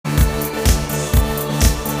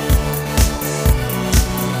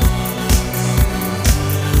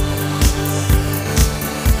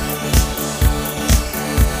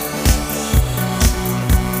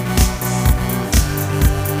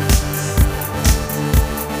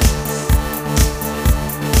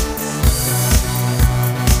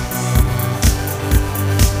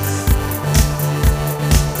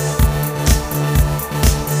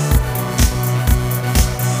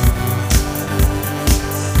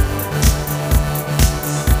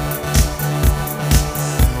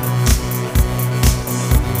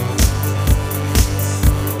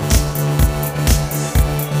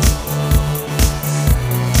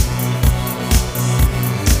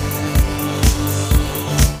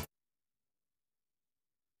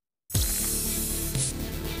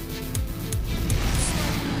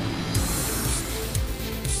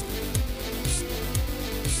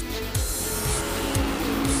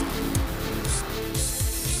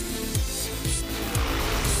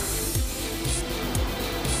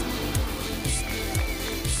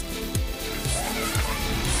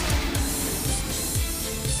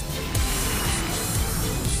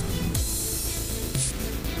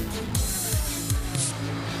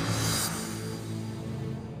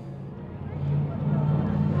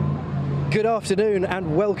Good afternoon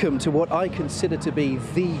and welcome to what I consider to be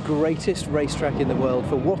the greatest racetrack in the world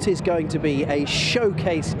for what is going to be a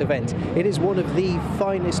showcase event. It is one of the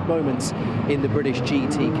finest moments in the British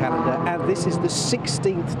GT calendar, and this is the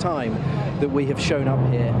 16th time that we have shown up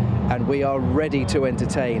here and we are ready to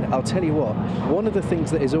entertain. I'll tell you what, one of the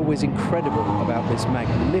things that is always incredible about this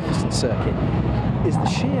magnificent circuit is the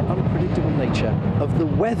sheer unpredictable nature of the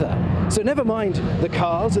weather. So never mind the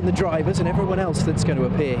cars and the drivers and everyone else that's going to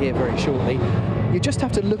appear here very shortly, you just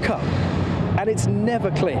have to look up and it's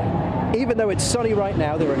never clear. Even though it's sunny right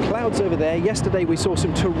now, there are clouds over there. Yesterday we saw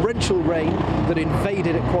some torrential rain that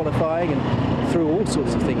invaded at qualifying and threw all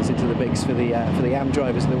sorts of things into the mix for the AM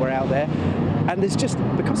drivers that were out there. And there's just,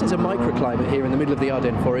 because it's a microclimate here in the middle of the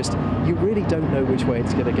Ardennes forest, you really don't know which way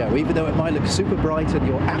it's going to go. Even though it might look super bright and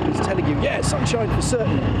your app is telling you, yeah, sunshine for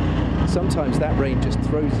certain, sometimes that rain just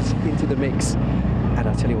throws us into the mix. And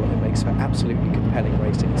I tell you what, it makes for absolutely compelling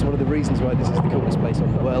racing. It's one of the reasons why this is the coolest place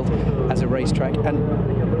in the world as a racetrack. And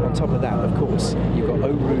on top of that, of course, you've got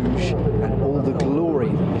Eau Rouge and all the glory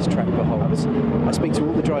that this track beholds. I speak to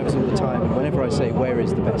all the drivers all the time, and whenever I say, where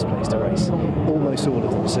is the best place to race, almost all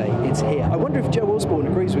of them say, it's here. I wonder if Joe Osborne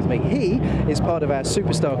agrees with me. He is part of our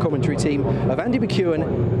superstar commentary team of Andy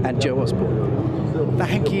McEwen and Joe Osborne.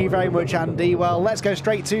 Thank you very much, Andy. Well, let's go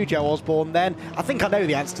straight to Joe Osborne then. I think I know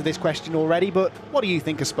the answer to this question already, but what do you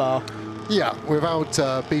think of Spa? Yeah,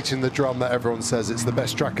 without beating the drum that everyone says it's the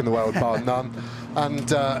best track in the world, bar none. And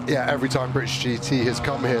yeah, every time British GT has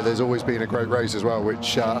come here, there's always been a great race as well,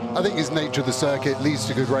 which I think is the nature of the circuit, leads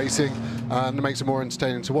to good racing and makes it more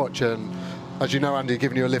entertaining to watch. And as you know, Andy,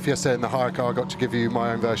 giving you a lift yesterday in the hire car, I got to give you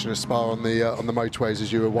my own version of Spa on the motorways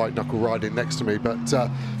as you were white knuckle riding next to me. But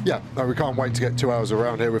yeah, no, we can't wait to get 2 hours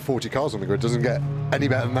around here with 40 cars on the grid. Doesn't get any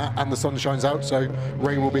better than that, and the sun shines out, so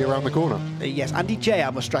rain will be around the corner. Yes, Andy J, I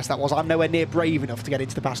must stress that was. I'm nowhere near brave enough to get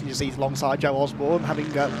into the passenger seat alongside Joe Osborne, having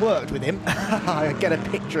worked with him. I get a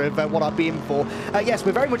picture of what I'd be in for. Yes,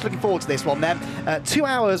 we're very much looking forward to this one then. 2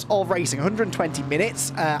 hours of racing, 120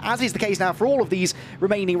 minutes, as is the case now for all of these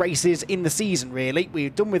remaining races in the season, really. We're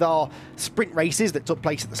done with our sprint races that took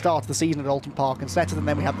place at the start of the season at Alton Park and Snetterton, and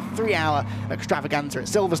then we had the 3-hour extravaganza at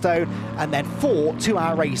Silverstone, and then 4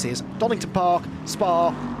 2-hour races, Donington Park,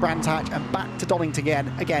 Spa, Brands Hatch, and back to Donington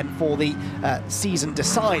again for the season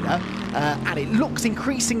decider. And it looks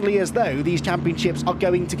increasingly as though these championships are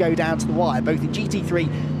going to go down to the wire, both in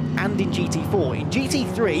GT3 and in GT4. In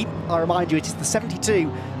GT3, I remind you, it is the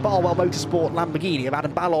 72 Barwell Motorsport Lamborghini of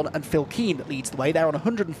Adam Ballon and Phil Keane that leads the way. They're on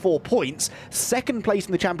 104 points. Second place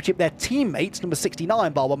in the championship, their teammates, number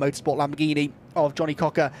 69 Barwell Motorsport Lamborghini of Johnny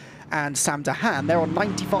Cocker and Sam Dahan. They're on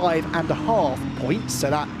 95.5 points, so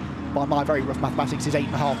that, by my very rough mathematics, is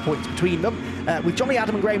 8.5 points between them. With Johnny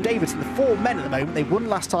Adam and Graham Davidson, the 4 men at the moment, they won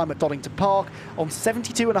last time at Donington Park on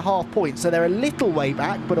 72.5 points, so they're a little way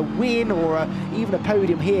back, but a win or even a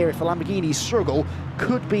podium here, if the Lamborghinis struggle,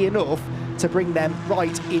 could be enough to bring them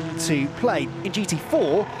right into play. In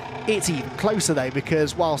GT4, it's even closer though,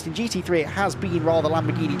 because whilst in GT3 it has been rather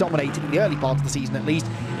Lamborghini dominated in the early part of the season at least,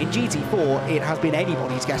 in GT4 it has been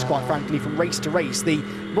anybody's guess, quite frankly, from race to race. The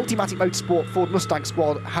Multimatic Motorsport Ford Mustang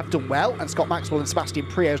squad have done well, and Scott Maxwell and Sebastian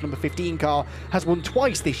Prio's number 15 car has won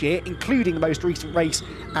twice this year, including the most recent race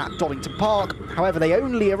at Donington Park. However, they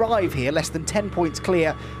only arrive here less than 10 points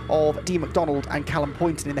clear of Dean McDonald and Callum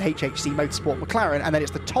Poynton in the HHC Motorsport McLaren, and then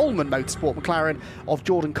it's the Tolman Motorsport McLaren of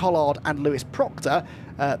Jordan Collard and Lewis Proctor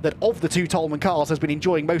that, of the 2 Tolman cars, has been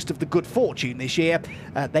enjoying most of the good fortune this year.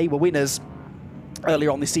 They were winners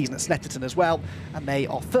earlier on this season at Snetterton as well, and they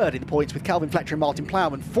are third in the points, with Calvin Fletcher and Martin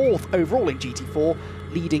Plowman 4th overall in GT4,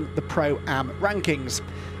 leading the Pro-Am rankings.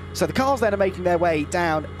 So the cars then are making their way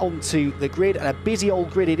down onto the grid, and a busy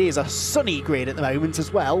old grid it is, a sunny grid at the moment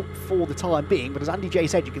as well for the time being, but as Andy J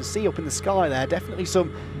said, you can see up in the sky there definitely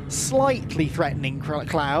some slightly threatening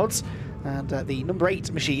clouds. And the number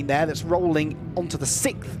 8 machine there that's rolling onto the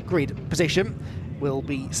 6th grid position will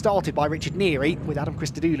be started by Richard Neary, with Adam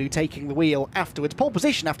Christodoulou taking the wheel afterwards. Pole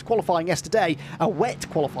position after qualifying yesterday, a wet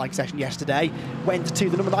qualifying session yesterday, went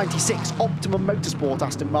to the number 96 Optimum Motorsport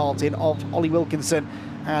Aston Martin of Ollie Wilkinson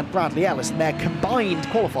and Bradley Ellis, and their combined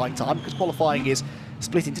qualifying time, because qualifying is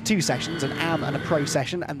split into 2 sessions, an AM and a Pro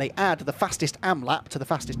session, and they add the fastest AM lap to the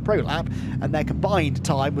fastest Pro lap, and their combined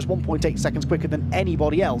time was 1.8 seconds quicker than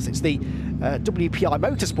anybody else. It's the WPI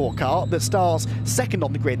Motorsport car that starts second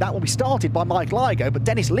on the grid. That will be started by Mike Ligo, but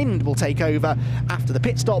Dennis Lind will take over after the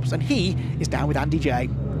pit stops, and he is down with Andy J.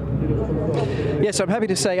 Yes, I'm happy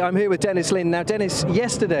to say I'm here with Dennis Lynn. Now, Dennis,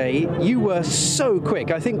 yesterday you were so quick.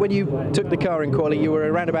 I think when you took the car in quali, you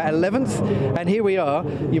were around about 11th, and here we are.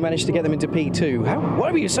 You managed to get them into P2.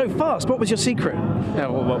 Why were you so fast? What was your secret? Yeah,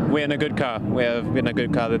 well, we're in a good car. We have been a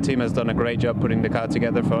good car. The team has done a great job putting the car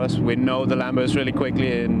together for us. We know the Lambos really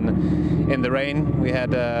quickly in the rain. We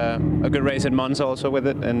had a good race at Monza also with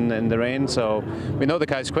it in the rain, so we know the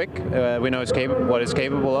car is quick. We know what it's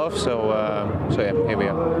capable of. So yeah, here we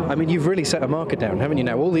are. I mean, you've really set a marker down, haven't you?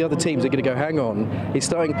 Now all the other teams are going to go, hang on, he's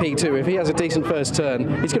starting P2. If he has a decent first turn,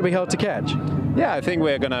 it's going to be hard to catch. Yeah, I think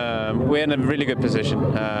we're in a really good position.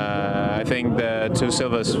 I think the two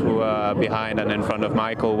Silvers who are behind and in front of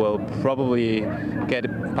Michael will probably get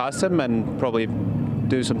past him and probably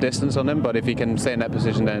do some distance on him, but if he can stay in that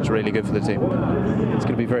position, then it's really good for the team. It's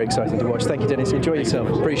going to be very exciting to watch. Thank you, Dennis. Enjoy yourself.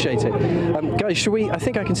 Appreciate it. Guys, shall we? I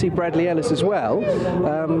think I can see Bradley Ellis as well.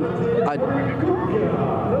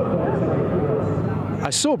 I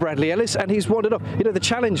saw Bradley Ellis and he's wandered off. You know, the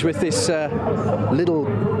challenge with this little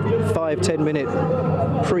 5-10 minute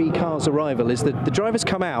pre-car's arrival is that the drivers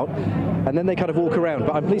come out and then they kind of walk around,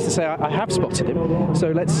 but I'm pleased to say I have spotted him,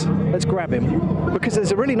 so let's grab him, because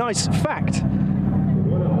there's a really nice fact.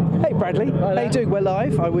 Hey Bradley, how you doing? We're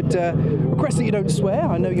live. I would request that you don't swear.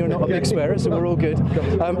 I know you're not a big swearer, so we're all good.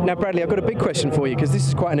 Now Bradley, I've got a big question for you, because this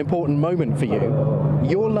is quite an important moment for you.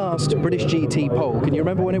 Your last British GT pole, can you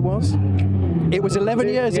remember when it was? It was 11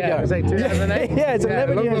 years ago. Was it 2008? Yeah, it's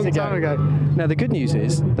 11 years ago. Time ago. Now the good news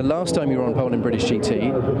is, the last time you were on pole in British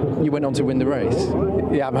GT, you went on to win the race.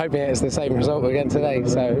 Yeah, I'm hoping it's the same result again today.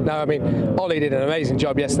 So no, I mean, Ollie did an amazing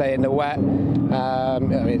job yesterday in the wet. I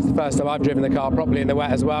mean, it's the first time I've driven the car properly in the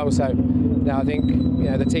wet as well. So no, I think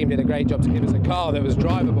the team did a great job to give us a car that was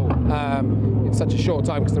drivable in such a short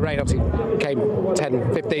time, because the rain obviously came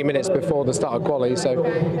 10-15 minutes before the start of quali, so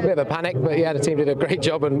a bit of a panic, but yeah, the team did a great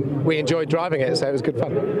job and we enjoyed driving it, so it was good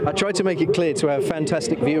fun. I tried to make it clear to our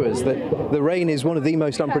fantastic viewers that the rain is one of the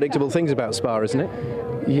most unpredictable things about Spa, isn't it?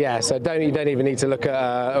 Yeah, so you don't even need to look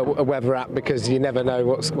at a weather app, because you never know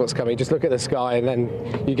what's coming. Just look at the sky and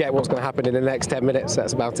then you get what's going to happen in the next 10 minutes.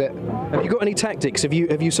 That's about it. Have you got any tactics? Have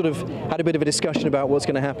you sort of had a bit of a discussion about what's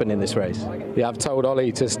going to happen in this race? Yeah, I've told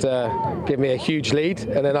Ollie just give me a huge lead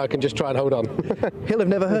and then I can just try and hold on. He'll have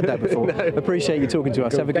never heard that before. No. Appreciate you talking to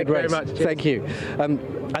us. Cool. Have a good race. Thank you very much. Thank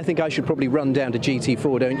you. I think I should probably run down to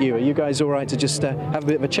GT4, don't you? Are you guys all right to just have a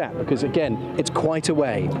bit of a chat? Because again, it's quite a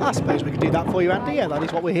way. I suppose we could do that for you, Andy. Yeah, that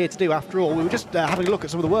is what we're here to do after all. We were just having a look at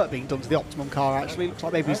some of the work being done to the Optimum car, actually. Looks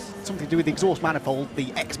like maybe something to do with the exhaust manifold,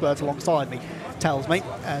 the expert alongside me tells me.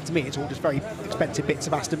 To me, it's all just very expensive bits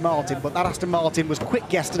of Aston Martin, but that Aston Martin was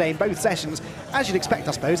quick yesterday in both sessions. As you'd expect,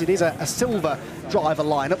 I suppose, it is a silver driver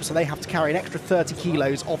lineup, so they have to carry an extra 30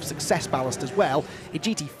 kilos of success ballast as well. In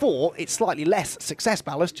GT4, it's slightly less success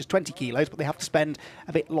ballast, just 20 kilos, but they have to spend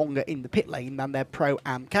a bit longer in the pit lane than their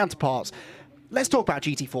Pro-Am counterparts. Let's talk about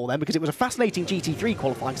GT4 then, because it was a fascinating GT3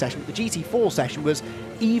 qualifying session, but the GT4 session was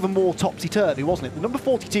even more topsy-turvy, wasn't it? The number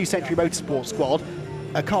 42 Century Motorsport squad,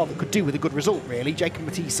 a car that could do with a good result, really, Jacob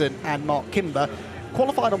Mathieson and Mark Kimber,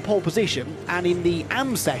 qualified on pole position, and in the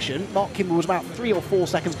AM session, Mark Kimber was about 3 or 4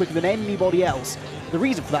 seconds quicker than anybody else. The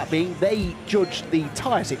reason for that being they judged the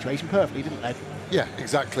tyre situation perfectly, didn't they? Yeah,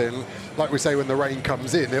 exactly. And like we say, when the rain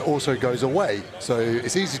comes in, it also goes away. So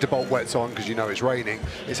it's easy to bolt wets on because you know it's raining.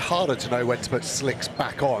 It's harder to know when to put slicks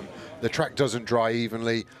back on. The track doesn't dry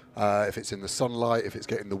evenly. If it's in the sunlight, if it's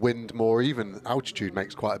getting the wind more, even altitude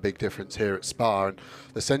makes quite a big difference here at Spa. And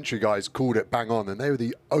the Century guys called it bang on, and they were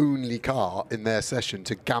the only car in their session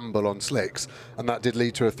to gamble on slicks, and that did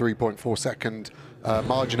lead to a 3.4 second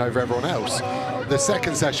margin over everyone else. The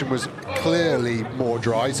second session was clearly more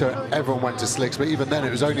dry, so everyone went to slicks, but even then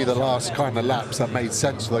it was only the last kind of laps that made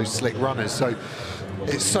sense for those slick runners. So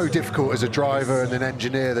it's so difficult as a driver and an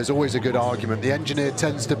engineer. There's always a good argument. The engineer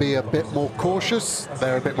tends to be a bit more cautious.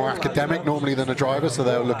 They're a bit more academic normally than a driver, so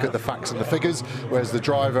they'll look at the facts and the figures, whereas the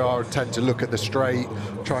driver, I would tend to look at the straight,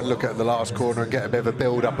 try and look at the last corner and get a bit of a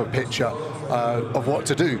build-up, a picture of what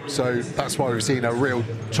to do. So that's why we've seen a real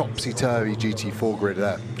topsy-turvy GT4 grid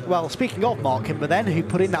there. Well, speaking of Mark Kimber then, who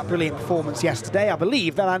put in that brilliant performance yesterday, I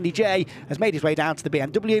believe that Andy J has made his way down to the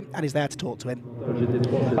BMW and is there to talk to him.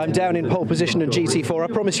 I'm down in pole position at GT4. I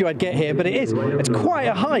promised you I'd get here, but it's quite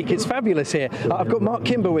a hike. It's fabulous here. I've got Mark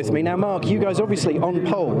Kimber with me. Now, Mark, you guys obviously on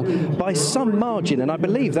pole by some margin, and I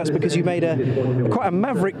believe that's because you made quite a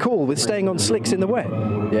maverick call with staying on slicks in the wet.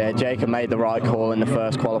 Yeah, Jacob made the right call in the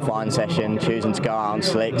first qualifying session, choosing to go out on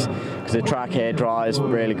slicks, because the track here dries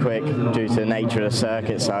really quick due to the nature of the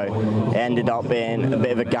circuit, so it ended up being a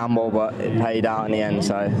bit of a gamble, but it paid out in the end.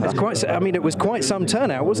 So it's quite, I mean, it was quite some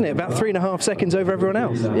turnout, wasn't it? About 3.5 seconds wins over everyone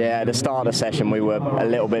else. Yeah, at the start of the session we were a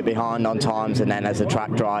little bit behind on times, and then as the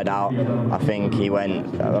track dried out, I think he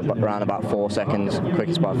went around about 4 seconds,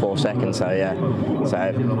 quickest by 4 seconds. So yeah, so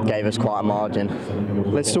it gave us quite a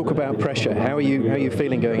margin. Let's talk about pressure. How are you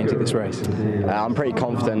feeling going into this race? I'm pretty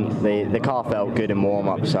confident. The car felt good in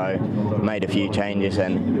warm-up, so made a few changes,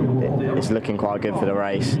 and it's looking quite good for the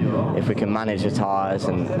race. If we can manage the tyres,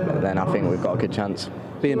 and then I think we've got a good chance.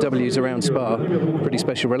 B&W's around Spa, pretty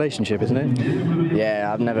special relationship, isn't it?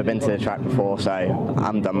 Yeah, I've never been to the track before, so I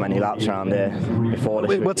haven't done many laps around here before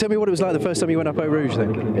this. Well, tell me what it was like the first time you went up Eau Rouge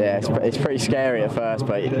then. Yeah, it's pretty scary at first,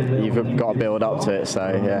 but you've got to build up to it,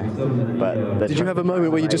 so yeah. But did you have a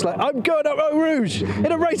moment where you're just like, I'm going up Eau Rouge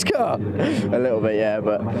in a race car? A little bit, yeah,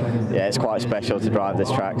 but yeah, it's quite special to drive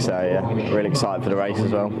this track, so yeah, really excited for the race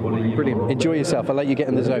as well. Brilliant. Enjoy yourself. I'll let you get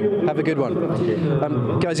in the zone. Have a good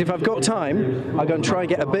one. Guys, if I've got time, I'll go and try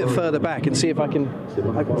and get a bit further back and see if I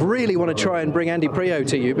really want to try and bring Andy Priaulx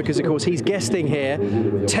to you, because of course he's guesting here,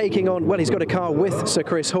 taking on, well, he's got a car with Sir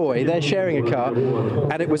Chris Hoy. They're sharing a car,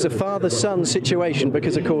 and it was a father-son situation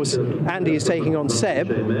because of course Andy is taking on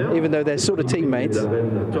Seb, even though they're sort of teammates,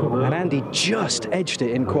 and Andy just edged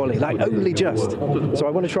it in quali, like only just. So I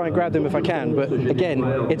want to try and grab them if I can, but again,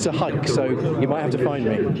 it's a hike, so you might have to find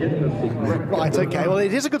me. Right, okay. Well,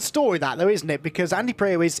 it is a good story that, though, isn't it? Because Andy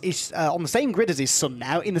Priaulx is on the same grid as his son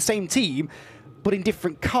now, in the same team, but in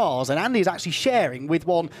different cars, and Andy is actually sharing with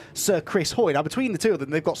one Sir Chris Hoy. Now, between the two of them,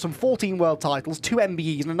 they've got some 14 world titles, 2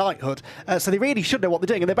 MBEs and a knighthood, so they really should know what they're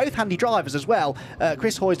doing, and they're both handy drivers as well.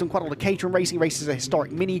 Chris Hoy's done quite a lot of catering racing, races a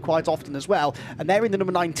historic Mini quite often as well, and they're in the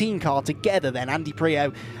number 19 car together then, Andy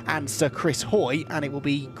Priaulx and Sir Chris Hoy, and it will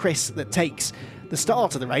be Chris that takes the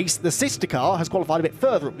start of the race. The sister car has qualified a bit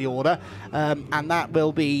further up the order, and that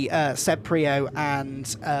will be Seb Priaulx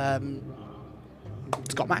and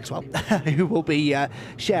Scott Maxwell, who will be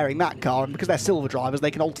sharing that car, and because they're silver drivers,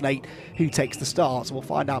 they can alternate who takes the start, so we'll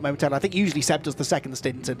find out momentarily. I think usually Seb does the second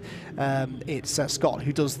stint, and it's Scott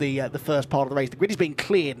who does the first part of the race. The grid is being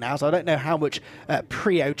cleared now, so I don't know how much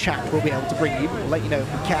Priaulx chat we'll be able to bring you. We'll let you know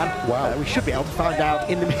if we can. Wow. We should be able to find out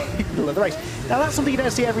in the middle of the race. Now, that's something you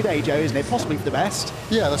don't see every day, Joe, isn't it? Possibly for the best.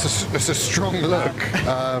 Yeah, that's a strong look.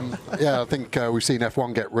 Yeah, I think we've seen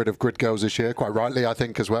F1 get rid of grid girls this year, quite rightly, I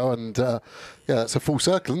think, as well. And yeah, that's a full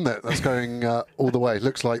circle, isn't it? That's going all the way.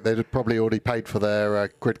 Looks like they'd probably already paid for their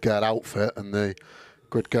grid girl outfit, and the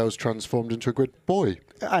grid girl's transformed into a grid boy.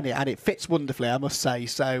 And it fits wonderfully, I must say.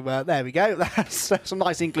 So there we go. That's some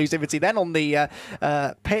nice inclusivity then on the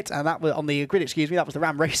pit, and that was on the grid. Excuse me. That was the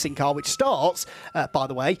Ram Racing car, which starts, by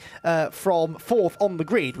the way, from 4th on the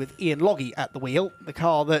grid with Ian Loggy at the wheel. The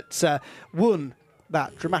car that won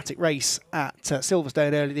that dramatic race at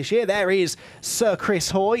Silverstone earlier this year. There is Sir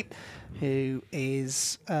Chris Hoy, who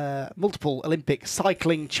is multiple Olympic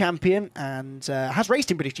cycling champion and has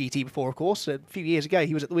raced in British GT before, of course. A few years ago,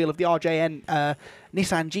 he was at the wheel of the RJN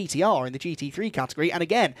Nissan GTR in the GT3 category, and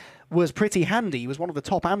again, was pretty handy. He was one of the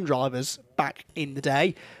top AM drivers back in the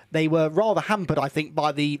day. They were rather hampered, I think,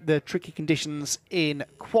 by the tricky conditions in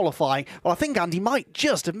qualifying. Well, I think Andy might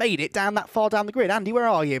just have made it down that far down the grid. Andy, where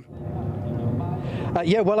are you?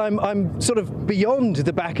 Yeah, well, I'm sort of beyond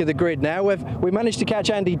the back of the grid now. We managed to catch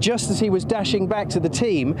Andy just as he was dashing back to the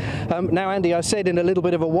team. Now, Andy, I said in a little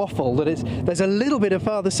bit of a waffle that there's a little bit of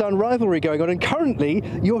father-son rivalry going on, and currently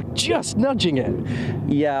you're just nudging it.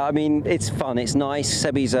 Yeah, I mean, it's fun, it's nice.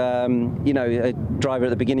 Sebi's, you know, a driver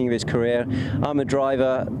at the beginning of his career. I'm a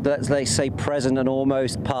driver, let's say present and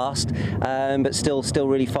almost past, but still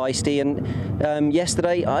really feisty. And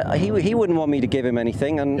yesterday, he wouldn't want me to give him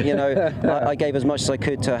anything, and you know, I gave as much as I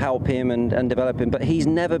could to help him and develop him, but he's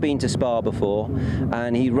never been to Spa before,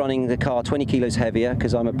 and he's running the car 20 kilos heavier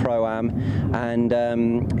because I'm a Pro-Am,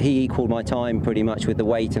 and he equalled my time pretty much with the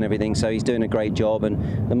weight and everything, so he's doing a great job,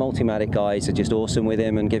 and the Multimatic guys are just awesome with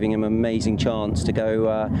him and giving him an amazing chance to go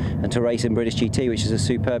and to race in British GT, which is a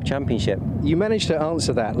superb championship. You managed to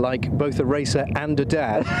answer that like both a racer and a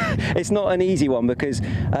dad. It's not an easy one because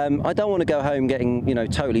I don't want to go home getting, you know,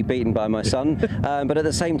 totally beaten by my son, but at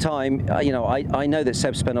the same time, you know, I know that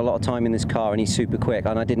Seb spent a lot of time in this car and he's super quick,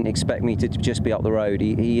 and I didn't expect me to just be up the road.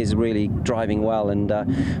 He is really driving well, and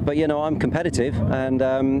but you know, I'm competitive, and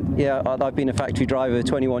yeah, I've been a factory driver for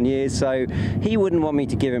 21 years, so he wouldn't want me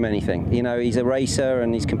to give him anything. You know, he's a racer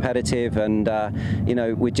and he's competitive, and you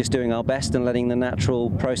know, we're just doing our best and letting the natural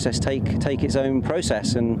process take its own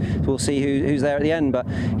process, and we'll see who's there at the end. But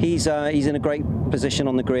he's in a great position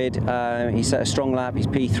on the grid. He set a strong lap. He's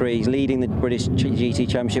P3. He's leading the British GT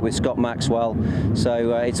Championship with Scott Maxwell.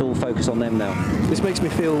 So it's all focused on them now. This makes me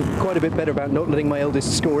feel quite a bit better about not letting my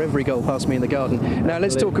eldest score every goal past me in the garden. Now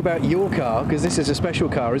let's talk about your car, because this is a special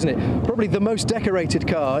car, isn't it? Probably the most decorated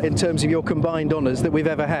car in terms of your combined honours that we've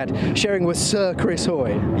ever had, sharing with Sir Chris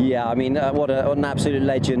Hoy. Yeah, I mean, what an absolute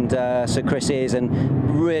legend Sir Chris is,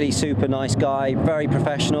 and really super nice guy, very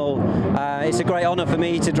professional. It's a great honour for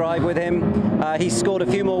me to drive with him. He's scored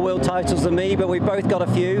a few more world titles than me, but we've both got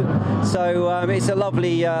a few. So it's a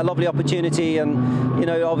lovely opportunity, and you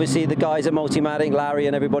know, obviously the guys at Multimatic, Larry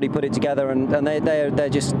and everybody put it together, and they're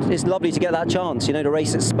just, it's lovely to get that chance, you know, to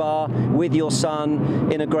race at Spa with your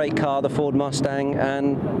son in a great car, the Ford Mustang,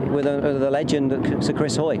 and with the legend Sir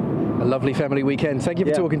Chris Hoy. A lovely family weekend. Thank you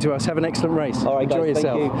for talking to us. Have an excellent race. All right, enjoy guys,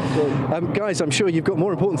 yourself. Thank you. Guys, I'm sure you've got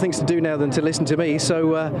more important things to do now than to listen to me,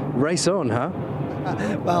 so race on, huh?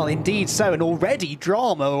 Well, indeed so, and already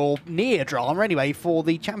drama, or near drama anyway, for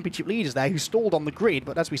the championship leaders there who stalled on the grid,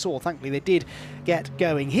 but as we saw, thankfully they did get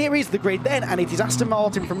going. Here is the grid then, and it is Aston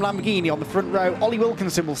Martin from Lamborghini on the front row. Ollie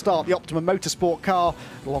Wilkinson will start the Optimum Motorsport car.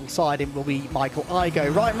 Alongside him will be Michael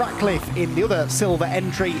Igoe. Ryan Ratcliffe in the other silver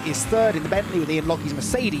entry is third in the Bentley with Ian Lockie's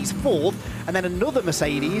Mercedes, fourth, and then another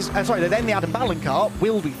Mercedes, then the Adam Ballon car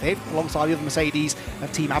will be fifth, alongside the other Mercedes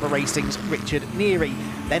of Team ABBA Racing's Richard Neary.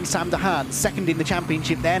 Then Sam DeHaan, second in the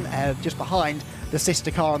championship then, just behind the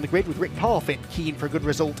sister car on the grid with Rick Parfit keen for a good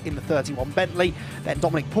result in the 31 Bentley. Then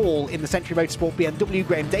Dominic Paul in the Century Motorsport BMW,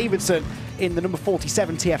 Graham Davidson in the number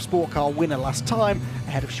 47 TF Sport car winner last time,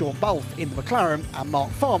 ahead of Sean Balfe in the McLaren, and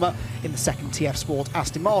Mark Farmer in the second TF Sport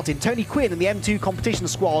Aston Martin. Tony Quinn and the M2 competition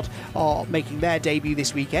squad are making their debut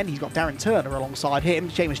this weekend. He's got Darren Turner alongside him,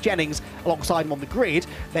 Seamus Jennings alongside him on the grid,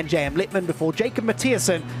 then J.M. Littman before Jacob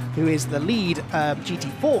Mathiasen, who is the lead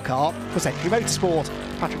GT4 car for Century Motorsport.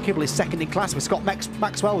 Patrick Kibble is second in class with Scott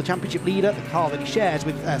Maxwell, the championship leader, the car that he shares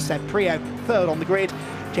with Seb Prio, third on the grid.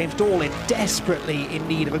 James Dorlin desperately in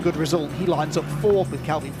need of a good result. He lines up fourth with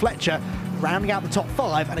Calvin Fletcher, rounding out the top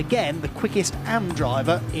five, and again the quickest AM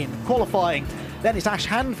driver in qualifying. Then it's Ash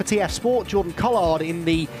Hand for TF Sport, Jordan Collard in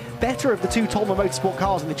the better of the two Tolman Motorsport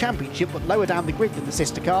cars in the championship, but lower down the grid than the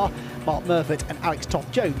sister car. Mark Murphy and Alex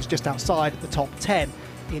Toth-Jones just outside the top 10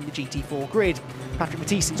 in the GT4 grid. Patrick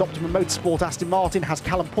Mathiesen's Optimum Motorsport Aston Martin has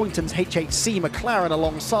Callum Poynton's HHC McLaren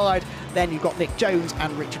alongside. Then you've got Nick Jones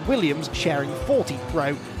and Richard Williams sharing the 14th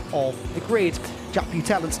row of the grid. Jack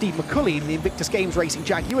Butel and Steve McCulley in the Invictus Games Racing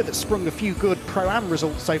Jaguar that's sprung a few good Pro-Am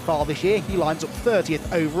results so far this year. He lines up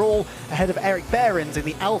 30th overall, ahead of Eric Behrens in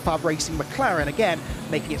the Alfab Racing McLaren, again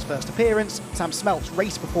making its first appearance. Sam Smelt's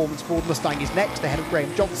Race Performance Ford Mustang is next, ahead of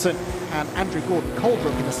Graham Johnson and Andrew Gordon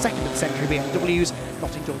Colebrook in the second of the Century BMWs,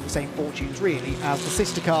 not enjoying the same fortunes really as the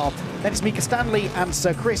sister car. Then it's Mika Stanley and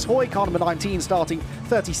Sir Chris Hoy, car number 19, starting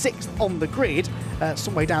 36th on the grid,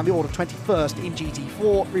 some way down the order, 21st in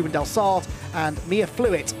GT4, Ruben Delsart and Mia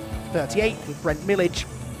Fluitt, 38th with Brent Millage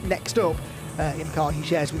next up. In the car he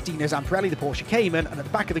shares with Dino Zamparelli, the Porsche Cayman, and at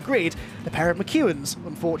the back of the grid, the pair of McEwens,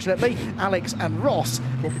 unfortunately. Alex and Ross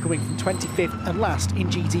will be coming from 25th and last in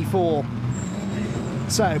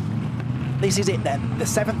GT4. So, this is it then, the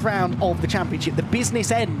 7th round of the championship, the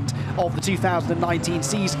business end of the 2019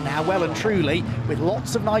 season now, well and truly, with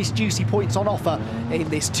lots of nice juicy points on offer in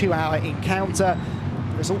this 2-hour encounter.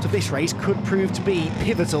 The result of this race could prove to be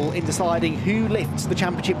pivotal in deciding who lifts the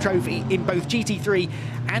championship trophy in both GT3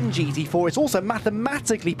 and GT4. It's also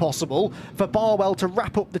mathematically possible for Barwell to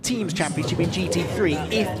wrap up the team's championship in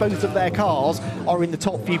GT3 if both of their cars are in the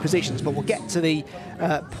top few positions, but we'll get to the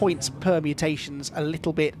points permutations a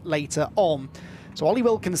little bit later on. So Ollie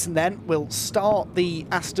Wilkinson then will start the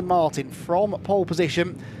Aston Martin from pole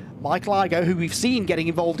position. Michael Igoe, who we've seen getting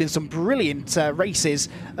involved in some brilliant races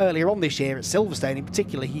earlier on this year at Silverstone in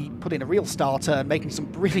particular, he put in a real star turn, making some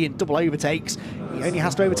brilliant double overtakes. He only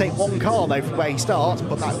has to overtake one car though from where he starts,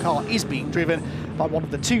 but that car is being driven by one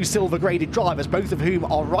of the two silver graded drivers, both of whom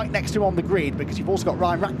are right next to him on the grid, because you've also got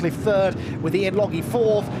Ryan Ratcliffe third with Ian Loggie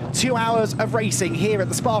fourth. 2 hours of racing here at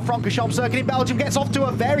the Spa-Francorchamps circuit in Belgium gets off to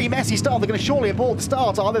a very messy start. They're going to surely abort the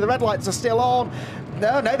start, are they? The red lights are still on.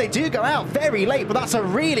 No, they do go out very late, but that's a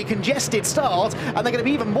really congested start, and they're going to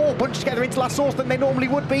be even more bunched together into last source than they normally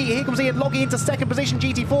would be. Here comes Ian Loggie into second position.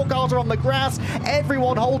 GT4 cars are on the grass,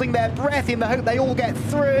 everyone holding their breath in the hope they all get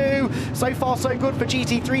through. So far so good for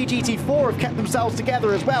GT3. GT4 have kept themselves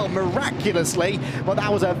together as well, miraculously, but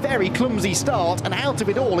that was a very clumsy start, and out of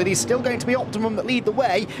it all it is still going to be Optimum that lead the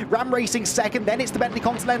way. Ram Racing second, then it's the Bentley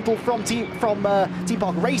Continental from Team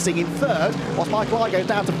Parker Racing in third, whilst Michael Igoe goes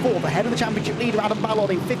down to fourth, ahead of the championship leader Adam Ballon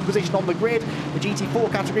in fifth position on the grid. The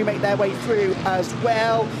GT4 category make their way through as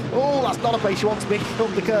well. Oh, that's not a place you want to be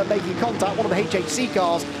on the curb making contact. One of the HHC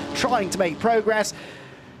cars trying to make progress.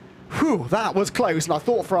 Whew, that was close, and I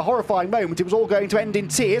thought for a horrifying moment it was all going to end in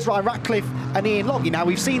tears. Ryan Ratcliffe and Ian Logie. Now,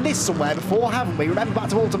 we've seen this somewhere before, haven't we? Remember back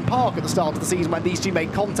to Alton Park at the start of the season when these two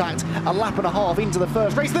made contact a lap and a half into the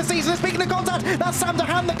first race of the season. Speaking of contact, that's Sam de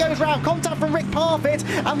Haan that goes round. Contact from Rick Parfitt,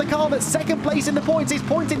 and the car that's second place in the points is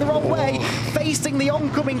pointing the wrong way, facing the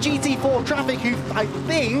oncoming GT4 traffic, who I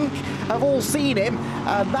think have all seen him.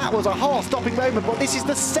 And that was a heart-stopping moment, but this is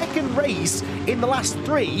the second race in the last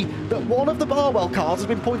 3 that one of the Barwell cars has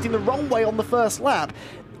been pointing the wrong way on the first lap.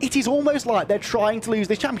 It is almost like they're trying to lose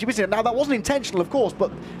this championship, isn't it? Now, that wasn't intentional, of course,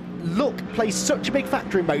 but luck plays such a big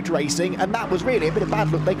factor in motor racing, and that was really a bit of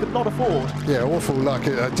bad luck they could not afford. Yeah, awful luck.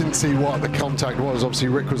 I didn't see what the contact was. Obviously,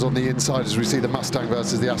 Rick was on the inside as we see the Mustang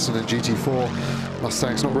versus the Aston and GT4.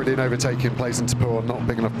 Mustang's not really an overtaking place into Poor, not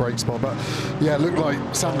big enough brake spot. But yeah, it looked like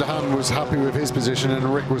Sam de Haan was happy with his position and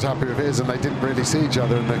Rick was happy with his, and they didn't really see each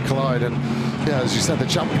other, and they collide. And yeah, as you said, the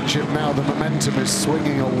championship now, the momentum is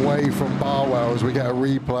swinging away from Barwell as we get a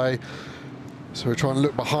replay. So we're trying to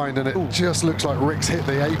look behind, and it just looks like Rick's hit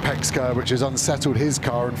the apex curve, which has unsettled his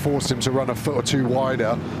car and forced him to run a foot or two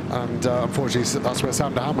wider. And unfortunately, that's where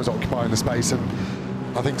Sam de Haan was occupying the space. And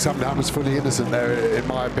I think Sam de Haan was fully innocent there, in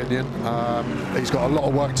my opinion. He's got a lot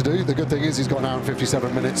of work to do. The good thing is he's got an hour and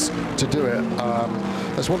 57 minutes to do it.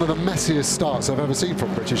 That's one of the messiest starts I've ever seen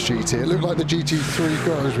from British GT. It looked like the GT3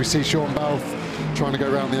 goes. We see Sean Balfe trying to go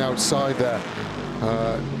around the outside there.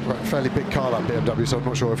 Fairly big car, that BMW, so I'm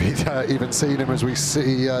not sure if he'd even seen him, as we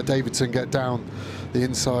see Davidson get down the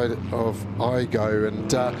inside of Igo.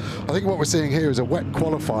 And I think what we're seeing here is a wet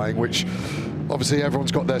qualifying, which obviously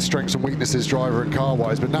everyone's got their strengths and weaknesses, driver and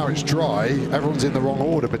car-wise, but now it's dry, everyone's in the wrong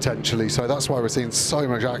order potentially, so that's why we're seeing so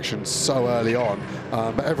much action so early on.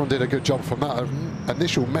 But everyone did a good job from that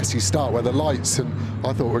initial messy start where the lights, and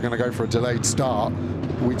I thought we were going to go for a delayed start.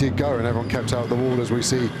 We did go, and everyone kept out the wall as we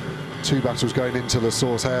see 2 battles going into the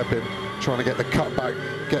source hairpin, trying to get the cutback,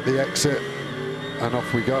 get the exit, and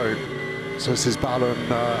off we go. So this is Ballon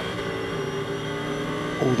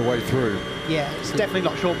all the way through. Yeah, it's definitely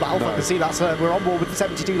not Sean Balfe. I can see that's we're on board with the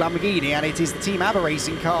 72 Lamborghini, and it is the Team ABBA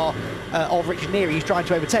racing car of Richard Neary he's trying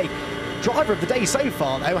to overtake. Driver of the day so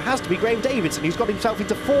far, though, has to be Graham Davidson, who's got himself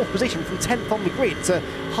into 4th position from 10th on the grid, to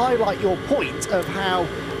highlight your point of how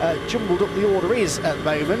jumbled up the order is at the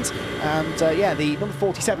moment. And yeah, the number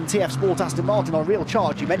 47 TF Sport Aston Martin on real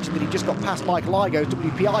charge. You mentioned that he just got past Michael Igo's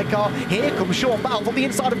WPI car. Here comes Sean Balfe on the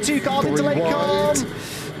inside of 2 cars into Lake Calm.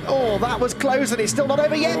 Oh, that was close, and it's still not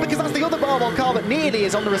over yet, because that's the other Barwell car that nearly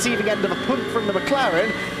is on the receiving end of a punt from the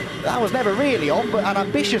McLaren. That was never really on, but an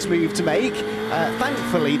ambitious move to make.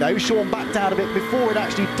 Thankfully, though, Sean backed out of it before it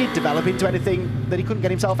actually did develop into anything that he couldn't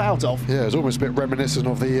get himself out of. Yeah, it was almost a bit reminiscent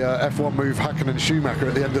of the F1 move Hakkinen and Schumacher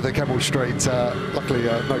at the end of the Kemmel Straight. Luckily,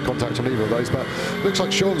 no contact on either of those, but looks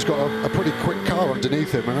like Sean's got a pretty quick car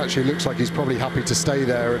underneath him, and actually looks like he's probably happy to stay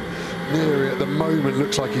there. And Neary at the moment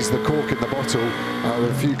looks like he's the cork in the bottle,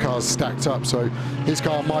 with a few cars stacked up, so his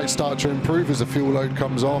car might start to improve as the fuel load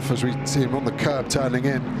comes off, as we see him on the curb turning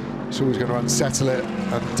in. It's always going to unsettle it,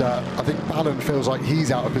 and I think Ballon feels like he's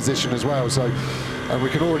out of position as well, so we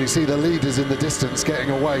can already see the leaders in the distance getting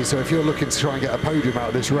away. So if you're looking to try and get a podium out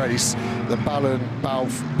of this race, then Ballon,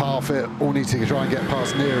 Balfe, Parfitt all need to try and get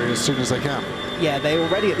past Neary as soon as they can. Yeah, they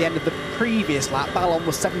already at the end of the previous lap, Ballon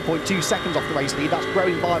was 7.2 seconds off the race lead. That's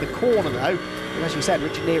growing by the corner though. And as you said,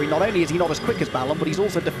 Richard Neary, not only is he not as quick as Ballon, but he's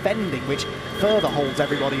also defending, which further holds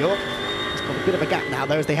everybody up. A bit of a gap now,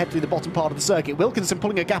 though, as they head through the bottom part of the circuit. Wilkinson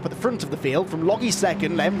pulling a gap at the front of the field from Logie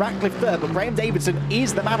second, then Ratcliffe third, but Graham Davidson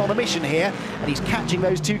is the man on a mission here, and he's catching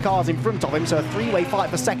those 2 cars in front of him, so a 3-way fight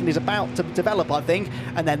for second is about to develop, I think.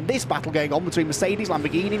 And then this battle going on between Mercedes,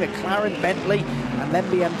 Lamborghini, McLaren, Bentley, and then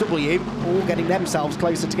BMW, all getting themselves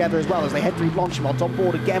closer together as well as they head through Blanchimont, on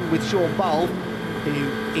board again with Sean Balfe,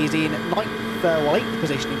 who is in 8th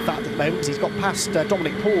position, in fact, at the moment, because he's got past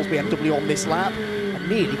Dominic Paul's BMW on this lap.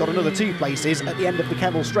 Nearly got another 2 places at the end of the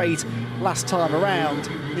Kemmel Straight last time around.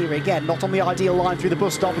 Here again, not on the ideal line through the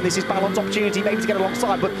bus stop, and this is Ballon's opportunity maybe to get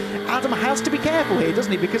alongside, but Adam has to be careful here,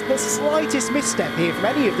 doesn't he, because the slightest misstep here from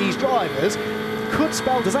any of these drivers could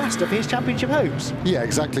spell disaster for his championship hopes. Yeah,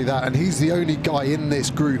 exactly that, and he's the only guy in this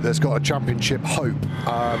group that's got a championship hope,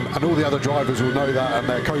 and all the other drivers will know that, and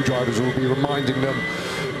their co-drivers will be reminding them.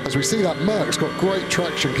 As we see that Merc's got great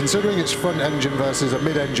traction, considering it's front engine versus a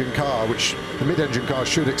mid-engine car, which the mid-engine car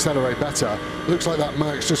should accelerate better. Looks like that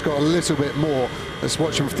Merc's just got a little bit more. Let's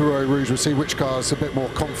watch him through Eau Rouge. We'll see which car's a bit more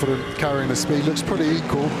confident carrying the speed. Looks pretty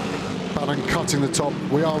equal. Ballon cutting the top.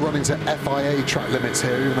 We are running to FIA track limits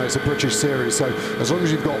here, even though it's a British series. So as long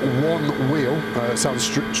as you've got 1 wheel, it sounds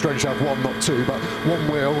strange to have 1, not 2, but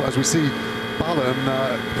 1 wheel, as we see Ballon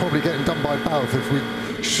probably getting done by Balfe if we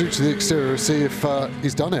shoot to the exterior, see if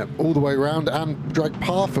he's done it all the way around and drag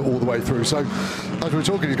Parfit all the way through. So as we're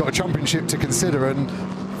talking, he's got a championship to consider, and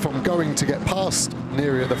from going to get past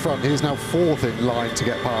Neary at the front, he is now 4th in line to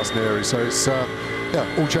get past Neary. So it's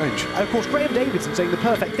yeah, all change. And of course, Graham Davidson saying the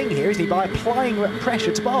perfect thing here, isn't he, by applying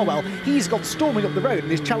pressure to Barwell. He's gone storming up the road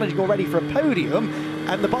and is challenging already for a podium,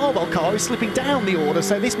 and the Barwell car is slipping down the order.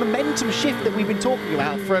 So this momentum shift that we've been talking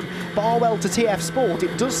about from Barwell to TF Sport,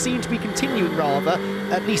 it does seem to be continuing rather,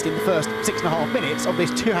 at least in the first 6.5 minutes of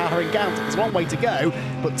this 2-hour encounter. There's a long way to go,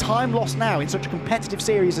 but time lost now in such a competitive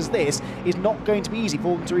series as this is not going to be easy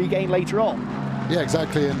for them to regain later on. Yeah,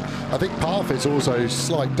 exactly, and I think Parfit's also a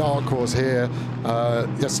slight dark horse here.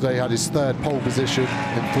 Yesterday had his 3rd pole position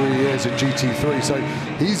in 3 years at GT3, so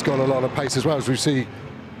he's got a lot of pace as well, as we see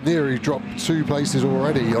Neary drop 2 places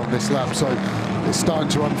already on this lap, so it's starting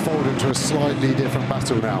to unfold into a slightly different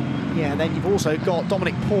battle now. Yeah, and then you've also got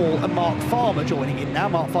Dominic Paul and Mark Farmer joining in now.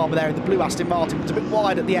 Mark Farmer there in the blue Aston Martin was a bit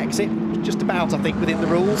wide at the exit, just about, I think, within the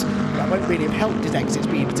rules. That won't really have helped his exit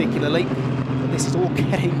speed particularly. This is all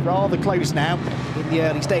getting rather close now in the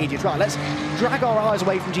early stages. Right, let's drag our eyes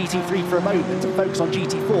away from GT3 for a moment and focus on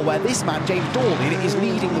GT4, where this man, James Dorlin, is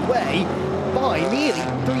leading the way by nearly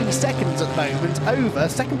 3 seconds at the moment over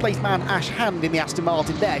second-place man Ash Hand in the Aston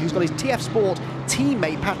Martin there, who's got his TF Sport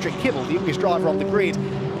teammate Patrick Kibble, the youngest driver on the grid,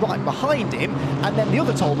 right behind him, and then the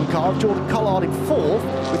other Tolman car of Jordan Collard in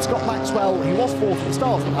 4th, with Scott Maxwell, who was 4th at the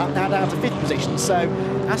start of the lap, now down to 5th position. So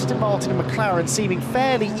Aston Martin and McLaren seeming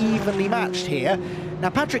fairly evenly matched here. Now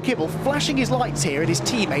Patrick Kibble flashing his lights here at his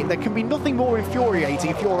teammate. There can be nothing more infuriating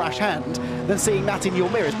if you're Ash Hand than seeing that in your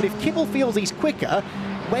mirrors, but if Kibble feels he's quicker,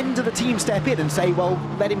 when do the team step in and say, well,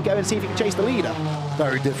 let him go and see if he can chase the leader?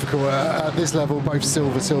 Very difficult. At this level, both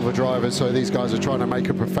silver drivers, so these guys are trying to make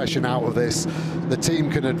a profession out of this. The team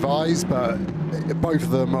can advise, but both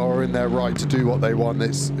of them are in their right to do what they want.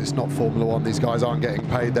 It's not Formula One. These guys aren't getting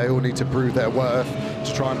paid. They all need to prove their worth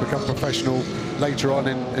to try and become professional later on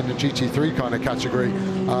in the GT3 kind of category.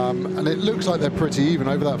 And it looks like they're pretty even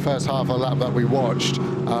over that first half of lap that we watched.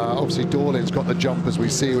 Obviously, Dorlin's got the jump as we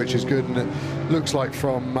see, which is good, and it looks like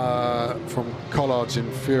from Collard's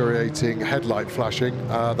infuriating headlight flashing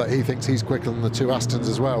that he thinks he's quicker than the 2 Astons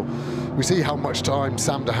as well. We see how much time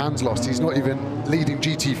Sam de Haan's lost. He's not even leading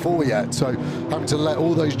GT4 yet, so having to let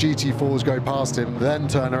all those GT4s go past him, then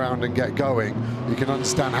turn around and get going, you can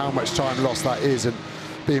understand how much time lost that is. And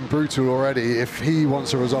being brutal already, if he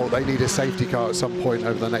wants a result, they need a safety car at some point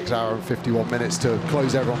over the next hour and 51 minutes to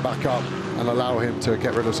close everyone back up and allow him to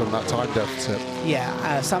get rid of some of that time deficit.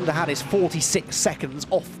 Yeah, Sam de Haan is 46 seconds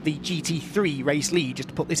off the GT3 race lead, just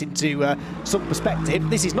to put this into some perspective.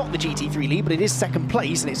 This is not the GT3 lead, but it is second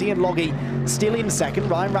place, and it's Ian Loggy still in second,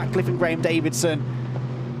 Ryan Ratcliffe and Graham Davidson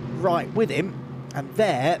right with him. And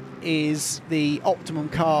there is the Optimum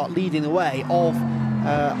car leading the way of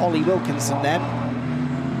Ollie Wilkinson then.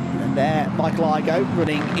 And there, Michael Igoe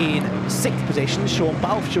running in 6th position. Sean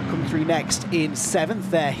Balfe should come through next in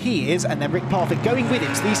 7th. There he is. And then Rick Parfitt going with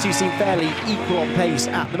him. So these two seem fairly equal on pace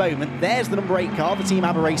at the moment. There's the number 8 car, the Team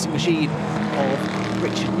ABBA Racing machine of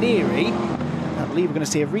Richard Neary. I believe we're going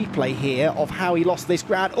to see a replay here of how he lost this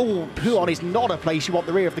ground. Oh, Pouhon is not a place you want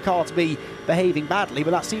the rear of the car to be behaving badly,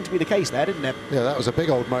 but that seemed to be the case there, didn't it? Yeah, that was a big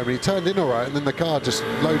old moment. He turned in all right, and then the car just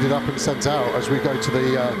loaded up and sent out as we go to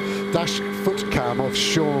the dash foot cam of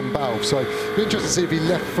Sean Balfe. So it'll be interesting to see if he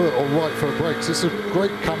left foot or right foot brakes. This is a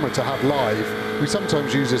great camera to have live. We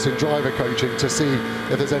sometimes use this in driver coaching to see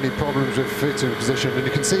if there's any problems with fitting position, and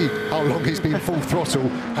you can see how long he's been full throttle,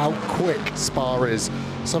 how quick Spa is.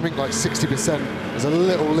 Something like 60%. There's a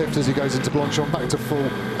little lift as he goes into Blanchon, back to full,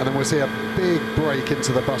 and then we'll see a big brake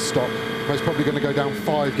into the bus stop. Most probably going to go down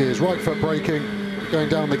 5 gears. Right foot braking, going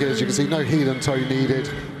down the gears. You can see no heel and toe needed.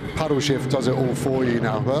 Paddle shift does it all for you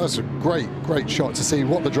now. But that's a great shot to see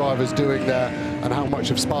what the driver's doing there and how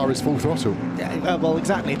much of Spa is full throttle. Yeah, well,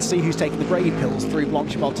 exactly. To see who's taking the brave pills through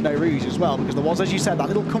Blanchimont to No Rouge as well, because there was, as you said, that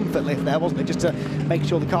little comfort lift there, wasn't it, just to make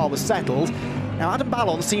sure the car was settled. Now, Adam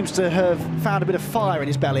Ballon seems to have found a bit of fire in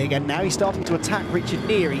his belly again now. He's starting to attack Richard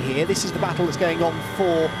Neary here. This is the battle that's going on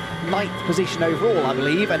for 9th position overall, I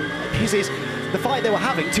believe, and this is the fight they were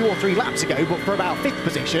having 2 or 3 laps ago, but for about 5th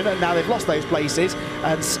position, and now they've lost those places,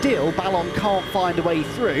 and still Ballon can't find a way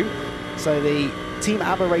through. So the Team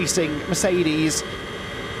ABBA Racing Mercedes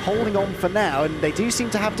holding on for now, and they do seem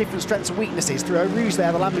to have different strengths and weaknesses. Through Eau Rouge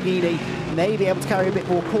there, the Lamborghini may be able to carry a bit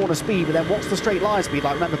more corner speed, but then what's the straight line speed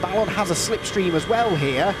like? Remember, Ballon has a slipstream as well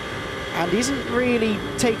here, and isn't really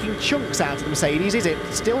taking chunks out of the Mercedes, is it?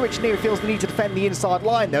 Still, Richard Neary feels the need to defend the inside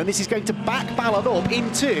line, though, and this is going to back Ballon up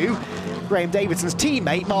into Graham Davidson's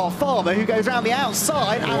teammate, Mark Farmer, who goes around the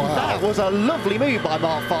outside, and that was a lovely move by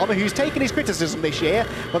Mark Farmer, who's taken his criticism this year,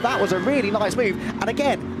 but that was a really nice move. And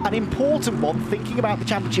again, an important one, thinking about the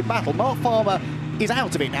championship battle. Mark Farmer is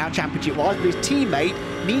out of it now, championship-wise, but his teammate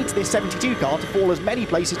needs this 72 car to fall as many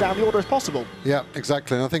places down the order as possible. Yeah,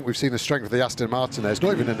 exactly, and I think we've seen the strength of the Aston Martin there. It's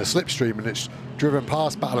not even in the slipstream, and it's driven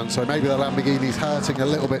past Balance, so maybe the Lamborghini's hurting a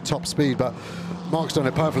little bit top speed, but Mark's done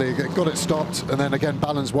it perfectly, got it stopped, and then again,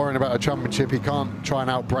 Balance worrying about a championship. He can't try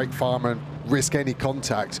and outbrake Farmer and risk any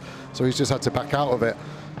contact, so he's just had to back out of it.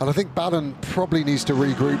 And I think Ballon probably needs to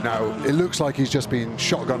regroup now. It looks like he's just been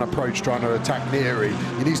shotgun approach trying to attack Neary.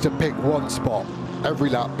 He needs to pick one spot every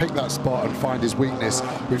lap, pick that spot and find his weakness.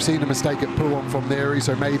 We've seen a mistake at Pouon from Neary,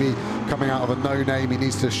 so maybe coming out of a no-name, he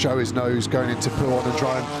needs to show his nose going into Pouon and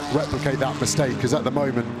try and replicate that mistake, because at the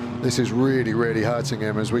moment, this is really, really hurting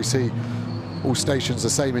him, as we see all stations the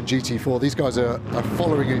same in GT4. These guys are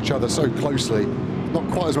following each other so closely. Not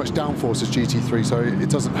quite as much downforce as GT3, so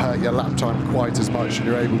it doesn't hurt your lap time quite as much, and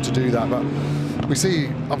you're able to do that. But we see,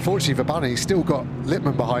 unfortunately for Bannon, he's still got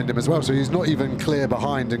Lippmann behind him as well, so he's not even clear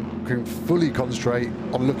behind and can fully concentrate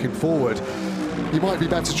on looking forward. You might be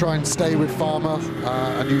better to try and stay with Farmer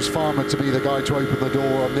and use Farmer to be the guy to open the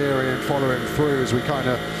door on Neary and follow him through, as we kind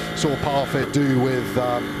of saw Parfit do with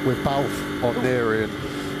Balf on Neary.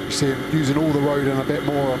 And you see him using all the road and a bit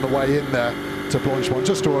more on the way in there to Blanchemont,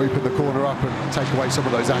 just to open the corner up and take away some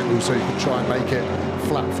of those angles, so you can try and make it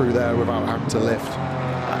flat through there without having to lift.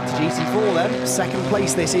 Back to GT4 then. Second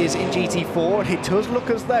place this is in GT4, and it does look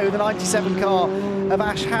as though the 97 car of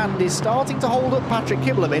Ash Hand is starting to hold up Patrick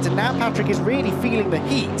Kibble a bit, and now Patrick is really feeling the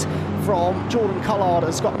heat from Jordan Collard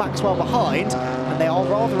and Scott Maxwell behind, and they are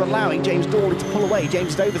rather allowing James Dawley to pull away.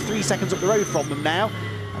 James is over 3 seconds up the road from them now.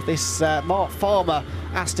 This Mark Farmer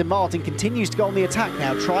Aston Martin continues to go on the attack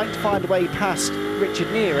now, trying to find a way past Richard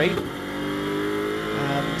Neary.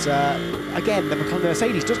 And again, the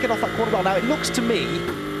Mercedes does get off that corner well. Now, it looks to me,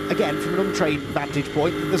 again, from an untrained vantage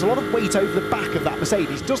point, that there's a lot of weight over the back of that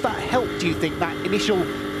Mercedes. Does that help, do you think, that initial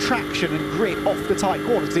traction and grip off the tight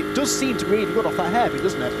corners? Because it does seem to really good off that hairpin,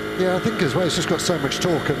 doesn't it? Yeah, I think as well, it's just got so much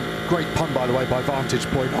torque, and great pun, by the way, by Vantage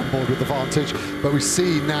Point, on board with the Vantage. But we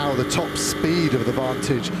see now the top speed of the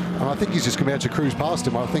Vantage, and I think he's just going to be able to cruise past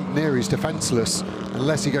him. I think Neary's defenceless,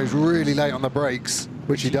 unless he goes really late on the brakes,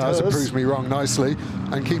 which he does, and proves me wrong nicely,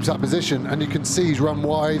 and keeps that position. And you can see he's run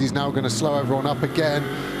wide, he's now going to slow everyone up again.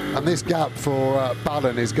 And this gap for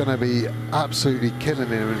Ballon is going to be absolutely killing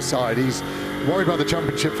him inside. He's worried about the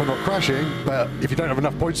championship for not crashing, but if you don't have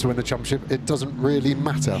enough points to win the championship, it doesn't really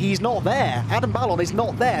matter. He's not there. Adam Ballon is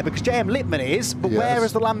not there, because JM Lippmann is, but where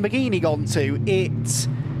has the Lamborghini gone to? It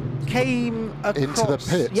came across... into the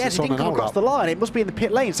pit. Yes, it didn't come across the line. It must be in the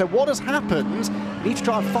pit lane. So what has happened? We need to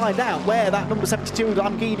try and find out where that number 72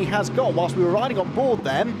 Lamborghini has gone whilst we were riding on board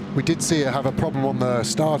then. We did see it have a problem on the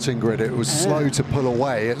starting grid. It was slow to pull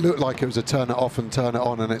away. It looked like it was a turn it off and turn it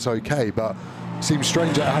on and it's okay, but it seems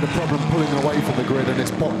strange that it had a problem pulling away from the grid and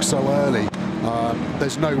it's boxed so early.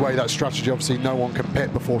 There's no way that strategy, obviously no one can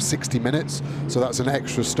pit before 60 minutes, so that's an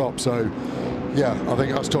extra stop. So yeah, I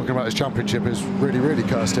think us talking about this championship has really, really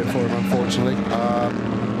cursed it for him, unfortunately.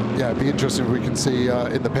 Yeah, it'd be interesting if we can see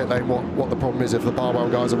in the pit lane what the problem is, if the Barwell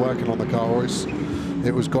guys are working on the car, or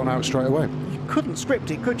it was gone out straight away. You couldn't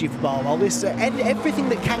script it, could you, for Barwell? This, everything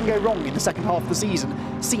that can go wrong in the second half of the season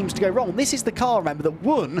seems to go wrong. This is the car, remember, that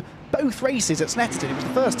won both races at Snetterton. It was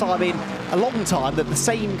the first time in a long time that the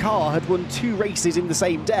same car had won 2 races in the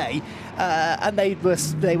same day, and they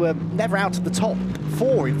were never out of the top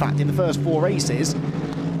 4, in fact, in the first 4 races.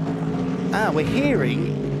 We're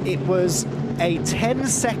hearing it was a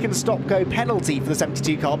 10-second stop-go penalty for the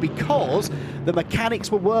 72 car because the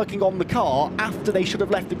mechanics were working on the car after they should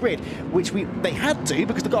have left the grid, which they had to,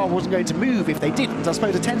 because the car wasn't going to move if they didn't. I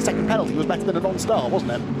suppose a 10-second penalty was better than a non-start,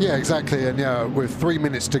 wasn't it? Yeah, exactly. And yeah, with 3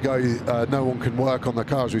 minutes to go, no one can work on the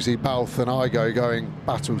cars. We see Balf and Igo going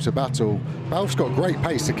battle to battle. Balf's got great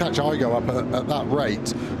pace to catch Igo up at that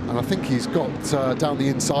rate, and I think he's got down the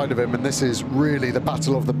inside of him, and this is really the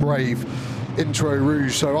battle of the brave. Intro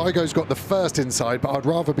Rouge, so Igo's got the first inside, but I'd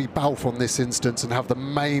rather be Balf on this instance and have the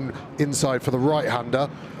main inside for the right-hander.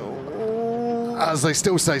 As they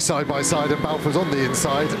still say side by side, and Balf was on the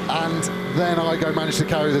inside, and then Igo managed to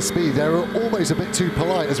carry the speed. They were always a bit too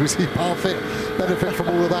polite, as we see Parfit benefit from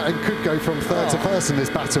all of that and could go from third to first in this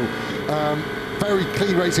battle. Very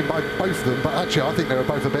clean racing by both of them, but actually I think they were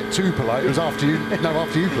both a bit too polite. It was after you, no,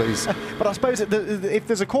 after you please. But I suppose if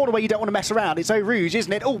there's a corner where you don't want to mess around, it's Eau Rouge,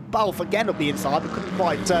 isn't it? Oh, Balf again up the inside, but couldn't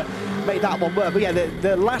quite make that one work. But yeah,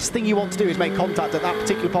 the last thing you want to do is make contact at that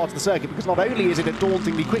particular part of the circuit, because not only is it a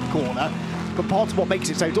dauntingly quick corner, but part of what makes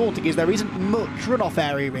it so daunting is there isn't much run-off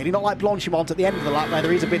area really, not like Blanchimont at the end of the lap where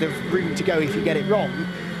there is a bit of room to go if you get it wrong.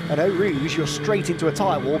 At Eau Rouge, you're straight into a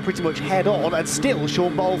tyre wall, pretty much head on, and still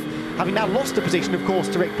Sean Bolf, having now lost a position, of course,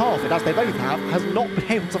 to Rick Parfitt, as they both have, has not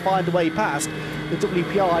been able to find a way past the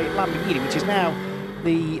WPI Lamborghini, which is now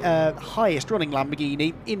the highest running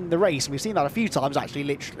Lamborghini in the race. And we've seen that a few times,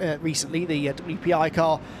 actually, recently, the WPI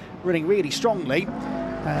car running really strongly.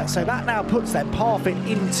 So that now puts then Parfitt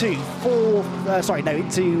into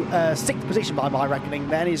sixth position by my reckoning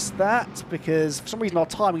then, is that because for some reason our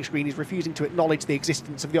timing screen is refusing to acknowledge the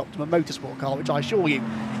existence of the Optimum Motorsport car, which I assure you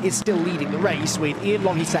is still leading the race, with Ian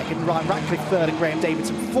Logie second, Ryan Ratcliffe third and Graham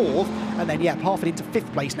Davidson fourth, and then Parfitt into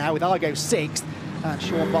fifth place now with Argo sixth and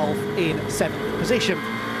Sean Bolf in seventh position.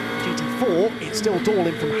 GT4, it's still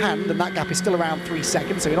Dorlin from hand, and that gap is still around 3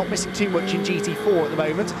 seconds, so you're not missing too much in GT4 at the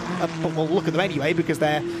moment. But we'll look at them anyway because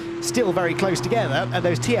they're still very close together, and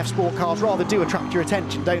those TF Sport cars rather do attract your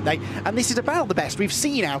attention, don't they? And this is about the best we've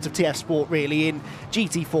seen out of TF Sport really in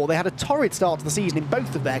GT4. They had a torrid start to the season in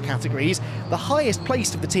both of their categories. The highest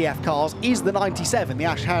placed of the TF cars is the 97, the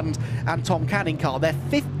Ash Hand and Tom Canning car. They're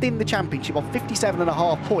fifth in the championship on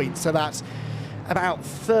 57.5 points, so that's about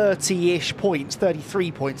 30-ish points,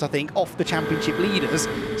 33 points, I think, off the championship leaders.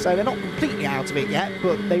 So they're not completely out of it yet,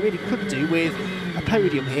 but they really could do with a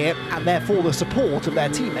podium here, and therefore the support of their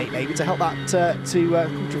teammate maybe to help that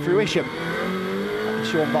come to fruition. And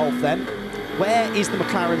Sean Bolf then. Where is the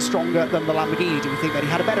McLaren stronger than the Lamborghini, do we think? That he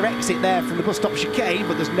had a better exit there from the bus stop chicane,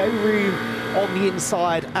 but there's no room on the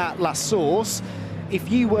inside at La Source.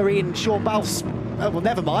 If you were in Sean Bolf's, well,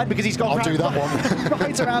 never mind, because he's gone right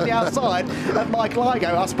around the outside of Michael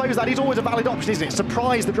Igoe. I suppose that is always a valid option, isn't it?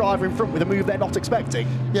 Surprise the driver in front with a move they're not expecting.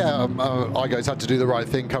 Yeah, Igoe's had to do the right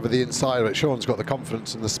thing, cover the inside, but Sean's got the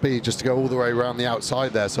confidence and the speed just to go all the way around the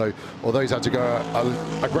outside there. So although he's had to go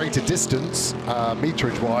a greater distance,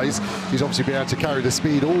 meterage-wise, he's obviously been able to carry the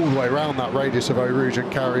speed all the way around that radius of Eau Rouge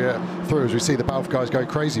and carry it through. As we see the Balf guys go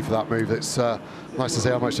crazy for that move. It's nice to see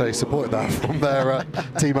how much they supported that from their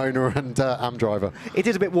team owner and AM driver. It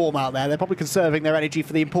is a bit warm out there. They're probably conserving their energy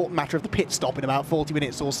for the important matter of the pit stop in about 40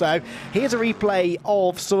 minutes or so. Here's a replay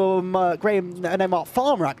of some Graham and Mark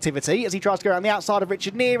Farmer activity as he tries to go around the outside of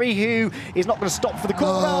Richard Neary, who is not going to stop for the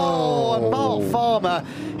corner. Oh, and Mark Farmer,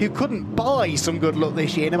 who couldn't buy some good luck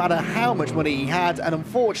this year, no matter how much money he had. And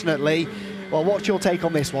unfortunately, well, what's your take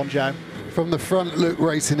on this one, Joe? From the front look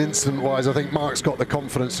racing instant-wise, I think Mark's got the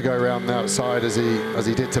confidence to go around the outside as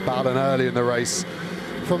he did to Ballon early in the race.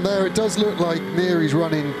 From there, it does look like Neary's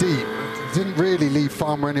running deep. Didn't really leave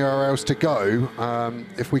Farmer anywhere else to go.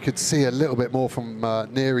 If we could see a little bit more from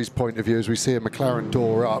Neary's point of view as we see a McLaren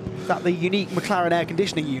door up. Is that the unique McLaren air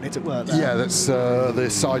conditioning unit at work there? Yeah, that's the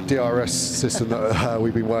side DRS system that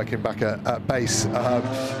we've been working back at base.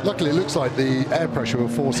 Luckily, it looks like the air pressure will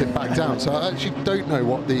force it back down. So I actually don't know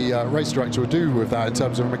what the race director will do with that in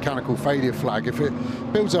terms of a mechanical failure flag. If it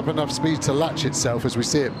builds up enough speed to latch itself as we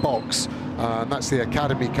see it box, and that's the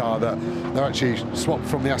Academy car that they're actually swapped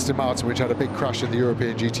from the Aston Martin, which had a big crash at the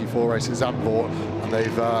European GT4 race at Zandvoort, and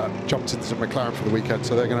they've jumped into McLaren for the weekend,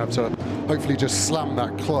 so they're going to have to hopefully just slam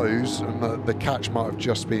that close, and the catch might have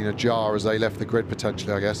just been ajar as they left the grid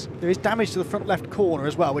potentially, I guess. There is damage to the front left corner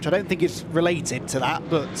as well, which I don't think is related to that,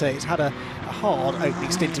 but it's had a hard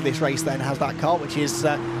opening stint of this race then, has that car, which is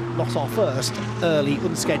not our first early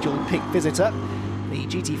unscheduled pit visitor. The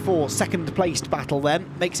GT4 second-placed battle then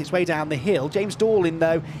makes its way down the hill. James Dorlin,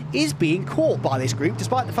 though, is being caught by this group,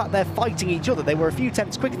 despite the fact they're fighting each other. They were a few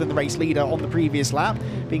tenths quicker than the race leader on the previous lap,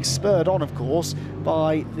 being spurred on, of course,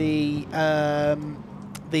 by the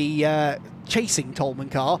chasing Tolman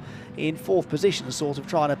car in fourth position, sort of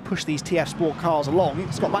trying to push these TF Sport cars along.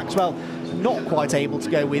 Scott Maxwell not quite able to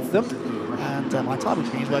go with them. And my timing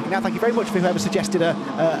screen is working now. Thank you very much for whoever suggested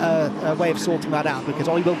a way of sorting that out, because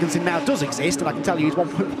Ollie Wilkinson now does exist, and I can tell you he's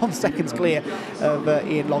 1.1 seconds clear of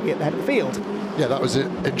Ian Logie at the head of the field. Yeah, that was it.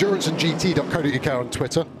 enduranceandgt.co.uk on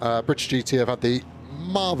Twitter. British GT have had the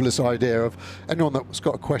marvellous idea of anyone that's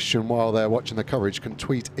got a question while they're watching the coverage can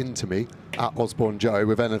tweet into me at Osborne Joe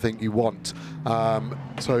with anything you want.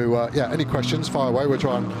 Yeah, any questions, fire away. We'll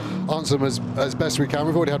try and answer them as best we can.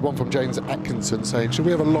 We've already had one from James Atkinson saying, should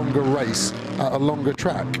we have a longer race at a longer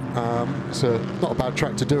track? It's not a bad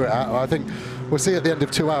track to do it at. I think we'll see at the end of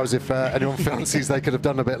 2 hours if anyone fancies they could have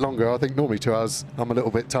done a bit longer. I think normally 2 hours, I'm a little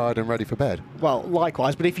bit tired and ready for bed. Well,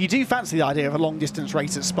 likewise, but if you do fancy the idea of a long-distance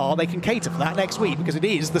race at Spa, they can cater for that next week, because it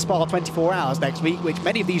is the Spa 24 Hours next week, which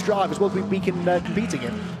many of these drivers will be competing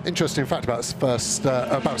in. Interesting fact about Spa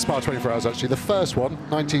 24 Hours, actually. The first one,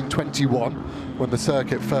 1921, when the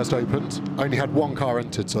circuit first opened, only had one car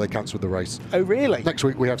entered, so they cancelled the race. Oh, really? Next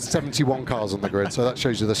week we have 71 cars on the grid, so that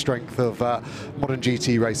shows you the strength of modern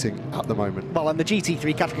GT racing at the moment. Well, and the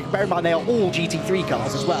GT3 category, bear in mind they are all GT3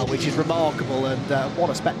 cars as well, which is remarkable, and what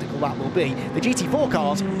a spectacle that will be. The GT4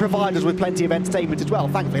 cars provide us with plenty of entertainment as well,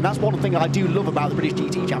 thankfully, and that's one thing I do love about the British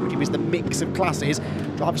GT Championship, is the mix of classes.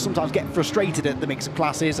 Drivers sometimes get frustrated at the mix of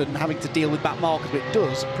classes and having to deal with back markers, but it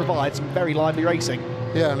does provide some very lively racing.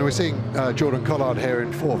 Yeah, and we're seeing Jordan Collard here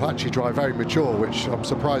in fourth actually drive very mature, which I'm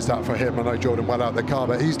surprised at for him. I know Jordan well out the car,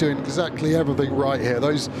 but he's doing exactly everything right here.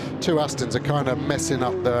 Those two Astons are kind of messing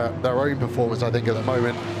up their own performance, I think, at the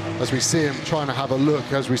moment. As we see him trying to have a look,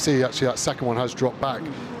 as we see actually that second one has dropped back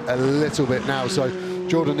a little bit now. So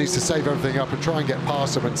Jordan needs to save everything up and try and get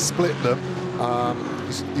past them and split them.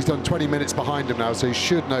 He's done 20 minutes behind him now, so he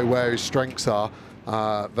should know where his strengths are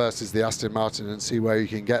versus the Aston Martin, and see where he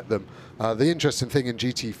can get them. The interesting thing in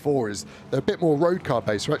GT4 is they're a bit more road car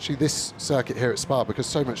based. So actually this circuit here at Spa, because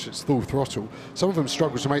so much it's full throttle, some of them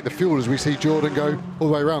struggle to make the fuel, as we see Jordan go all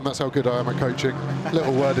the way around. That's how good I am at coaching.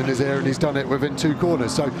 Little word in his ear and he's done it within 2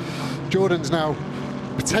 corners. So Jordan's now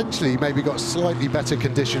potentially maybe got slightly better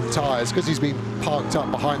conditioned tyres, because he's been parked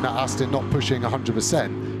up behind that Aston, not pushing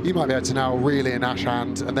 100%. He might be able to now reel in Ash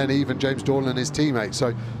Hand, and then even James Dornan and his teammates.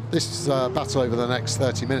 So this battle over the next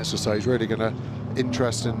 30 minutes or so is really going to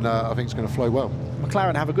interest, and I think it's going to flow well.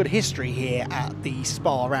 McLaren have a good history here at the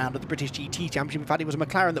Spa round of the British GT Championship. In fact, it was a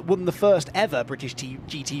McLaren that won the first ever British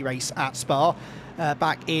GT race at Spa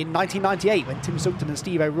back in 1998, when Tim Sugden and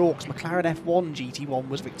Steve O'Rourke's McLaren F1 GT1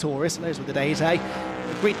 was victorious. And those were the days, eh?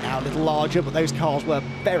 The grid now a little larger, but those cars were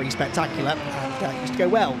very spectacular and used to go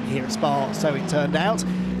well here at Spa, so it turned out.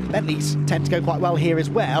 Bentleys tend to go quite well here as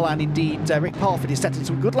well, and indeed Rick Parfitt is setting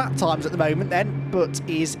some good lap times at the moment then, but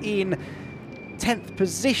is in 10th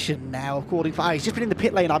position now, according to... he's just been in the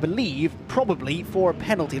pit lane, I believe, probably for a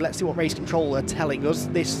penalty. Let's see what race control are telling us.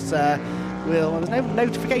 This there's no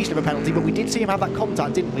notification of a penalty, but we did see him have that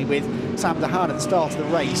contact, didn't we, with Sam Dehaan at the start of the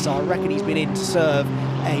race. So I reckon he's been in to serve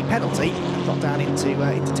a penalty and dropped down into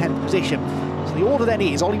 10th position. So the order then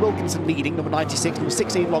is Ollie Wilkinson leading, number 96, number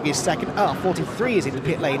 16 Log is second. 43 is in the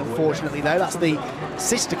pit lane, unfortunately, though. That's the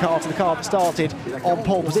sister car to the car that started on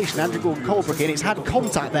pole position, Andrew Gordon Colebrook in. It's had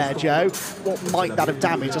contact there, Joe. What might that have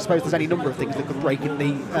damaged? I suppose there's any number of things that could break in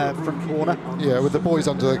the front corner. Yeah, with the boys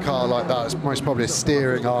under the car like that, it's most probably a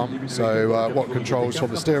steering arm. So what controls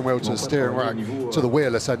from the steering wheel to the steering rack to the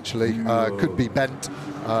wheel, essentially, could be bent.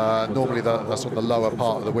 Normally that's on the lower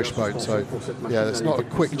part of the wishbone, so yeah, it's not a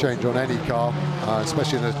quick change on any car,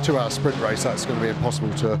 especially in a 2-hour sprint race. That's going to be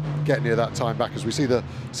impossible to get near that time back, as we see the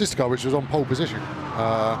sister car, which was on pole position,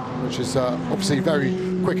 which is obviously very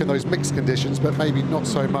quick in those mixed conditions, but maybe not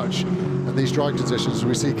so much in these dry conditions.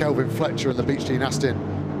 We see Kelvin Fletcher and the Beech Dean Aston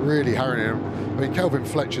really harrying him. I mean, Kelvin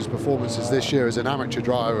Fletcher's performances this year as an amateur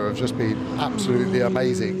driver have just been absolutely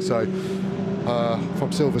amazing. So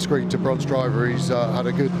from silver screen to bronze driver, he's had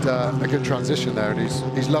a good transition there, and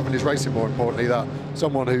he's loving his racing. More importantly, that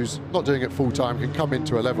someone who's not doing it full time can come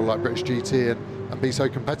into a level like British GT and be so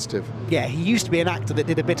competitive. Yeah, he used to be an actor that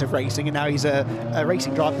did a bit of racing, and now he's a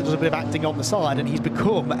racing driver that does a bit of acting on the side, and he's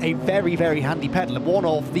become a very, very handy peddler, one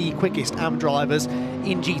of the quickest AM drivers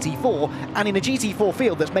in GT4, and in a GT4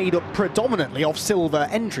 field that's made up predominantly of silver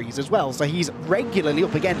entries as well. So he's regularly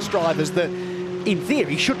up against drivers that in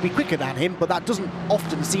theory should be quicker than him, but that doesn't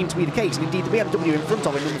often seem to be the case. And indeed, the BMW in front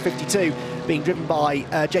of him, number 52, being driven by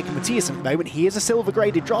Jacob Mathiasen at the moment, he is a silver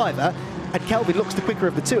graded driver, and Kelvin looks the quicker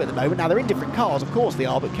of the two at the moment. Now, they're in different cars, of course they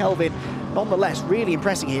are, but Kelvin nonetheless really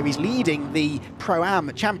impressing here. He's leading the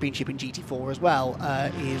Pro-Am Championship in GT4 as well,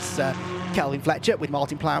 is Kelvin Fletcher, with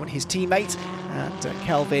Martin Plough and his teammate. And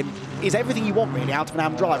Kelvin is everything you want really out of an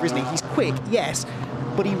AM driver, isn't he? He's quick, yes,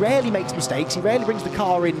 but he rarely makes mistakes. He rarely brings the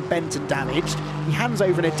car in bent and damaged. He hands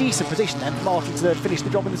over in a decent position then for Martin to finish the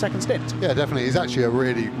job in the second stint. Yeah, definitely. He's actually a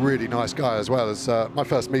really, really nice guy as well. As my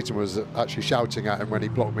first meeting was actually shouting at him when he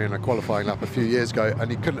blocked me in a qualifying lap a few years ago,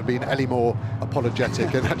 and he couldn't have been any more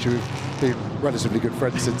apologetic. And actually, we've been relatively good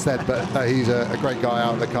friends since then. But no, he's a great guy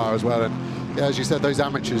out of the car as well. And yeah, as you said, those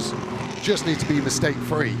amateurs just need to be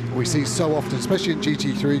mistake-free. We see so often, especially in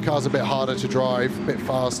GT3, cars a bit harder to drive, a bit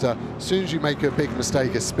faster. As soon as you make a big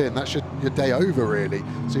mistake, a spin, that's your day over, really.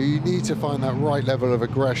 So you need to find that right level of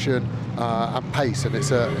aggression and pace, and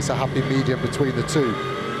it's a happy medium between the two.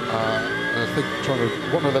 I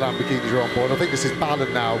think one of the Lamborghinis are on board. I think this is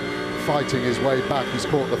Ballon now fighting his way back. He's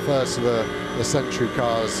caught the first of the Century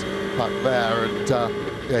cars back there, and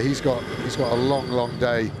yeah, he's got a long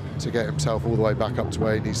day to get himself all the way back up to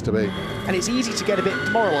where he needs to be. And it's easy to get a bit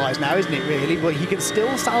demoralised now, isn't it, really? But he can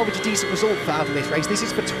still salvage a decent result out of this race. This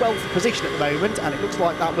is for 12th position at the moment, and it looks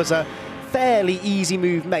like that was a fairly easy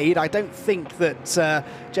move made. I don't think that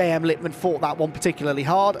JM Lippmann fought that one particularly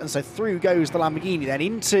hard, and so through goes the Lamborghini then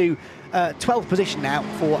into 12th position now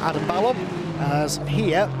for Adam Ballon, as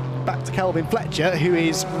here back to Kelvin Fletcher, who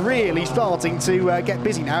is really starting to get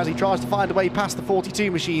busy now as he tries to find a way past the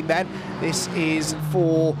 42 machine then. This is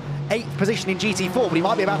for 8th position in GT4, but he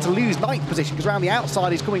might be about to lose 9th position because around the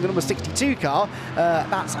outside is coming the number 62 car.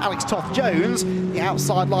 That's Alex Toth-Jones. The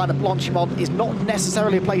outside line of Blanchimont is not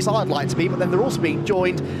necessarily a place I'd like to be, but then they're also being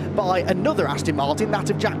joined by another Aston Martin,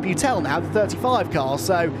 that of Jack Butel now, the 35 car.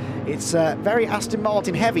 So it's very Aston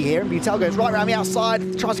Martin heavy here, and Butel goes right around the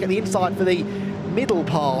outside, tries to get the inside for the middle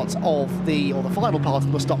part of the final part of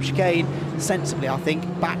the bus stop chicane. Sensibly, I think,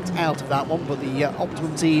 backed out of that one, but the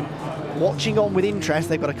Optimum team watching on with interest.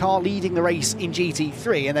 They've got a car leading the race in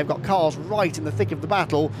GT3, and they've got cars right in the thick of the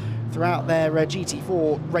battle throughout their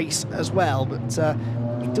GT4 race as well. But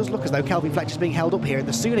it does look as though Kelvin Fletcher's being held up here, and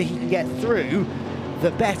the sooner he can get through,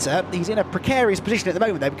 the better. He's in a precarious position at the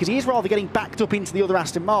moment, though, because he is rather getting backed up into the other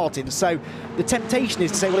Aston Martin. So the temptation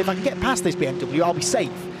is to say, well, if I can get past this BMW, I'll be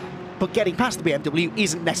safe. But getting past the BMW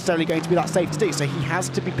isn't necessarily going to be that safe to do, so he has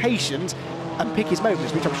to be patient and pick his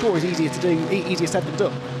moments, which I'm sure is easier to do, easier said than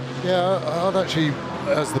done. Yeah, I'd actually,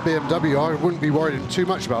 as the BMW, I wouldn't be worried too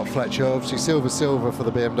much about Fletcher. Obviously, silver for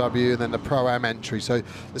the BMW, and then the Pro-Am entry. So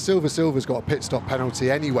the silver's got a pit stop penalty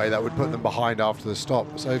anyway that would put them behind after the stop.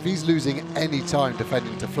 So if he's losing any time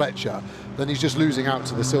defending to Fletcher, then he's just losing out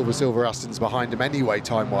to the silver Astons behind him anyway,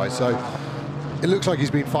 time-wise. So it looks like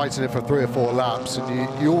he's been fighting it for 3 or 4 laps,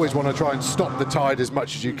 and you always want to try and stop the tide as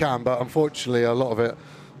much as you can, but unfortunately a lot of it,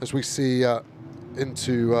 as we see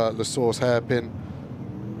into Le Source hairpin,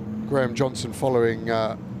 Graham Johnson following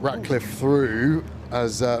Ratcliffe through,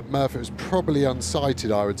 as Murphy was probably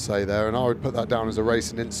unsighted, I would say there, and I would put that down as a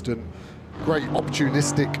racing incident. Great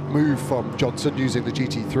opportunistic move from Johnson, using the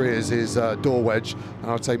GT3 as his door wedge, and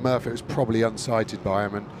I would say Murphy was probably unsighted by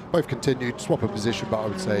him, and both continued, swap a position, but I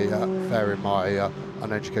would say fair in my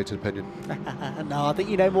uneducated opinion. No, I think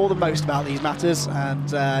you know more than most about these matters, and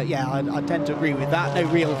yeah, I tend to agree with that. No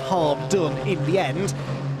real harm done in the end.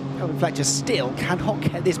 Kelvin Fletcher still cannot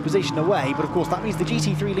get this position away, but of course that means the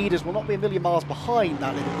GT3 leaders will not be a million miles behind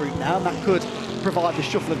that little group now, and that could provide the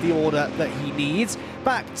shuffle of the order that he needs.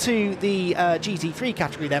 Back to the GT3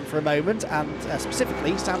 category then for a moment, and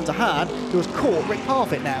specifically Sam Tahan, who has caught Rick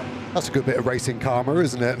Parfitt now. That's a good bit of racing karma,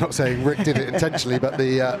 isn't it? Not saying Rick did it intentionally, but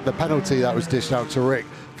the penalty that was dished out to Rick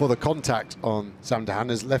for the contact on Sam Tahan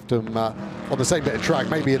has left him on the same bit of track,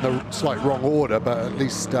 maybe in the slight wrong order, but at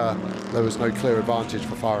least there was no clear advantage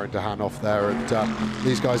for firing Tahan off there, and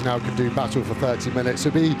these guys now can do battle for 30 minutes.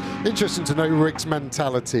 It'll be interesting to know Rick's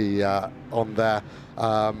mentality on there,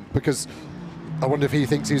 because I wonder if he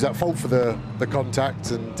thinks he was at fault for the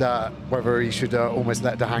contact, and whether he should almost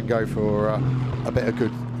let Tahan go for a bit of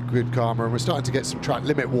good karma. And we're starting to get some track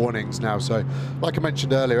limit warnings now, so like I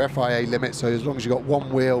mentioned earlier, FIA limit, so as long as you've got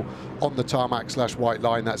one wheel on the tarmac/white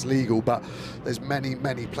line, that's legal, but there's many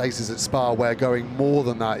places at Spa where going more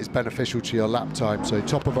than that is beneficial to your lap time. So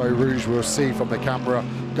top of Eau Rouge, we'll see from the camera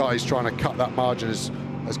guys trying to cut that margin as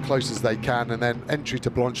close as they can, and then entry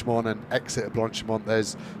to Blanchimont and exit at Blanchimont,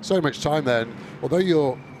 there's so much time there, and although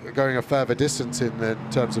you're going a further distance in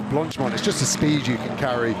terms of Blanchimont, it's just the speed you can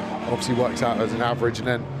carry obviously works out as an average, and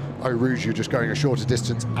then Eau Rouge you're just going a shorter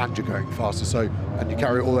distance and you're going faster, so, and you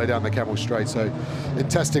carry it all the way down the Kemmel Straight. So in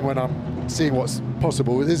testing, when I'm seeing what's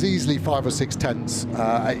possible, there's easily 5 or 6 tenths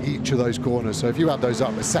at each of those corners, so if you add those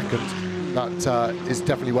up a second, that is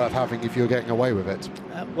definitely worth having if you're getting away with it.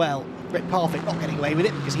 Well, Rick Parfitt not getting away with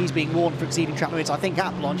it because he's being warned for exceeding track limits, I think,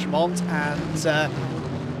 at Blanchimont, and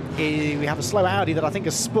we have a slow Audi that I think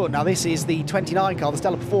has spun. Now this is the 29 car, the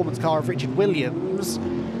Stellar Performance car of Richard Williams,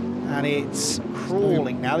 and it's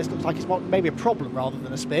crawling now. This looks like it's maybe a problem rather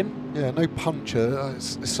than a spin. Yeah, no puncher.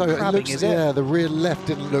 It's so Crabbing, it looks, is it? Yeah, the rear left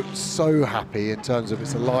didn't look so happy in terms of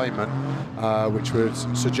its alignment, which would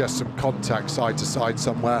suggest some contact side to side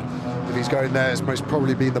somewhere. If he's going there, it's most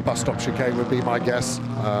probably been the bus stop chicane would be my guess,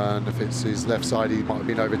 and if it's his left side, he might have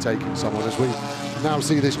been overtaking someone, as we now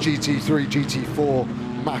see this GT3,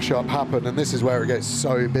 GT4 mash-up happen, and this is where it gets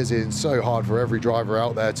so busy and so hard for every driver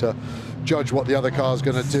out there to judge what the other car's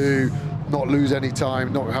going to do, not lose any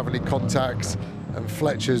time, not have any contact, and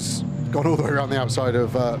Fletcher's gone all the way around the outside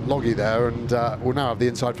of Loggy there, and will now have the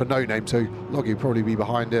inside for No Name, so Loggy will probably be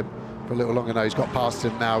behind him for a little longer now. He's got past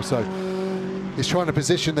him now, so he's trying to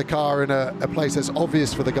position the car in a place that's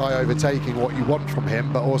obvious for the guy overtaking what you want from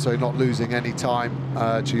him, but also not losing any time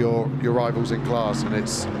to your rivals in class. And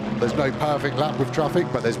there's no perfect lap with traffic,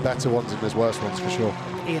 but there's better ones and there's worse ones for sure.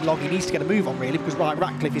 Ian Loggy needs to get a move on, really, because Ryan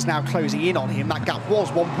Ratcliffe is now closing in on him. That gap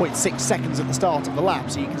was 1.6 seconds at the start of the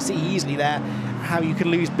lap, so you can see easily there how you can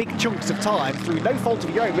lose big chunks of time through no fault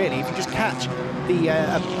of your own, really. If you just catch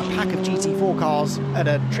a pack of GT4 cars at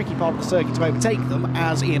a tricky part of the circuit to overtake them,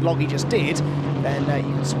 as Ian Loggy just did, then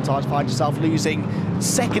you can sometimes find yourself losing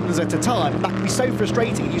seconds at a time. And that can be so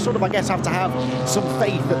frustrating. You sort of, I guess, have to have some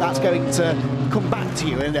faith that that's going to come back to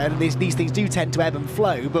you. And these things do tend to ebb and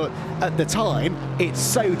flow, but at the time, it's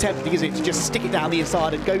so tempting, isn't it, to just stick it down the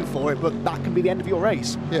inside and go for it, but that can be the end of your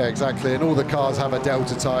race. Yeah, exactly. And all the cars have a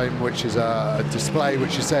delta time, which is a display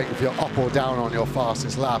which is saying if you're up or down on your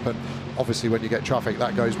fastest lap. And obviously when you get traffic,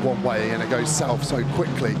 that goes one way and it goes south so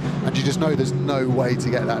quickly, and you just know there's no way to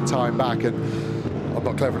get that time back. And I'm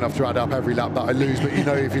not clever enough to add up every lap that I lose, but you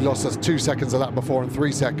know, if you lost us 2 seconds a lap before and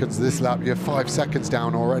 3 seconds this lap, you're 5 seconds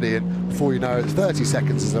down already, and before you know it, 30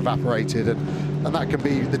 seconds has evaporated, and that can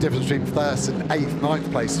be the difference between first and 8th,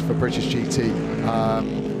 9th place for British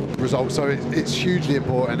GT results. So it's hugely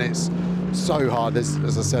important. It's so hard.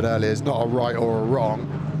 As I said earlier, it's not a right or a wrong.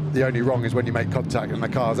 The only wrong is when you make contact and the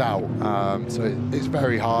car's out. So it's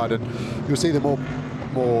very hard, and you'll see the more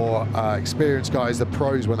experienced guys, the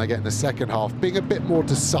pros, when they get in the second half, being a bit more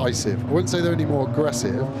decisive. I wouldn't say they're any more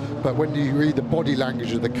aggressive, but when you read the body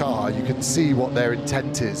language of the car, you can see what their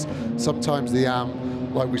intent is. Sometimes the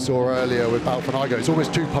like we saw earlier with Spa-Francorchamps, it's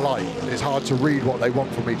almost too polite. It's hard to read what they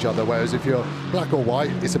want from each other, whereas if you're black or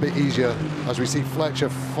white, it's a bit easier. As we see Fletcher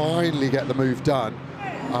finally get the move done.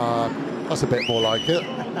 That's a bit more like it.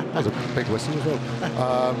 That was a big whistle as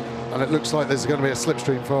well. And it looks like there's going to be a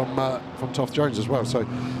slipstream from Toff Jones as well. So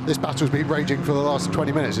this battle's been raging for the last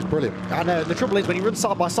 20 minutes. It's brilliant. I know. The trouble is, when you run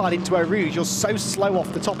side by side into Eau Rouge, you're so slow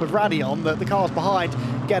off the top of Radion that the cars behind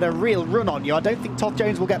get a real run on you. I don't think Toff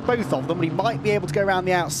Jones will get both of them, but he might be able to go around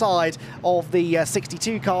the outside of the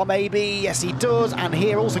 62 car, maybe. Yes, he does. And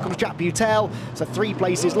here also comes Jack Butel. So 3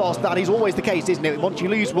 places lost. That is always the case, isn't it? Once you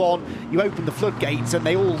lose one, you open the floodgates and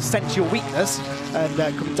they all sense your weakness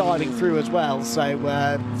and come diving through as well.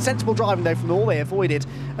 So sensible driving, though, from all. They avoided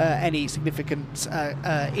any significant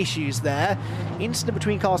issues there. Incident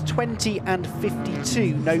between cars 20 and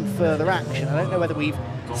 52, no further action. I don't know whether we've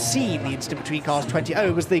seen the incident between cars 20. Oh,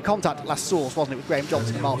 it was the contact at last source, wasn't it, with Graham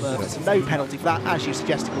Johnson and Mark Murphy? So no penalty for that, as you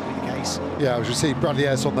suggested would be the case. Yeah, as you see, Bradley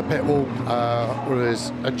Ayres on the pit wall with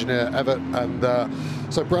his engineer Everett, and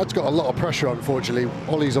so Brad's got a lot of pressure, unfortunately.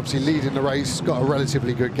 Ollie's obviously leading the race, got a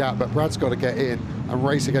relatively good gap, but Brad's got to get in and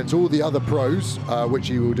race against all the other pros, which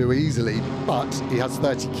he will do easily, but he has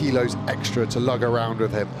 30 kilos extra to lug around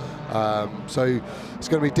with him. So it's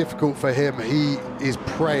going to be difficult for him. He is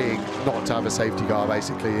praying not to have a safety car,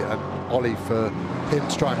 basically, and Ollie for him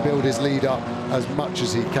to try and build his lead up as much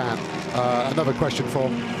as he can. Another question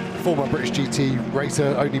from former British GT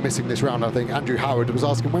racer, only missing this round, I think, Andrew Howard, was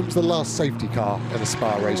asking, when was the last safety car in a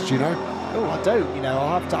Spa race? Do you know? Oh, I don't, you know,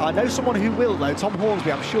 I know someone who will, though. Tom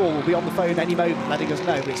Hornsby, I'm sure, will be on the phone any moment letting us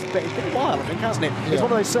know, but it's been a while, I think, hasn't it? Yeah. It's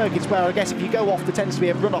one of those circuits where I guess if you go off, there tends to be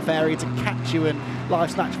a run-off area to catch you and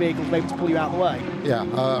live snatch vehicles maybe to pull you out of the way. Yeah,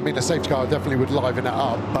 I mean, a safety car definitely would liven it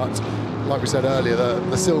up, but like we said earlier,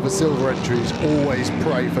 the silver entries always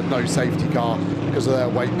pray for no safety car because of their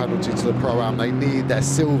weight penalty to the Pro-Am. They need their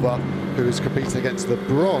silver, who is competing against the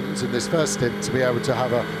bronze in this first stint, to be able to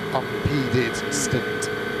have an unimpeded stint.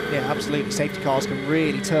 Yeah, absolutely. Safety cars can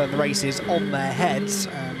really turn the races on their heads,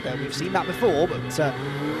 and we've seen that before, but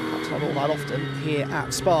perhaps not all that often here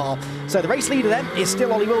at Spa. So the race leader then is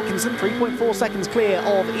still Ollie Wilkinson, 3.4 seconds clear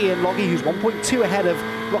of Ian Loggy, who's 1.2 ahead of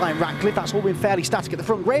Ryan Ratcliffe. That's all been fairly static at the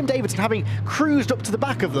front. Graham Davidson, having cruised up to the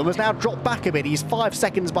back of them, has now dropped back a bit. He's 5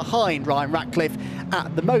 seconds behind Ryan Ratcliffe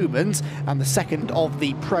at the moment, and the second of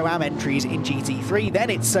the Pro-Am entries in GT3. Then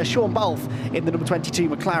it's Sean Balfe in the number 22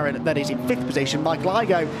 McLaren that is in 5th position. Michael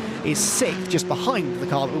Igoe is 6th, just behind the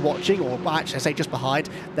car that we're watching, or actually I say just behind.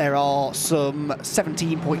 There are some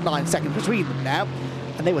 17.9 seconds between them now.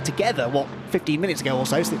 And they were together, what, 15 minutes ago or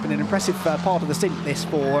so, so it's been an impressive part of the stint, this,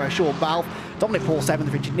 for Sean Balfe. Dominic Paul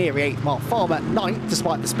 7th, Richard Neary 8th, Mark Farmer 9th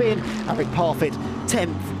despite the spin, and Rick Parfitt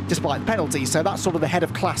 10th despite the penalties. So that's sort of the head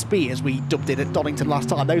of Class B, as we dubbed it at Donington last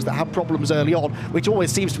time. Those that have problems early on, which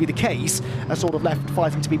always seems to be the case, are sort of left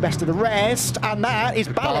fighting to be best of the rest. And that is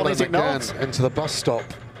Ballon, is it not? Into the bus stop.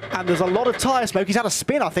 And there's a lot of tyre smoke. He's had a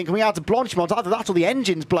spin, I think, coming out of Blanchimont. Either that or the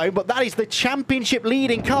engine's blown, but that is the championship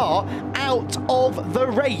leading car out of the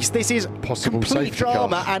race. This is possible complete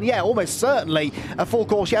drama, and yeah, almost certainly a full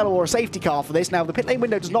course yellow or a safety car for this. Now, the pit lane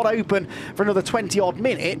window does not open for another 20-odd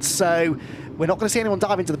minutes, so we're not going to see anyone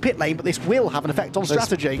dive into the pit lane, but this will have an effect on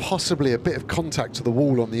strategy. Possibly a bit of contact to the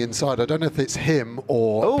wall on the inside. I don't know if it's him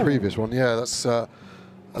or a previous one. Yeah, that's...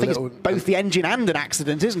 I think it's both the engine and an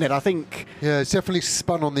accident, isn't it? I think. Yeah, it's definitely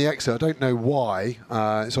spun on the exit. I don't know why.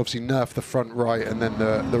 It's obviously nerfed the front right and then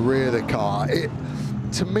the rear of the car. It,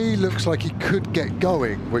 to me, looks like he could get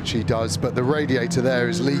going, which he does, but the radiator there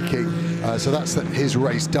is leaking. So that's his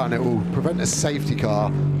race done. It will prevent a safety car,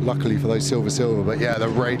 luckily for those silver. But yeah, the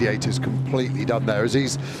radiator's completely done there. As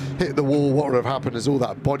he's hit the wall, what would have happened is all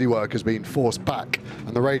that bodywork has been forced back,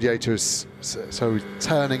 and the radiator is so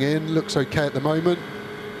turning in. Looks okay at the moment.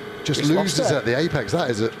 Just loses at the apex.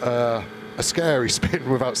 That is a scary spin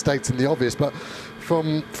without stating the obvious. But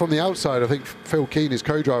from the outside, I think Phil Keane, his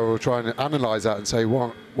co-driver, will try and analyse that and say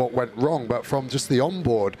what went wrong. But from just the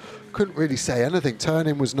onboard, couldn't really say anything.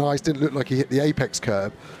 Turn-in was nice, didn't look like he hit the apex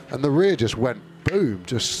curb. And the rear just went boom,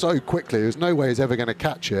 just so quickly. There's no way he's ever going to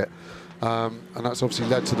catch it. And that's obviously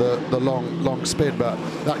led to the long spin, but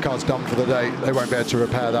that car's done for the day. They won't be able to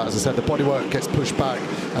repair that. As I said, the bodywork gets pushed back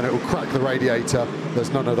and it will crack the radiator.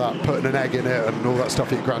 There's none of that putting an egg in it and all that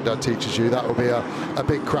stuff your granddad teaches you. That will be a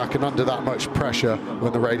big crack, and under that much pressure,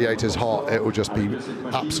 when the radiator's hot, it will just be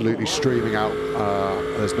absolutely streaming out.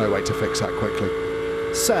 There's no way to fix that quickly.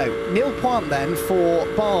 So, nil point then for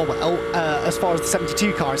Barwell as far as the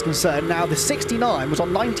 72 car is concerned. Now, the 69 was on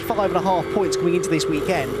 95.5 points coming into this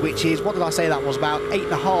weekend, which is, what did I say that was, about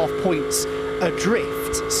 8.5 points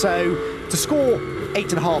adrift. So, to score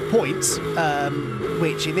 8.5 points,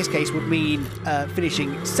 which in this case would mean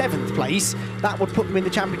finishing 7th place, that would put them in the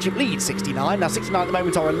championship lead, 69. Now, 69 at the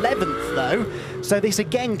moment are 11th, though, so this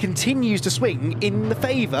again continues to swing in the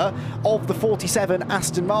favour of the 47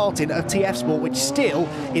 Aston Martin of TF Sport, which still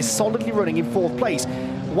is solidly running in 4th place.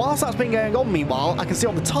 Whilst that's been going on, meanwhile, I can see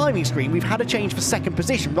on the timing screen we've had a change for 2nd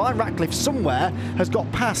position. Ryan Ratcliffe somewhere has got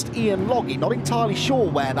past Ian Logie. Not entirely sure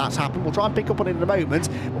where that's happened. We'll try and pick up on it in a moment.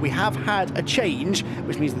 But we have had a change,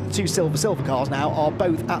 which means that the two silver cars now are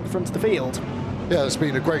both at the front of the field. Yeah, it's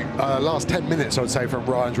been a great last 10 minutes, I'd say, from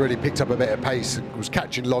Ryan's. Really picked up a bit of pace and was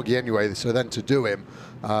catching Logie anyway, so then to do him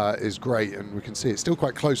is great, and we can see it's still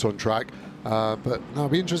quite close on track. But no, I'll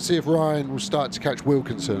be interested to see if Ryan will start to catch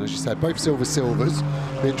Wilkinson. As you said, both silvers.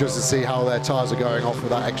 Be interested to see how their tyres are going off with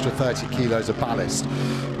that extra 30 kilos of ballast.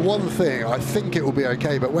 One thing, I think it will be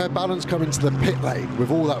okay, but where Ballon's come into the pit lane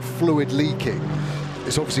with all that fluid leaking,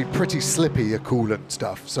 it's obviously pretty slippy, the coolant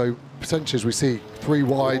stuff. So potentially, as we see, 3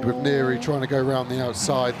 wide with Neary trying to go around the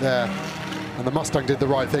outside there. And the Mustang did the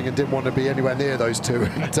right thing and didn't want to be anywhere near those two.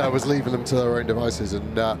 It was leaving them to their own devices,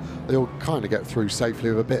 and they all kind of get through safely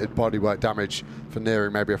with a bit of bodywork damage for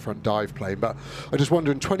Neary, maybe a front dive plane. But I just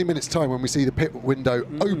wonder, in 20 minutes' time, when we see the pit window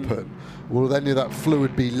open, will any of that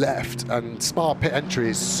fluid be left? And Spa pit entry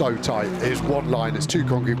is so tight. It's one line, it's 2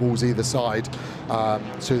 concrete walls either side,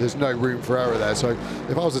 so there's no room for error there. So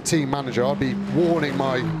if I was a team manager, I'd be warning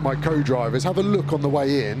my co-drivers, have a look on the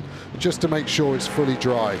way in, just to make sure it's fully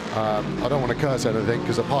dry. I don't want to curse anything,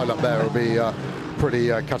 because a pile up there will be pretty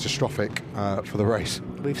catastrophic for the race.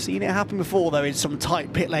 We've seen it happen before, though, in some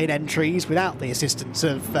tight pit lane entries without the assistance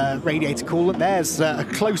of radiator coolant. There's a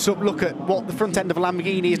close-up look at what the front end of a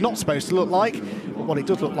Lamborghini is not supposed to look like, but what it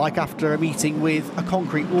does look like after a meeting with a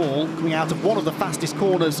concrete wall coming out of one of the fastest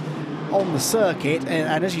corners on the circuit.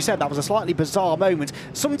 And as you said, that was a slightly bizarre moment.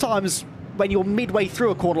 Sometimes when you're midway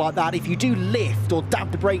through a corner like that, if you do lift or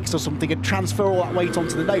dab the brakes or something and transfer all that weight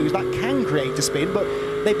onto the nose, that can create a spin, but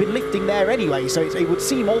they've been lifting there anyway, so it would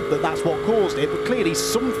seem odd that that's what caused it, but clearly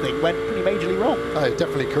something went pretty majorly wrong. Oh,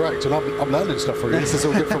 definitely correct, and I'm learning stuff from you. This is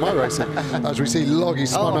all good for my racing. As we see, Logie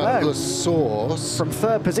spun out the source. From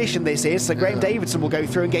 3rd position this is, so Graham Davidson will go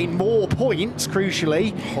through and gain more points,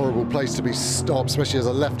 crucially. Horrible place to be stopped, especially as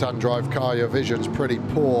a left-hand drive car. Your vision's pretty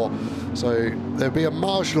poor, so there'll be a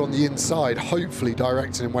marshal on the inside, hopefully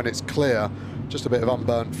directing him when it's clear. Just a bit of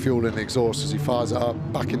unburnt fuel in the exhaust as he fires it up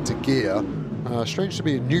back into gear. Strange to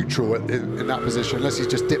be in neutral in that position, unless he's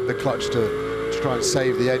just dipped the clutch to try and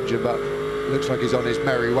save the engine, but it looks like he's on his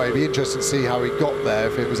merry way. It'd be interesting to see how he got there,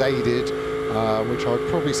 if it was aided, which I'd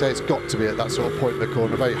probably say it's got to be at that sort of point in the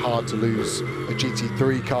corner. Very hard to lose a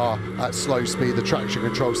GT3 car at slow speed. The traction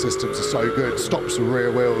control systems are so good, stops the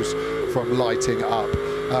rear wheels from lighting up.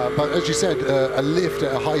 But as you said, a lift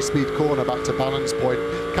at a high-speed corner back to balance point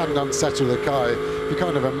can unsettle the car. You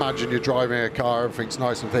kind of imagine you're driving a car, everything's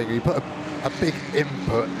nice and thing, you put a big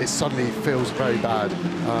input, it suddenly feels very bad.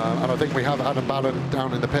 And I think we have Adam Ballon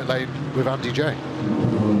down in the pit lane with Andy J.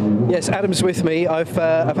 Yes, Adam's with me. I've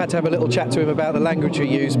had to have a little chat to him about the language we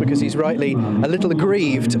use because he's rightly a little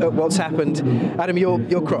aggrieved at what's happened. Adam,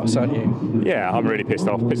 you're cross, aren't you? Yeah, I'm really pissed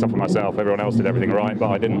off with myself. Everyone else did everything right, but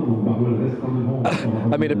I didn't.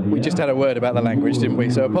 I mean, we just had a word about the language, didn't we?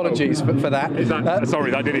 So apologies for that.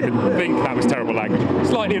 Sorry, I didn't even think that was terrible language.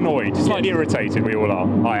 Slightly annoyed, slightly irritated. We all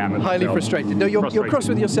are. I am. Highly frustrated. No, you're cross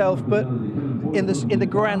with yourself, but in the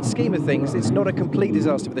grand scheme of things, it's not a complete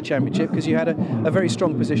disaster for the championship because you had a very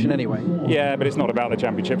strong position anyway. Yeah, but it's not about the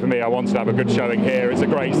championship for me. I wanted to have a good showing here. It's a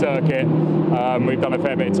great circuit. We've done a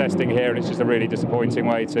fair bit of testing here, and it's just a really disappointing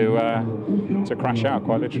way to crash out,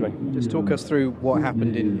 quite literally. Just talk us through what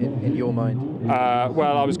happened in your mind.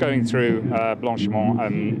 Well, I was going through Blanchimont,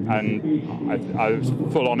 and I was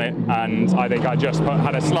full on it, and I think I just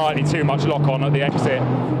had a slightly too much lock on at the exit.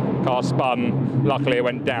 Car spun. Luckily, it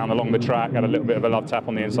went down along the track, had a little bit of a love tap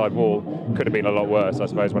on the inside wall. Could have been a lot worse, I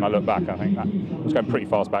suppose, when I look back. I think that was going pretty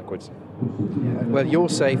fast backwards. Yeah, well, you're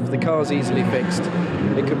safe. The car's easily fixed.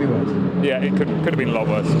 It could be worse. Yeah, it could have been a lot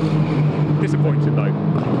worse. Disappointed, though.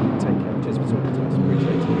 Take care. Cheers for talking to us.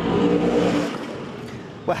 Appreciate it.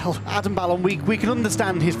 Well, Adam Ballon, we can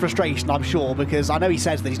understand his frustration, I'm sure, because I know he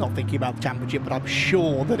says that he's not thinking about the championship, but I'm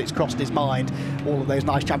sure that it's crossed his mind, all of those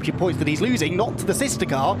nice championship points that he's losing, not to the sister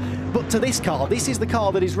car, but to this car. This is the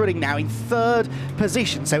car that is running now in third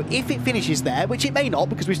position, so if it finishes there, which it may not,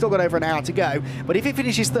 because we've still got over an hour to go, but if it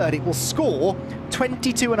finishes third, it will score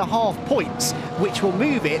 22.5 points, which will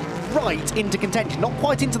move it right into contention, not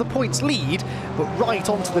quite into the points lead, but right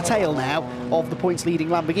onto the tail now of the points leading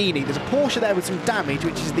Lamborghini. There's a Porsche there with some damage,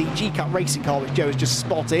 which is the G-Cut racing car, which Joe has just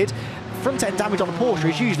spotted. Front end damage on a Porsche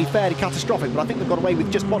is usually fairly catastrophic, but I think they've got away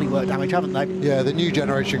with just bodywork damage, haven't they? Yeah, the new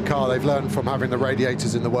generation car, they've learned from having the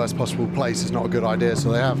radiators in the worst possible place is not a good idea,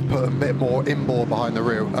 so they have put a bit more inboard behind the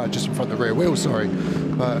rear, just in front of the rear wheel, sorry.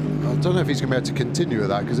 But I don't know if he's going to be able to continue with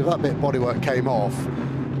that, because if that bit of bodywork came off,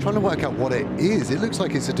 I'm trying to work out what it is. It looks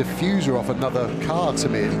like it's a diffuser off another car to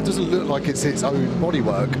me. It doesn't look like it's its own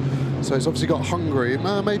bodywork. So it's obviously got Hungary.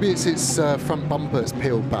 Maybe it's its front bumper that's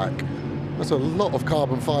peeled back. That's a lot of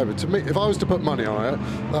carbon fibre. To me, if I was to put money on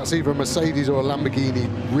it, that's either a Mercedes or a Lamborghini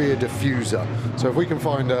rear diffuser. So if we can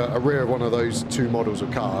find a rear of one of those two models of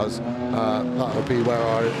cars, that would be where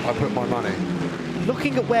I put my money.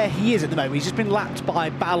 Looking at where he is at the moment, he's just been lapped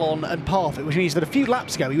by Ballon and Parfit, which means that a few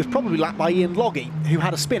laps ago he was probably lapped by Ian Logie, who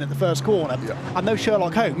had a spin at the first corner. Yeah. I'm no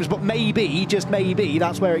Sherlock Holmes, but maybe, just maybe,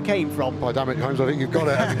 that's where it came from. By damn it, Holmes, I think you've got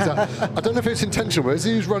it. I don't know if it's intentional, but as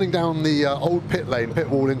he was running down the old pit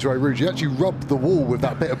wall into Eau Rouge, he actually rubbed the wall with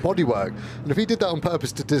that bit of bodywork. And if he did that on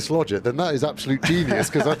purpose to dislodge it, then that is absolute genius,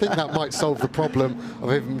 because I think that might solve the problem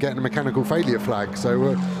of him getting a mechanical failure flag. So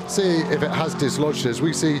we'll see if it has dislodged us.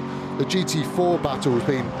 We see the GT4 battle has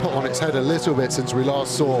been put on its head a little bit since we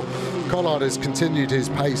last saw. Collard has continued his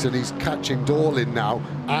pace and he's catching Dorlin now,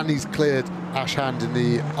 and he's cleared Ashand in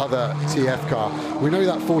the other TF car. We know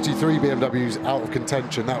that 43 BMW's out of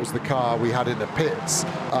contention. That was the car we had in the pits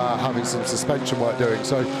having some suspension work doing.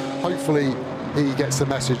 So hopefully he gets the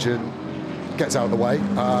message and gets out of the way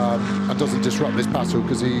and doesn't disrupt this battle,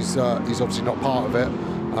 because he's obviously not part of it.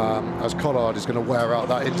 As Collard is going to wear out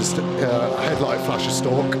that headlight flasher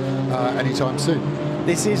stalk anytime soon.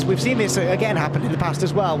 We've seen this again happen in the past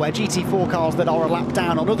as well, where GT4 cars that are a lap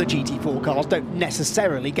down on other GT4 cars don't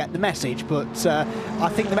necessarily get the message, but I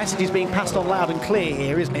think the message is being passed on loud and clear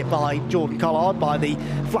here, isn't it, by Jordan Collard, by the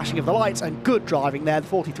flashing of the lights and good driving there. The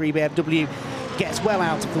 43 BMW gets well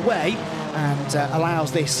out of the way and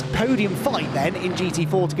allows this podium fight then in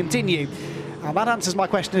GT4 to continue. And that answers my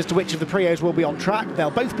question as to which of the Prios will be on track.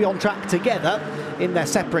 They'll both be on track together in their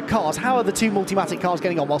separate cars. How are the two Multimatic cars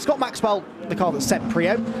getting on? Well, Scott Maxwell, the car that Seb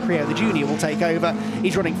Prio the junior, will take over.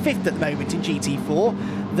 He's running 5th at the moment in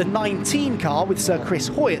GT4. The 19 car with Sir Chris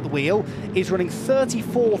Hoy at the wheel is running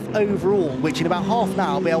 34th overall, which in about half an hour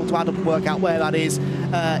I'll be able to add up and work out where that is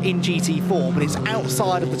in GT4, but it's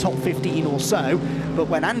outside of the top 15 or so. But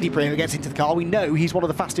when Andy Prio gets into the car, we know he's one of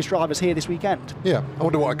the fastest drivers here this weekend. Yeah, I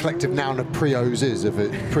wonder what a collective noun of Prios is, if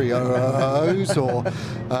it Prios or...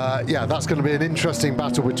 yeah, that's going to be an interesting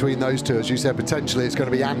battle between those two. As you said, potentially it's going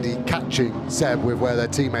to be Andy catching Seb with where their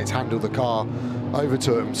teammates handle the car over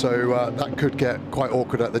to him, so that could get quite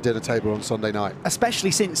awkward at the dinner table on Sunday night.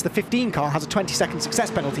 Especially since the 15 car has a 20-second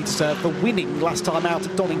success penalty to serve for winning last time out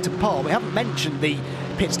at Donington Park. We haven't mentioned the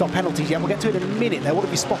pit stop penalties yet. We'll get to it in a minute there. What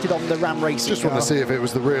have you spotted on the Ram Racing Just car? want to see if it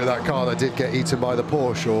was the rear of that car that did get eaten by the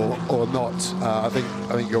Porsche or not. I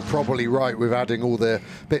think you're probably right with adding all the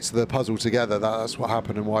bits of the puzzle together. That's what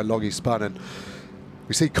happened and why Logie spun. And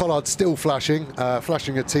We see Collard still flashing.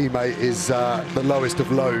 Flashing a teammate is the lowest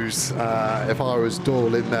of lows. If I was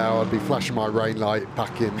Dahl in there, I'd be flashing my rain light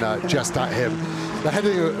back in just at him.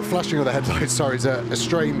 The flashing of the headlights, sorry, is a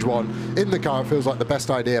strange one. In the car, it feels like the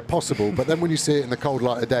best idea possible, but then when you see it in the cold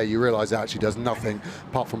light of day, you realise it actually does nothing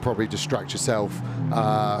apart from probably distract yourself.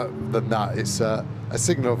 Than that, it's a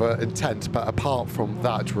signal of intent, but apart from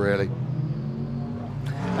that, really.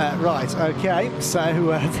 Right, okay, so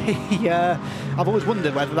I've always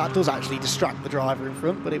wondered whether that does actually distract the driver in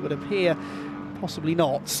front, but it would appear possibly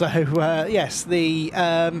not. So, yes, the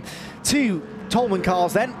two Tolman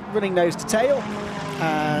cars then, running nose to tail.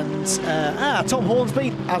 And Tom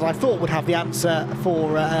Hornsby, as I thought, would have the answer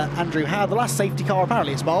for Andrew Howe. The last safety car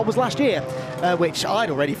apparently at Spa was last year, which I'd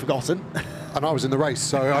already forgotten. And I was in the race,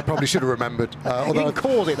 so I probably should have remembered. You didn't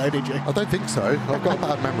cause it though, did you? I don't think so. I've got a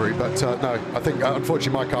bad memory, but no, I think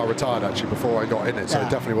unfortunately my car retired actually before I got in it, so it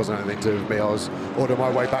definitely wasn't anything to do with me. I was on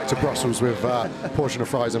my way back to Brussels with a portion of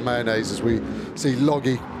fries and mayonnaise as we see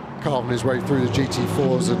Loggy carving his way through the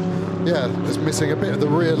GT4s, and yeah, is missing a bit of the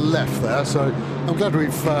rear left there, so I'm glad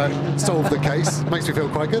we've solved the case. It makes me feel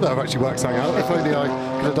quite good that I've actually worked something out. If only I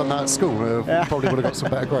could have done that at school, probably would have got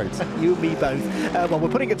some better grades. You and me both. Well, we're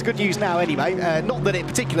putting it to good use now anyway. Not that it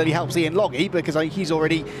particularly helps Ian Loggy, because he's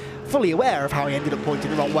already fully aware of how he ended up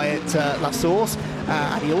pointing the wrong way at La Source,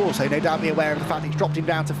 and he'll also no doubt be aware of the fact that he's dropped him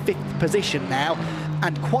down to 5th position now,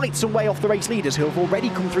 and quite some way off the race leaders who have already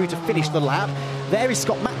come through to finish the lap. There is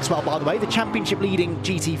Scott Maxwell, by the way, the championship-leading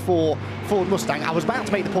GT4 Ford Mustang. I was about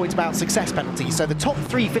to make the point about success penalties. So the top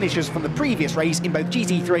 3 finishers from the previous race in both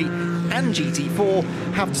GT3 and GT4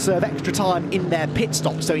 have to serve extra time in their pit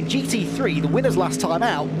stop. So in GT3, the winners last time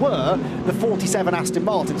out were the 47 Aston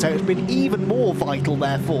Martin. So it's been even more vital,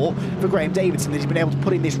 therefore, for Graham Davidson that he's been able to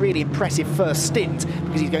put in this really impressive first stint,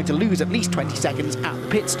 because he's going to lose at least 20 seconds at the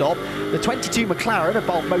pit stop. The 22 McLaren of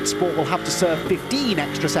Bulb Motorsport will have to serve 15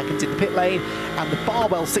 extra seconds in the pit lane, and the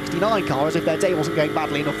Barwell 69 car, as if their day wasn't going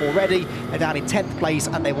badly enough already, are down in 10th place,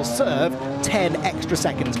 and they will serve 10 extra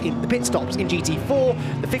seconds in the pit stops. In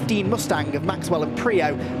GT4, the 15 Mustang of Maxwell and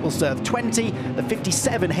Prio will serve 20. The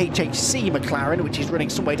 57 HHC McLaren, which is running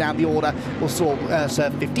some way down the order, will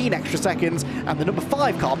serve 15 extra seconds. And the number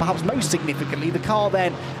 5 car, perhaps most significantly, the car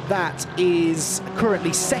then that is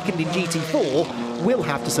currently second in GT4, will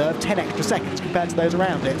have to serve 10 extra seconds compared to those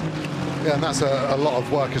around it. Yeah, and that's a lot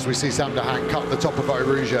of work, as we see Sam de Haan cut the top of Eau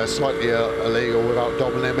Rouge, slightly illegal without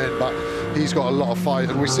doubling him in, but he's got a lot of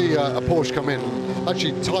fight. And we see a Porsche come in,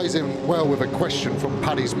 actually ties in well with a question from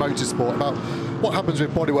Paddy's Motorsport about what happens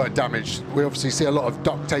with bodywork damage. We obviously see a lot of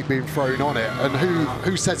duct tape being thrown on it, and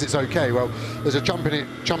who says it's okay? Well, there's a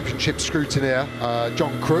championship scrutineer,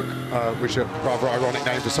 John Crook, which is a rather ironic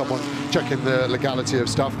name for someone checking the legality of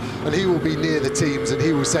stuff, and he will be near the teams and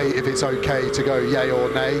he will say if it's okay to go yay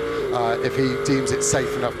or nay, if he deems it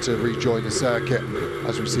safe enough to rejoin the circuit,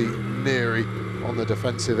 as we see Neary on the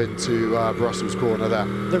defensive into Brussels corner there.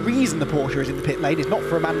 The reason the Porsche is in the pit lane is not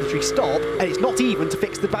for a mandatory stop, and it's not even to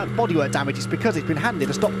fix the bodywork damage. It's because it's been handed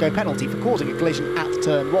a stop-go penalty for causing a collision at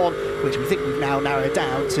turn 1, which we think we've now narrowed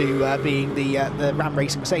down to being the Ram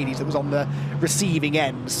Racing Mercedes that was on the receiving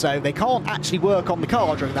end. So they can't actually work on the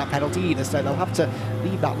car during that penalty either, so they'll have to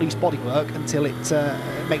leave that loose bodywork until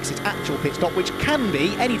it makes its actual pit stop, which can be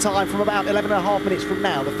any time from about 11.5 minutes from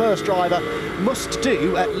now. The first driver must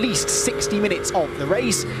do at least 60 minutes of the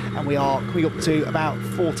race, and we are coming up to about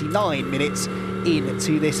 49 minutes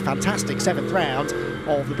into this fantastic 7th round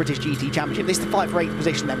of the British GT Championship. This is the fight for 8th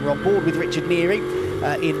position then. We're on board with Richard Neary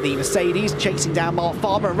in the Mercedes, chasing down Mark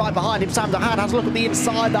Farmer, and right behind him Sam de Haan has a look at the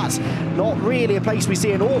inside. That's not really a place we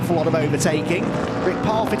see an awful lot of overtaking. Rick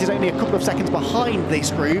Parfitt is only a couple of seconds behind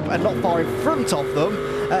this group, and not far in front of them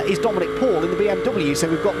is Dominic Paul in the BMW. So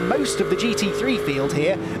we've got most of the GT3 field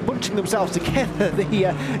here bunching themselves together. The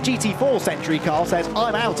GT4 Century car says,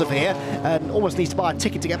 I'm out of here, and almost needs to buy a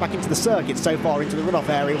ticket to get back into the circuit. So far into the runoff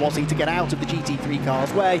area was he to get out of the GT3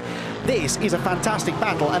 car's way. This is a fantastic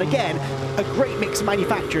battle, and again, a great mix of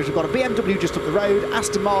manufacturers. We've got a BMW just up the road,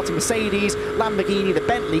 Aston Martin, Mercedes, Lamborghini, the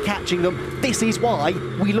Bentley catching them. This is why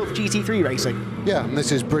we love GT3 racing. Yeah, and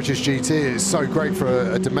this is British GT. It's so great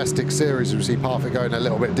for a domestic series. We see Parfitt going a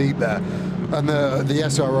little bit deep there. And the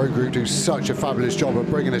SRO group do such a fabulous job of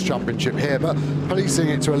bringing this championship here, but policing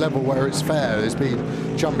it to a level where it's fair. There's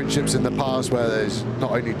been championships in the past where there's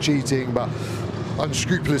not only cheating, but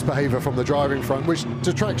unscrupulous behaviour from the driving front, which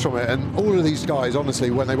detracts from it. And all of these guys,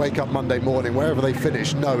 honestly, when they wake up Monday morning, wherever they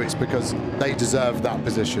finish, know it's because they deserve that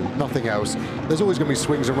position, nothing else. There's always going to be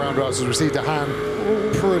swings and roundabouts, as we see de Haan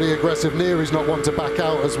pretty aggressive. Neary's not one to back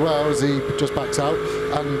out as well, as he just backs out,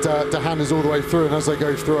 and de Haan is all the way through, and as they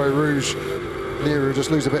go through Eau Rouge, Neri will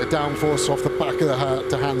just lose a bit of downforce off the back of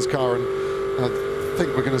the Dehaan's car, and I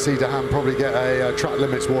think we're going to see Dehaan probably get a track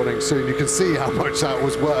limits warning soon. You can see how much that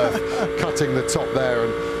was worth cutting the top there,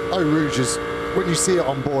 and Eau Rouge is, when you see it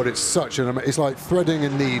on board, it's such it's like threading a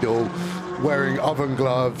needle, wearing oven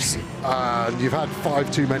gloves, and you've had 5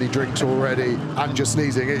 too many drinks already and you're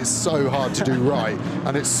sneezing. It's so hard to do right,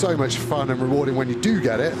 and it's so much fun and rewarding when you do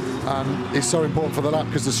get it, and it's so important for the lap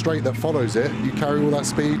because the straight that follows it, you carry all that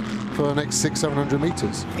speed for the next 600-700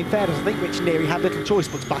 metres. In fairness, I think Rich Neri had little choice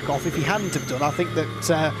but to back off. If he hadn't have done, I think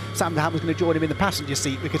that Sam Dehaan was going to join him in the passenger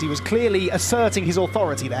seat, because he was clearly asserting his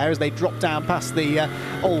authority there as they dropped down past the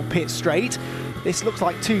old pit straight. This looks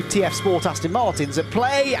like 2 TF Sport Aston Martins at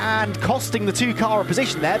play, and costing the 2-car a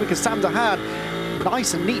position there, because Sam Dehaan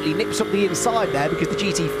nice and neatly nips up the inside there, because the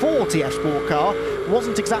GT4 TF Sport car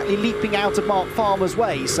wasn't exactly leaping out of Mark Farmer's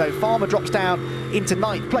way. So Farmer drops down into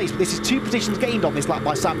 9th place, but this is 2 positions gained on this lap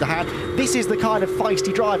by Sam Dehaan. This is the kind of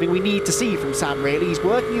feisty driving we need to see from Sam, really. He's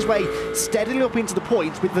working his way steadily up into the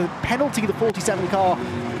points. With the penalty the 47 car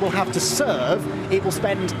will have to serve, it will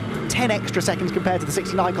spend 10 extra seconds compared to the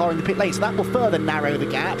 69 car in the pit lane, so that will further narrow the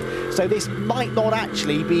gap. So this might not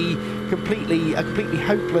actually be a completely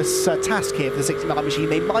hopeless task here for the 69 machine.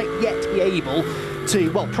 They might yet be able to,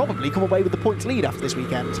 well, probably come away with the points lead after this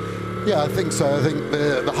weekend. Yeah, I think so. I think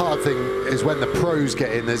the hard thing is when the pros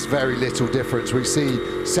get in, there's very little difference. We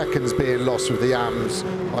see seconds being lost with the AMs.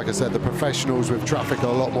 Like I said, the professionals with traffic are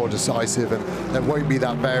a lot more decisive, and there won't be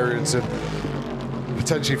that variance. And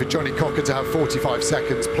potentially for Johnny Cocker to have 45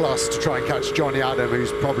 seconds plus to try and catch Johnny Adam,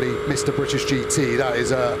 who's probably Mr. British GT, that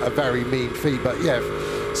is a very mean feat. But yeah,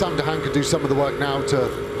 if Sam Dehaan can do some of the work now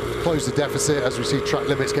to close the deficit, as we see track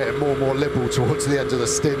limits getting more and more liberal towards the end of the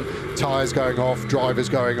stint, tyres going off, drivers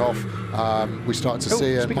going off, we start to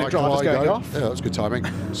see Michael Igoe. Yeah, that's good timing.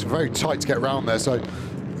 It's very tight to get round there, so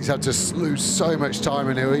he's had to lose so much time,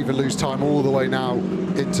 and he'll even lose time all the way now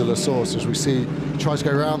into La Source, as we see tries to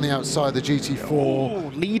go around the outside the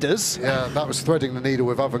GT4 leaders. Yeah, that was threading the needle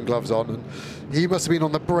with oven gloves on, and he must have been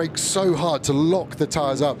on the brakes so hard to lock the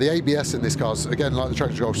tyres up. The ABS in this car, again, like the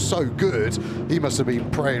tractor control, so good. He must have been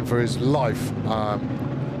praying for his life.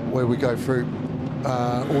 Where we go through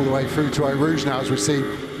all the way through to Eau Rouge now, as we see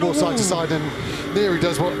more side to side, and Neri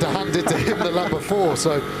does what Dehaan did to him the lap before.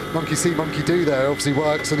 So monkey see, monkey do there obviously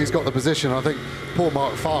works, and he's got the position. I think poor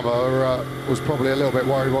Mark Farmer was probably a little bit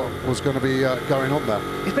worried what was going to be going on there.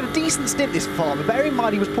 It's been a decent stint, this Farmer. Bear in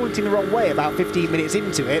mind he was pointing the wrong way about 15 minutes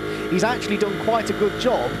into it. He's actually done quite a good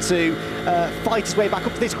job to fight his way back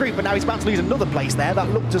up to this group, but now he's about to lose another place there. That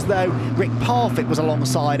looked as though Rick Parfitt was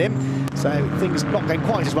alongside him. So things not going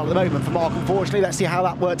quite as well at the moment for Mark, unfortunately. Let's see how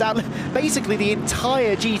that worked out. Basically, the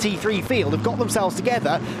entire GT3 field have got themselves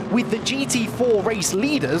together with the GT4 race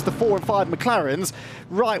leaders, the 4 and 5 McLarens,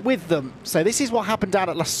 right with them. So this is what happened down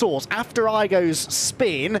at La Source. After Igoe's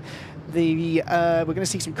spin, we're going to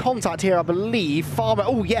see some contact here, I believe. Farmer,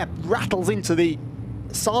 oh yeah, rattles into the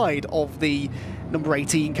side of the number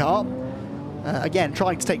 18 car. Again,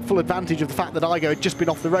 trying to take full advantage of the fact that Igoe had just been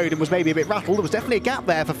off the road and was maybe a bit rattled. There was definitely a gap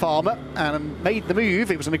there for Farmer, and made the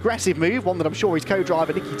move. It was an aggressive move, one that I'm sure his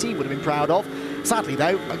co-driver Nicky T would have been proud of. Sadly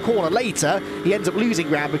though, a corner later, he ends up losing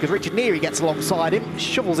ground because Richard Neri gets alongside him,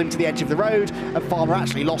 shovels him to the edge of the road, and Farmer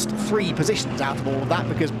actually lost 3 positions out of all of that,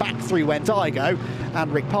 because back through went Igoe,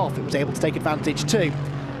 and Rick Parfitt was able to take advantage too.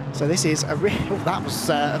 So this is a that was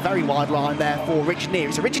a very wide line there for Richard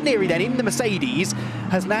Neri. So Richard Neri then in the Mercedes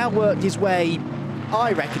has now worked his way,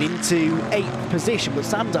 I reckon, into 8th position, but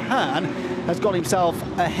Sam Dehaan has got himself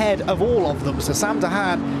ahead of all of them. So Sam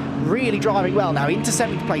Dehaan really driving well now, into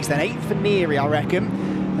 7th place then, 8th for Neri, I reckon.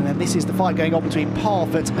 And then this is the fight going on between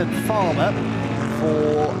Parfitt and Farmer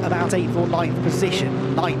for about 8th or 9th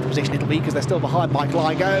position. 9th position it'll be, because they're still behind Michael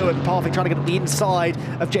Igoe, and Parfitt trying to get up the inside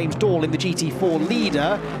of James Dorlin, the GT4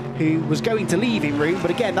 leader, who was going to leave him room.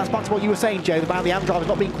 But again, that's back to what you were saying, Joe, about the AM drivers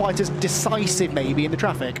not being quite as decisive maybe in the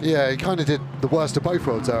traffic. Yeah, he kind of did the worst of both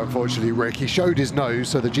worlds there, unfortunately, Rick. He showed his nose,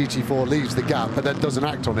 so the GT4 leaves the gap, but then doesn't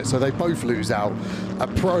act on it, so they both lose out. A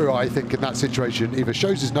pro, I think, in that situation either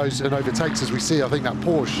shows his nose and overtakes, as we see. I think that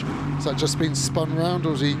Porsche, has that just been spun round,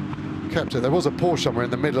 or has he kept it? There was a Porsche somewhere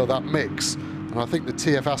in the middle of that mix, and I think the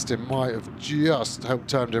TF Aston might have just helped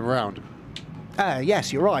turn him around.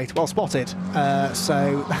 Yes, you're right. Well spotted.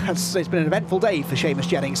 So it's been an eventful day for Seamus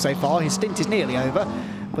Jennings so far. His stint is nearly over,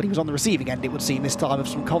 but he was on the receiving end, it would seem, this time, of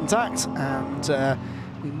some contact. And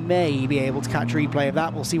we may be able to catch a replay of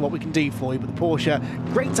that. We'll see what we can do for you. But the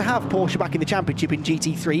Porsche, great to have Porsche back in the championship in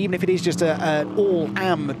GT3, even if it is just an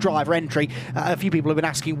all-AM driver entry. A few people have been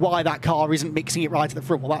asking why that car isn't mixing it right at the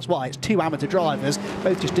front. Well, that's why. It's two amateur drivers,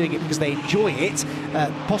 both just doing it because they enjoy it.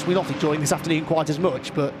 Possibly not enjoying this afternoon quite as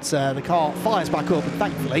much, but the car fires back up and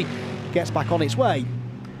thankfully gets back on its way.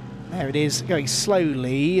 There it is, going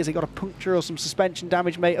slowly. Has it got a puncture or some suspension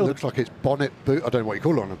damage, mate? Oh. Looks like it's bonnet, boot. I don't know what you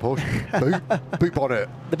call it on a Porsche. Boot bonnet.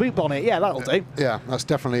 The boot bonnet, yeah, that'll do. Yeah, that's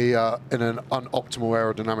definitely in an unoptimal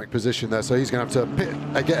aerodynamic position there. So he's going to have to pit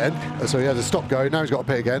again. So he had to stop going. Now he's got to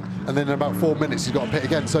pit again. And then in about 4 minutes, he's got to pit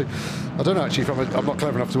again. So I don't know, actually, if I'm not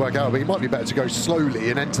clever enough to work out, but it might be better to go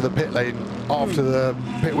slowly and enter the pit lane after the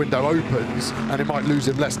pit window opens. And it might lose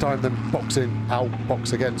him less time than boxing out,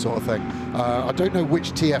 box again sort of thing. I don't know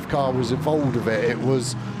which TF car was involved with it. It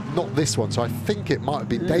was not this one, so I think it might have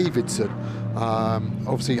been Davidson.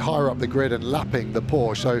 Obviously higher up the grid and lapping the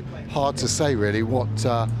Porsche, so hard to say really what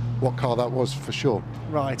car that was for sure.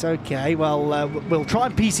 Right, okay, well, we'll try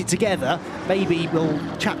and piece it together. Maybe we'll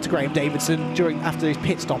chat to Graham Davidson after his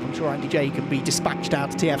pit stop. I'm sure Andy J can be dispatched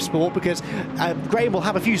out to TF Sport, because Graham will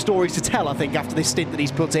have a few stories to tell, I think, after this stint that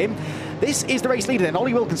he's put in. This is the race leader then,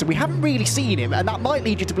 Ollie Wilkinson. We haven't really seen him, and that might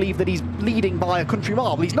lead you to believe that he's leading by a country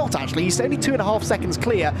mile. But he's not, actually. He's only 2.5 seconds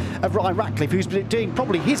clear of Ryan Ratcliffe, who's been doing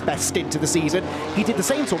probably his best stint of the season. He did the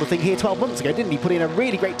same sort of thing here 12 months ago, didn't he? Put in a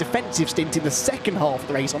really great defensive stint in the second half of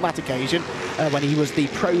the race on that occasion, when he was the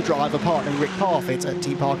pro driver partnering Rick Parfitt at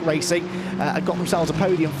Team Parker Racing, and got themselves a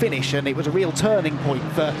podium finish, and it was a real turning point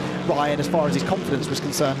for Ryan as far as his confidence was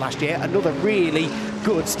concerned last year. Another really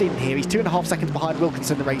good stint here. He's 2.5 seconds behind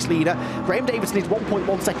Wilkinson, the race leader. Graham Davidson is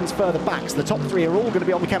 1.1 seconds further back, so the top three are all going to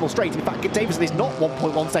be on the Kemmel Straight. In fact, Davidson is not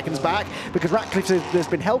 1.1 seconds back, because Ratcliffe has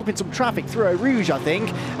been held up in some traffic through Eau Rouge, I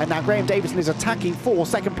think, and now Graham Davidson is attacking for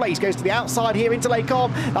second place. Goes to the outside here into Les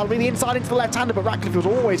Combes. That'll be the inside into the left-hander, but Ratcliffe was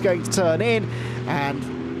always going to turn in,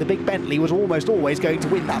 and the big Bentley was almost always going to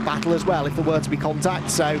win that battle as well if there were to be contact.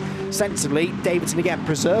 So sensibly, Davidson again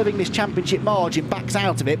preserving this championship margin, backs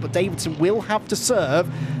out of it, but Davidson will have to serve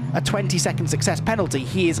a 20-second success penalty.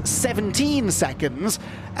 He is 17 seconds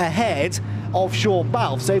ahead of Sean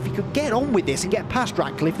Balfe. So if he could get on with this and get past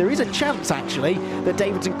Ratcliffe, there is a chance actually that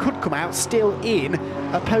Davidson could come out still in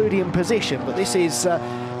a podium position. But this is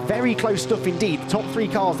very close stuff indeed. The top three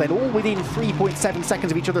cars then all within 3.7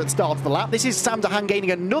 seconds of each other at the start of the lap. This is Sam Dahan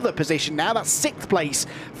gaining another position now. That's 6th place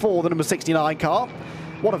for the number 69 car.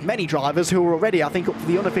 One of many drivers who are already, I think, up for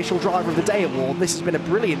the unofficial Driver of the Day award. This has been a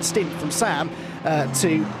brilliant stint from Sam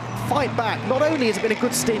to fight back. Not only has it been a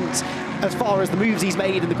good stint as far as the moves he's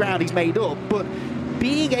made and the ground he's made up, but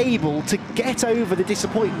being able to get over the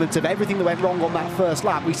disappointment of everything that went wrong on that first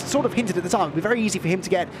lap. We sort of hinted at the time, it'd be very easy for him to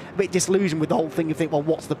get a bit disillusioned with the whole thing and think, well,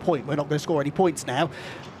 what's the point? We're not going to score any points now.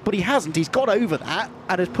 But he hasn't. He's got over that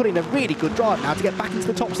and has put in a really good drive now to get back into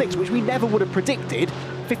the top 6, which we never would have predicted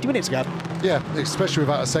 50 minutes ago. Yeah, especially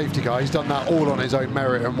without a safety car. He's done that all on his own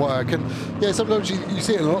merit and work. And yeah, sometimes you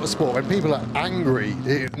see it in a lot of sport when people are angry.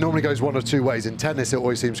 It normally goes one of two ways. In tennis, it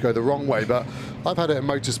always seems to go the wrong way. But I've had it in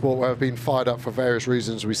motorsport where I've been fired up for various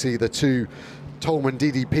reasons. We see the two Tolman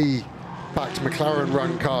DDP backed McLaren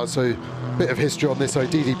run cars. So a bit of history on this. So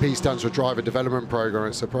DDP stands for Driver Development Program.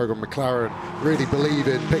 It's a program McLaren really believe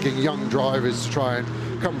in, picking young drivers to try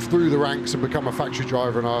and come through the ranks and become a factory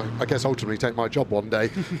driver, and I guess ultimately take my job one day.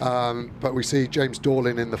 But we see James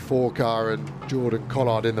Dorling in the 4 car and Jordan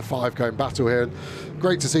Collard in the 5 car in battle here. And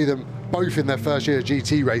great to see them both in their first year of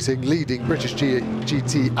GT racing, leading British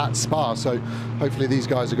GT at Spa. So hopefully these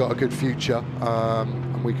guys have got a good future,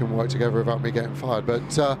 and we can work together without me getting fired.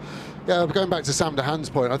 But yeah, going back to Sam Dahan's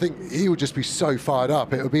point, I think he would just be so fired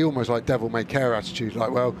up. It would be almost like devil may care attitude, like,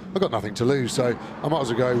 well, I've got nothing to lose, so I might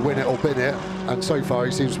as well go win it or bin it. And so far,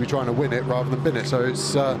 he seems to be trying to win it rather than bin it. So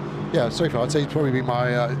it's, yeah, so far, I'd say he'd probably be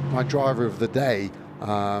my my driver of the day.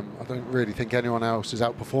 I don't really think anyone else has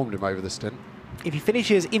outperformed him over the stint. If he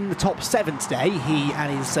finishes in the top 7 today, he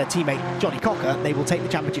and his teammate Johnny Cocker, they will take the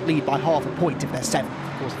championship lead by half a point if they're 7th.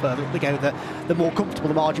 Of course, further up they go, the more comfortable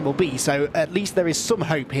the margin will be. So at least there is some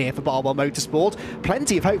hope here for Barwell Motorsport.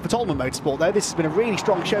 Plenty of hope for Tolman Motorsport, though. This has been a really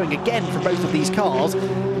strong showing again from both of these cars.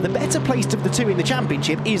 The better placed of the two in the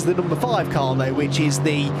championship is the number 5 car, though, which is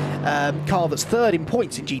the car that's 3rd in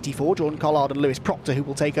points in GT4, Jordan Collard and Lewis Proctor, who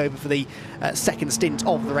will take over for the 2nd stint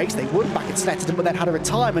of the race. They won back at Snetterton, but then had a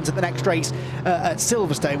retirement at the next race at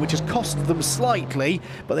Silverstone, which has cost them slightly,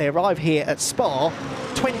 but they arrive here at Spa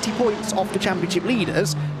 20 points off the championship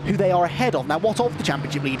leaders, who they are ahead of. Now, what of the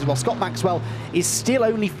championship leaders? Well, Scott Maxwell is still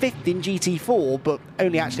only 5th in GT4, but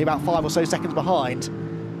only actually about 5 or so seconds behind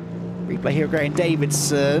Replay here of Graham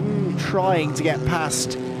Davidson trying to get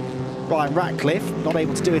past Ryan Ratcliffe, not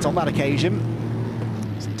able to do it on that occasion.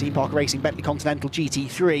 Some Team Parker Racing Bentley Continental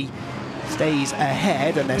GT3 stays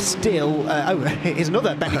ahead, and they're still... here's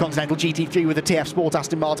another Bentley Continental GT3 with a TF Sport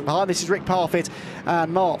Aston Martin behind. This is Rick Parfitt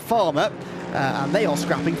and Mark Farmer, and they are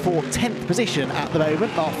scrapping for 10th position at the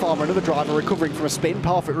moment. Mark Farmer, another driver, recovering from a spin.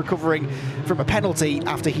 Parfitt recovering from a penalty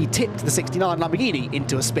after he tipped the 69 Lamborghini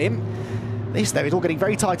into a spin. This, though, is all getting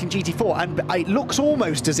very tight in GT4, and it looks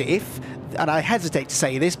almost as if, and I hesitate to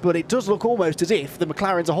say this, but it does look almost as if the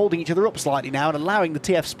McLarens are holding each other up slightly now and allowing the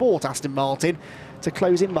TF Sport Aston Martin to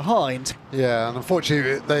close in behind. Yeah, and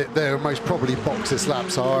unfortunately they'll most probably box this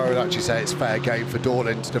lap, so I would actually say it's fair game for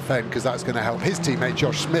Dorlin to defend, because that's going to help his teammate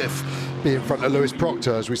Josh Smith be in front of Lewis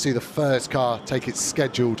Proctor as we see the first car take its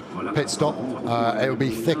scheduled pit stop. It will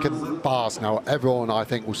be thick and fast now. Everyone, I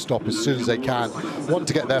think, will stop as soon as they can. Want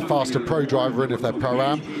to get their faster pro driver in if they're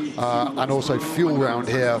Pro-Am, and also fuel round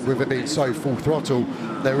here, with it being so full throttle,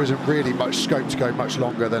 there isn't really much scope to go much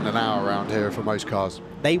longer than an hour around here for most cars.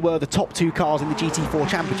 They were the top two cars in the GT4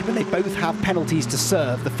 Championship, and they both have penalties to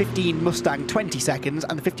serve. The 15 Mustang 20 seconds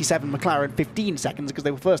and the 57 McLaren 15 seconds, because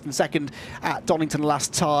they were first and second at Donington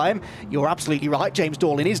last time. You're absolutely right, James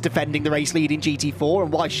Dorlin is defending the race lead in GT4,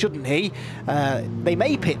 and why shouldn't he? They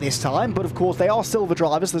may pit this time, but of course they are silver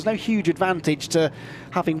drivers. There's no huge advantage to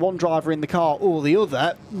having one driver in the car or the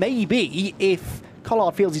other. Maybe if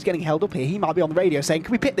Collard feels he's getting held up here, he might be on the radio saying,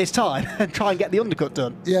 can we pit this time and try and get the undercut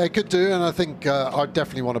done? Yeah, it could do, and I think I'd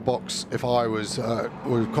definitely want to box if I was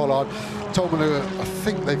with Collard. Tolman, I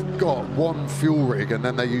think they've got one fuel rig and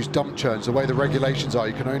then they use dump churns. The way the regulations are,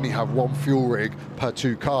 you can only have one fuel rig per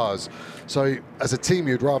two cars. So as a team,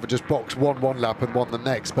 you'd rather just box one lap and one the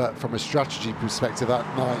next, but from a strategy perspective, that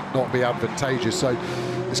might not be advantageous. So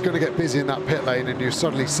it's going to get busy in that pit lane, and you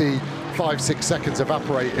suddenly see 5-6 seconds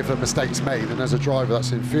evaporate if a mistake's made, and as a driver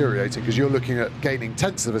that's infuriating, because you're looking at gaining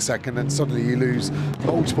tenths of a second and suddenly you lose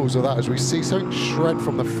multiples of that, as we see something shred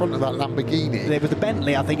from the front of that Lamborghini. There was the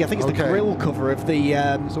Bentley, I think it's the grille cover of the...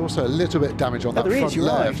 There's also a little bit of damage on that front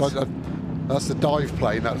left. Right. That's the dive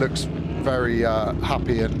plane that looks very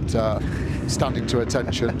happy and standing to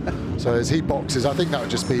attention. So as he boxes, I think that would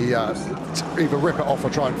just be either rip it off or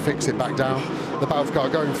try and fix it back down. The Balf car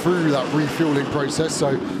going through that refueling process,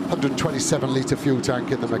 so 127 litre fuel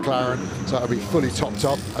tank in the McLaren, so that'll be fully topped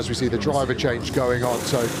up as we see the driver change going on.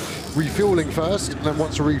 So refueling first, and then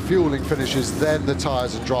once the refueling finishes, then the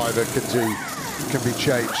tyres and driver can be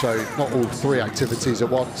changed, so not all three activities at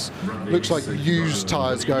once. Looks like used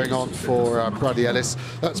tyres going on for Brady Ellis.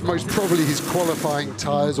 That's most probably his qualifying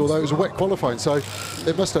tyres, although it was a wet qualifying, so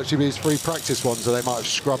it must actually be his free practice ones, so they might have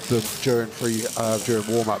scrubbed them during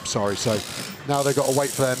warm-up, sorry. So now they've got to wait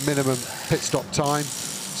for their minimum pit stop time.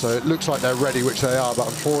 So it looks like they're ready, which they are, but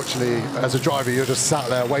unfortunately, as a driver, you're just sat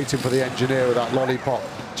there waiting for the engineer with that lollipop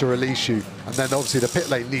to release you. And then obviously the pit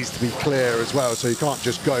lane needs to be clear as well, so you can't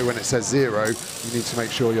just go when it says 0. You need to make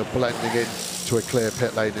sure you're blending in to a clear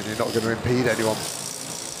pit lane and you're not going to impede anyone.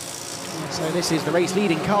 So this is the race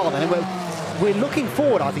leading car then, and we're looking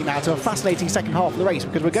forward, I think, now to a fascinating second half of the race,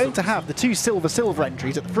 because we're going to have the two silver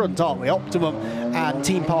entries at the front, aren't we? Optimum and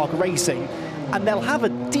Team Parker Racing. And they'll have a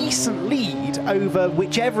decent lead over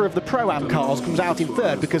whichever of the Pro-Am cars comes out in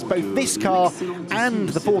third, because both this car and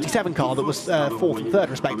the 47 car that was fourth and third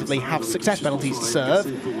respectively have success penalties to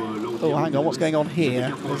serve. Oh, hang on, what's going on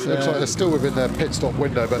here? Looks like they're still within their pit stop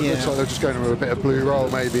window, but it looks like they're just going with a bit of blue roll.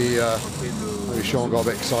 Maybe Sean got a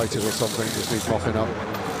bit excited or something, just needs mopping up.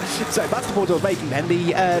 So that's the point I was making then.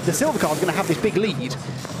 The silver car is going to have this big lead,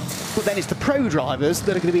 but then it's the pro drivers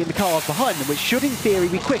that are going to be in the cars behind them, which should in theory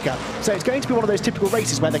be quicker. So it's going to be one of those typical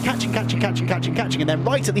races where they're catching, and then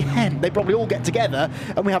right at the end they probably all get together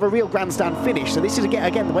and we have a real grandstand finish. So this is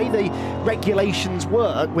again the way the regulations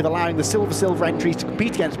work, with allowing the silver entries to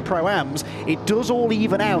compete against Pro-Ams. It does all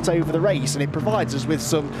even out over the race, and it provides us with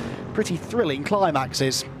some pretty thrilling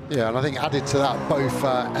climaxes. Yeah, and I think added to that, both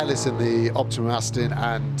Ellis in the Optimum Aston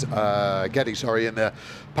and Geddy, in the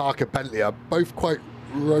Parker Bentley are both quite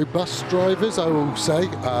robust drivers, I will say.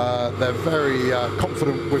 They're very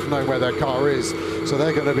confident with knowing where their car is, so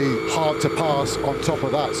they're going to be hard to pass on top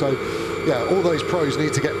of that. So yeah, all those pros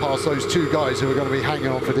need to get past those two guys who are going to be hanging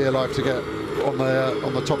on for dear life to get on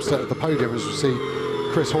the top step of the podium. As we see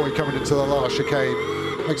Chris Hoy coming into the last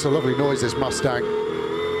chicane, makes a lovely noise, this Mustang,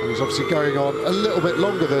 and he's obviously going on a little bit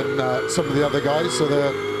longer than some of the other guys, so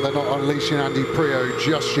they're not unleashing Andy Prio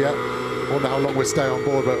just yet. I wonder how long we'll stay on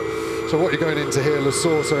board, but so what you're going into here,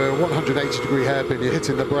 Lasour, so 180-degree hairpin, you're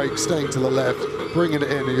hitting the brake, staying to the left, bringing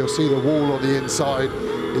it in, and you'll see the wall on the inside.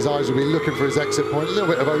 His eyes will be looking for his exit point. A little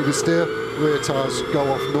bit of oversteer. Rear tyres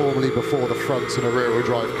go off normally before the fronts in a rear-wheel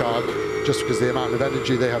drive car, just because of the amount of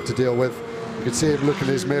energy they have to deal with. You can see him looking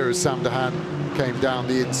in his mirror as Sam Dehan came down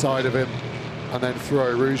the inside of him, and then through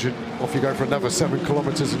Eau Rouge, and off you go for another 7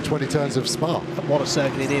 kilometres and 20 turns of Spa. What a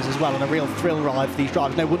circuit it is as well, and a real thrill ride for these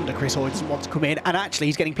drivers. No wonder Chris Hoy doesn't want to come in, and actually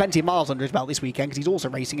he's getting plenty of miles under his belt this weekend, because he's also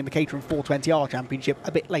racing in the Caterham 420R Championship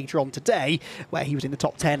a bit later on today, where he was in the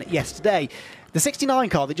top 10 yesterday. The 69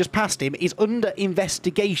 car that just passed him is under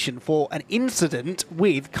investigation for an incident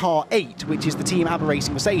with car 8, which is the Team ABBA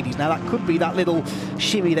Racing Mercedes. Now, that could be that little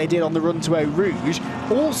shimmy they did on the run to Eau Rouge.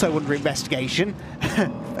 Also under investigation,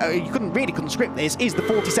 you couldn't script this, is the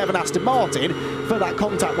 47 Aston Martin for that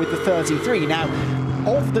contact with the 33. Now,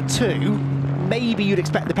 of the two, maybe you'd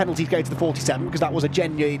expect the penalty to go to the 47, because that was a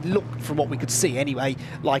genuine look, from what we could see anyway,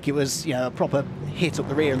 like it was, you know, a proper hit up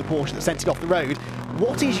the rear of the Porsche that sent it off the road.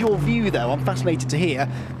 What is your view, though, I'm fascinated to hear,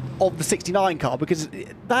 of the 69 car, because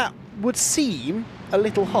that would seem a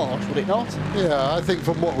little harsh, would it not? Yeah, I think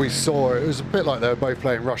from what we saw, it was a bit like they were both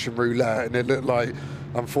playing Russian roulette, and it looked like,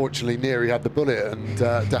 unfortunately, Neri had the bullet and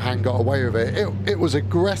Dehan got away with it. It was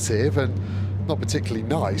aggressive and not particularly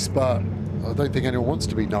nice, but I don't think anyone wants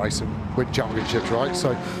to be nice and win championships, right?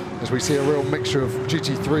 So as we see a real mixture of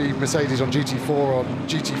GT3 Mercedes on GT4 on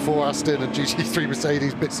GT4 Aston and GT3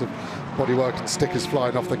 Mercedes, bits of bodywork and stickers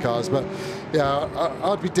flying off the cars. But yeah,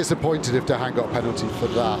 I'd be disappointed if Dehan got a penalty for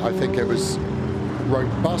that. I think it was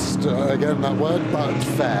robust, again that word, but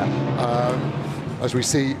fair. As we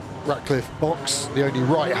see Ratcliffe box, the only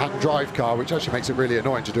right-hand drive car, which actually makes it really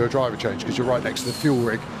annoying to do a driver change because you're right next to the fuel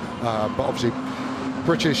rig. But obviously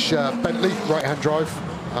British Bentley, right-hand drive.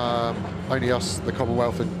 Only us, the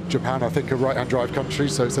Commonwealth and Japan, I think, are right-hand drive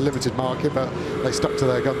countries, so it's a limited market, but they stuck to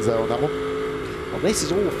their guns there on that one. Well, this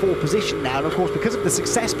is all for position now, and of course, because of the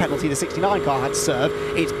success penalty the 69 car had to serve,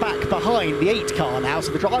 it's back behind the 8 car now.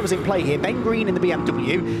 So the drivers in play here: Ben Green in the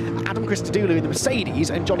BMW, Adam Christodoulou in the Mercedes,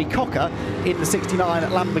 and Johnny Cocker in the 69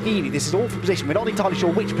 Lamborghini. This is all for position. We're not entirely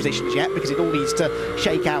sure which positions yet, because it all needs to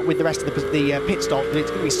shake out with the rest of the pit stop, but it's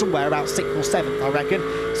going to be somewhere about 6th or 7th, I reckon.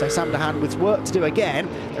 So Sam Dehan with work to do again.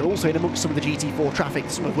 They're also in amongst some of the GT4 traffic,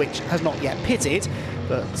 some of which has not yet pitted.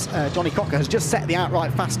 But Johnny Cocker has just set the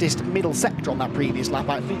outright fastest middle sector on that previous lap,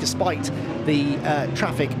 actually, despite the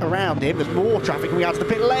traffic around him. There's more traffic coming out of the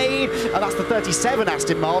pit lane, and that's the 37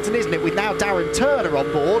 Aston Martin, isn't it? With now Darren Turner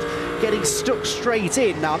on board, getting stuck straight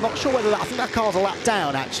in. Now, I'm not sure whether I think that car's a lap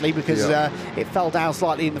down, actually, because it fell down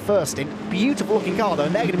slightly in the first stint. Beautiful looking car, though,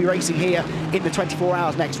 and they're going to be racing here in the 24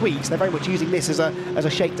 hours next week, so they're very much using this as a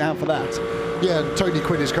shakedown for that. Yeah, and Tony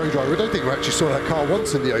Quinn is co-driver. I don't think we actually saw that car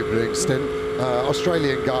once in the opening stint.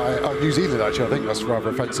 Australian guy, New Zealand actually, I think that's rather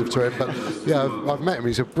offensive to him, but yeah, I've met him,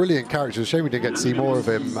 he's a brilliant character. It's a shame we didn't get to see more of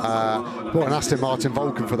him. Bought an Aston Martin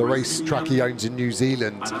Vulcan for the race track he owns in New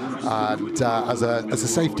Zealand, and as a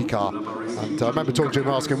safety car. And I remember talking to him,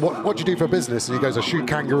 asking, what do you do for a business? And he goes, I shoot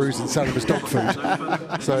kangaroos and sell them as dog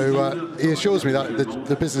food. So he assures me that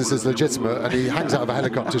the business is legitimate, and he hangs out of a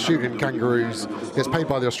helicopter shooting kangaroos, gets paid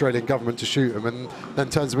by the Australian government to shoot them, and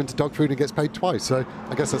then turns them into dog food and gets paid twice. So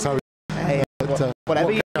I guess that's how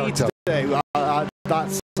whatever you need to do,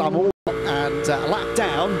 I'm all and a lap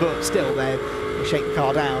down, but still they shake the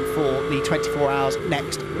car down for the 24 hours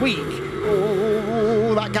next week.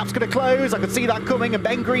 Oh, that gap's going to close. I could see that coming, and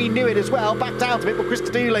Ben Green knew it as well. Backed out of it, but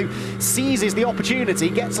Christodoulou seizes the opportunity,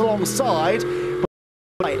 gets alongside.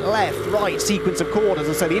 Right, left, right sequence of corners,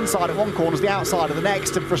 and so the inside of one corner is the outside of the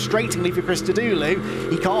next, and frustratingly for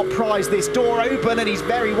Christodoulou, he can't prise this door open, and he's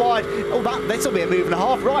very wide. Oh, this will be a move and a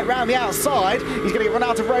half, right round the outside. He's going to get run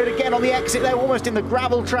out of road again on the exit there, almost in the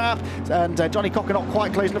gravel trap, and Johnny Cocker not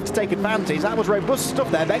quite close enough to take advantage. That was robust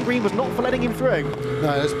stuff there. Ben Green was not for letting him through.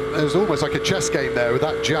 No, it was almost like a chess game there, with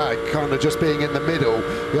that Jag kind of just being in the middle.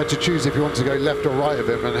 You had to choose if you wanted to go left or right of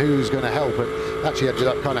him, and who was going to help, and actually ended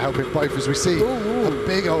up kind of helping both, as we see.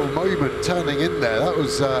 A big old moment turning in there. That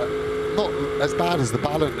was not as bad as the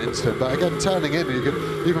Ballon incident, but again, turning in, you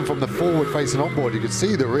could, even from the forward facing onboard, you could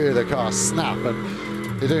see the rear of the car snap,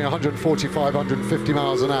 and you're doing 145, 150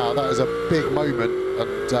 miles an hour. That is a big moment,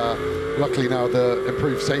 and luckily now the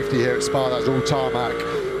improved safety here at Spa, that's all tarmac.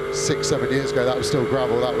 6-7 years ago that was still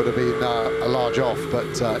gravel, that would have been a large off, but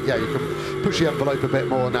yeah, you can push the envelope a bit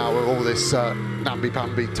more now with all this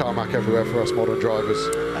namby-pamby tarmac everywhere for us modern drivers.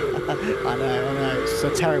 I know, it's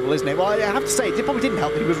so terrible, isn't it? Well, I have to say, it probably didn't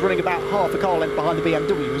help that he was running about half a car length behind the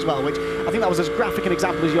BMW as well, which I think that was as graphic an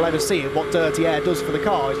example as you'll ever see of what dirty air does for the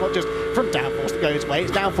car. It's not just front downforce that goes away,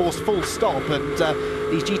 it's downforce full stop, and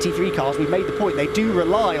these GT3 cars, we've made the point, they do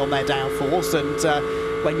rely on their downforce, and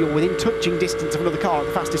when you're within touching distance of another car at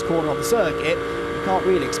the fastest corner on the circuit, You can't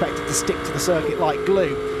really expect it to stick to the circuit like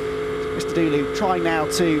glue. So Mr. Dooley trying now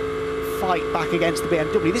to fight back against the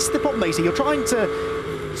BMW. This is the problem, you see. You're trying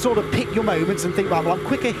to sort of pick your moments and think, well, I'm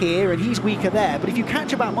quicker here and he's weaker there. But if you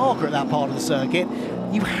catch a back marker at that part of the circuit,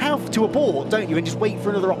 you have to abort, don't you, and just wait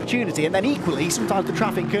for another opportunity. And then equally, sometimes the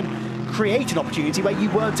traffic can create an opportunity where you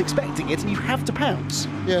weren't expecting it and you have to pounce.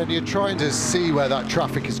 Yeah, and you're trying to see where that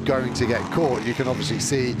traffic is going to get caught. You can obviously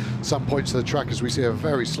see some points of the track as we see a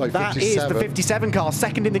very slow 57. That is the 57 car,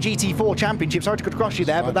 second in the GT4 Championship. Sorry to cut across you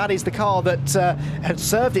there, but that is the car that had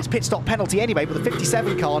served its pit stop penalty anyway. But the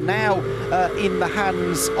 57 car now in the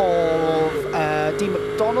hands of Dean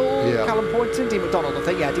McDonald, Callum Poynton, Dean McDonald, I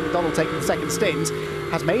think. Yeah, Dean McDonald taking the second stint,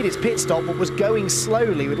 has made its pit stop but was going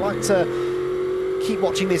slowly. We'd like to keep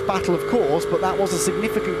watching this battle, of course, but that was a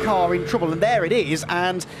significant car in trouble, and there it is.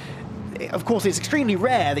 And of course, it's extremely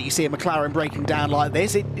rare that you see a McLaren breaking down like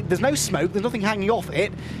this. There's no smoke, there's nothing hanging off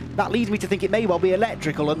it. That leads me to think it may well be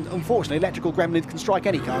electrical, and unfortunately, electrical gremlins can strike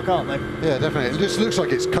any car, can't they? Yeah, definitely. It just looks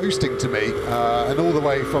like it's coasting to me, and all the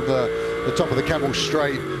way from the top of the Kemmel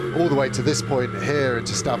Straight all the way to this point here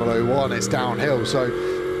into Stavelot 1, it's downhill. So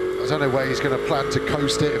I don't know where he's going to plan to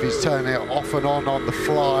coast it, if he's turning it off and on the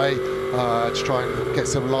fly, to try and get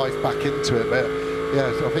some life back into it. But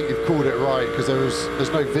yeah, I think you've called it right, because there's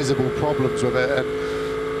no visible problems with it.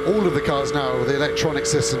 And all of the cars now, the electronic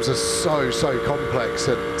systems are so complex,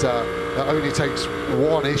 and it only takes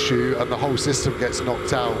one issue and the whole system gets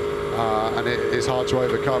knocked out, and it is hard to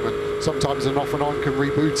overcome. And sometimes an off and on can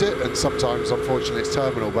reboot it, and sometimes unfortunately it's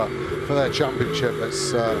terminal. But for their championship,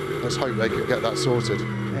 let's hope they can get that sorted.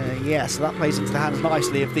 Yeah, so that plays into the hands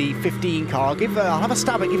nicely of the 15 car. I'll have a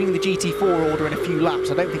stab at giving the GT4 order in a few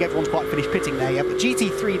laps. I don't think everyone's quite finished pitting there yet, but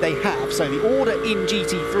GT3 they have. So the order in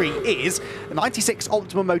GT3 is the 96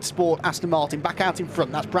 Optimum Motorsport Aston Martin back out in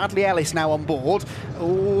front. That's Bradley Ellis now on board.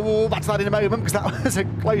 Oh, back to that in a moment, because that was a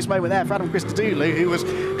close moment there for Adam Christodoulou, who was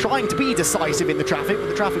trying to be decisive in the traffic, but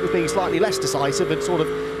the traffic was being slightly less decisive and sort of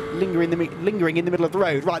lingering in the middle of the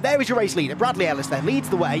road. Right, there is your race leader. Bradley Ellis then leads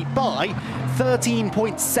the way by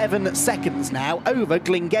 13.7 seconds now over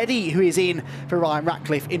Glingeddy, who is in for Ryan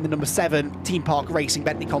Ratcliffe in the number 7 Team Park Racing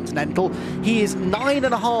Bentley Continental. He is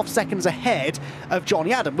 9.5 seconds ahead of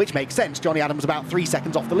Johnny Adam, which makes sense. Johnny Adam was about 3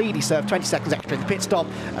 seconds off the lead. He served 20 seconds extra in the pit stop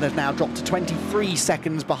and has now dropped to 23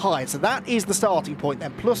 seconds behind. So that is the starting point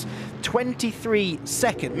then, plus 23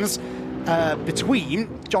 seconds between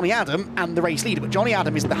Johnny Adam and the race leader. But Johnny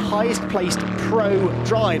Adam is the highest placed pro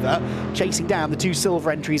driver, chasing down the 2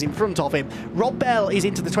 silver entries in front of him. Rob Bell is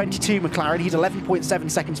into the 22 McLaren. He's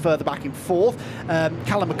 11.7 seconds further back in 4th.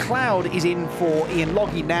 Callum McLeod is in for Ian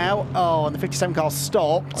Logie now. Oh, and the 57 car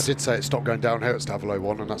stopped. I did say it stopped going downhill at Stavelot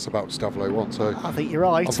 1, and that's about Stavelot 1. So I think you're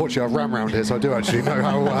right. Unfortunately, I ran round here, so I do actually know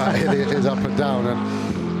how hilly it is up and down.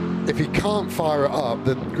 And if he can't fire it up,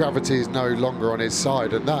 then gravity is no longer on his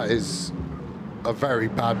side, and that is a very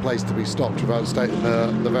bad place to be stopped, without stating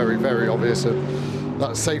the very, very obvious. And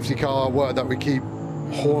that safety car work that we keep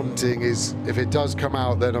haunting is, if it does come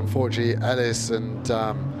out, then unfortunately Ellis and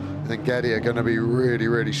Geddy are going to be really,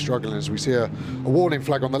 really struggling. As we see a warning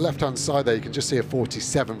flag on the left-hand side there, you can just see a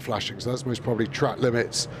 47 flashing, so that's most probably track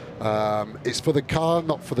limits. It's for the car,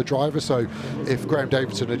 not for the driver, so if Graham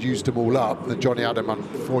Davidson had used them all up, then Johnny Adam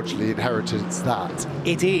unfortunately inherited that.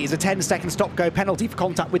 It is a 10-second stop-go penalty for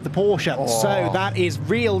contact with the Porsche. Oh. So that is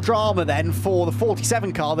real drama then for the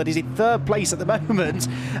 47 car that is in 3rd place at the moment,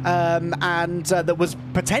 and that was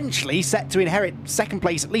potentially set to inherit 2nd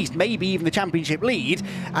place at least, maybe even the championship lead,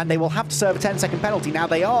 and they will have to serve a 10-second penalty. Now,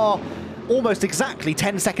 they are almost exactly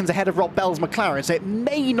 10 seconds ahead of Rob Bell's McLaren, so it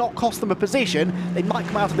may not cost them a position. They might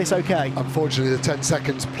come out of this okay. Unfortunately, the 10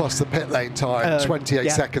 seconds plus the pit lane time,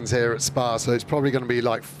 28 seconds here at Spa, so it's probably going to be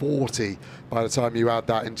like 40 by the time you add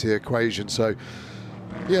that into the equation. So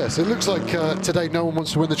yes, it looks like today no one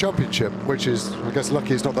wants to win the championship, which is, I guess,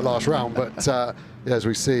 lucky it's not the last round, but yeah, as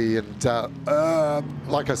we see, and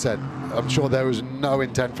like I said, I'm sure there was no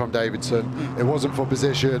intent from Davidson. It wasn't for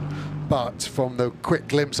position, but from the quick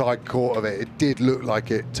glimpse I caught of it, it did look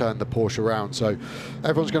like it turned the Porsche around. So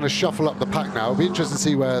everyone's going to shuffle up the pack now. It'll be interesting to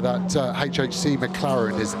see where that HHC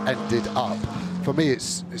McLaren has ended up. For me,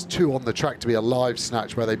 it's 2 on the track to be a live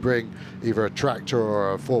snatch where they bring either a tractor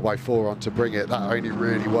or a 4x4 on to bring it. That only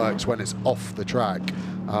really works when it's off the track.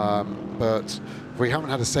 But if we haven't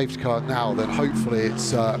had a safety car now, then hopefully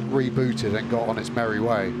it's rebooted and got on its merry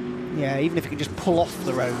way. Yeah, even if you can just pull off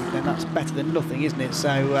the road, then that's better than nothing, isn't it?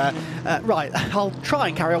 So, right, I'll try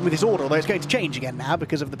and carry on with this order, although it's going to change again now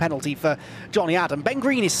because of the penalty for Johnny Adam. Ben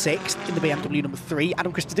Green is 6th in the BMW number 3.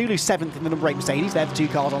 Adam Christodoulou 7th in the number 8 Mercedes. They're the 2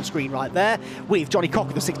 cars on screen right there, with Johnny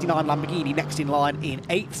Cocker, the 69 Lamborghini, next in line in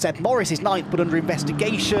 8th. Seth Morris is 9th, but under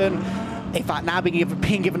investigation. In fact, now being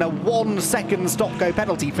given a 1 second stop-go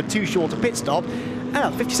penalty for too short a pit stop.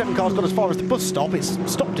 And the 57 car's got as far as the bus stop. It's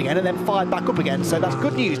stopped again and then fired back up again. So that's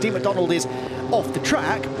good news. Dean McDonald is off the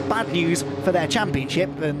track. Bad news for their championship.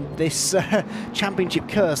 And this championship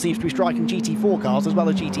curse seems to be striking GT4 cars as well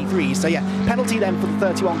as GT3s. So yeah, penalty then for the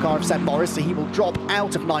 31 car of Seth Morris. So he will drop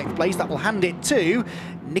out of 9th place. That will hand it to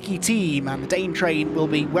Nicky Thiem, and the Dane train will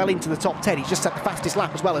be well into the top 10. He's just set the fastest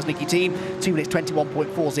lap as well as Nicky Thiem, 2 minutes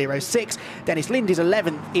 21.406. Dennis Lind is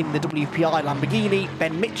 11th in the WPI Lamborghini.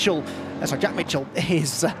 Jack Mitchell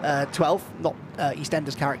is 12th, not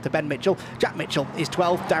EastEnders character Ben Mitchell. Jack Mitchell is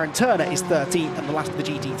 12th, Darren Turner is 13th, and the last of the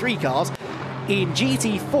GT3 cars. In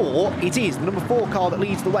GT4, it is the number 4 car that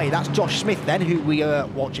leads the way. That's Josh Smith then, who we are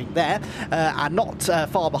watching there. And not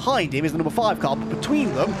far behind him is the number 5 car, but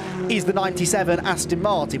between them is the 97 Aston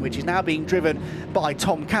Martin, which is now being driven by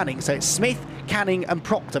Tom Canning. So it's Smith, Canning and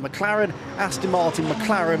Proctor. McLaren, Aston Martin,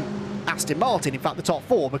 McLaren, Aston Martin, in fact the top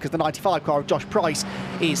 4, because the 95 car of Josh Price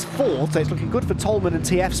is 4th, so it's looking good for Tolman and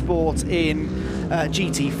TF Sport in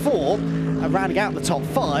GT4. And rounding out the top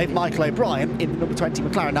 5, Michael O'Brien in the number 20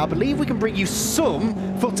 McLaren. Now I believe we can bring you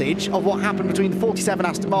some footage of what happened between the 47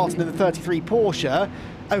 Aston Martin and the 33 Porsche.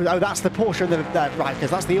 Oh, that's the Porsche and the right, because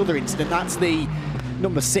that's the other incident. That's the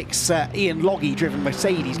number 6 Ian Loggy driven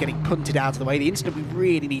Mercedes getting punted out of the way. The incident we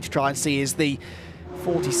really need to try and see is the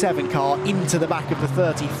 47 car into the back of the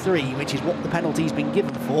 33, which is what the penalty's been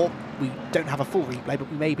given for. We don't have a full replay, but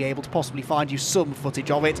we may be able to possibly find you some footage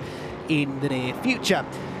of it in the near future.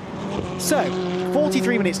 So,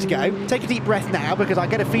 43 minutes to go. Take a deep breath now, because I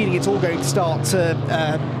get a feeling it's all going to start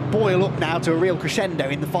to boil up now to a real crescendo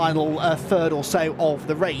in the final third or so of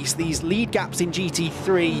the race. These lead gaps in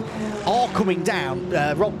GT3 are coming down.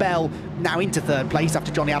 Rob Bell now into 3rd place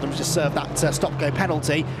after Johnny Adams just served that stop-go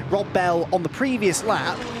penalty. Rob Bell on the previous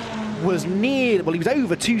lap was near, well, he was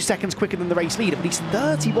over 2 seconds quicker than the race leader, but he's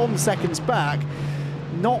 31 seconds back.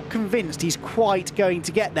 Not convinced he's quite going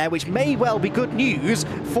to get there, which may well be good news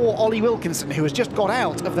for Ollie Wilkinson, who has just got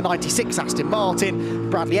out of the 96 Aston Martin.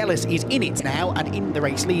 Bradley Ellis is in it now and in the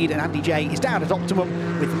race lead, and Andy J is down at optimum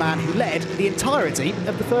with the man who led the entirety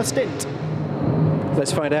of the first stint.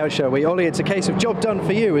 Let's find out, shall we? Ollie, it's a case of job done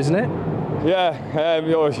for you, isn't it? Yeah,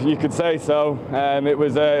 you could say so. It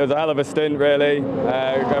was a hell of a stint, really.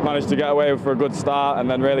 I managed to get away for a good start,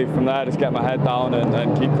 and then really from there just get my head down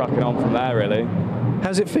and keep cracking on from there, really.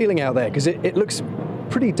 How's it feeling out there? Because it looks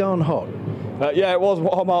pretty darn hot. Yeah, it was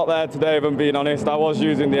warm out there today, if I'm being honest. I was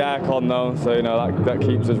using the aircon though, so you know that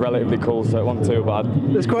keeps us relatively cool, so it wasn't too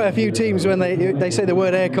bad. There's quite a few teams when they say the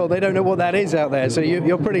word aircon, they don't know what that is out there, so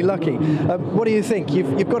you're pretty lucky. What do you think?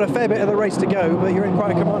 You've got a fair bit of the race to go, but you're in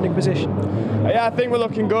quite a commanding position. Yeah, I think we're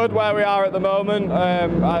looking good where we are at the moment.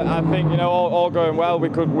 I think, you know, all going well. We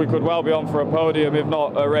could well be on for a podium, if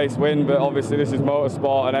not a race win. But obviously, this is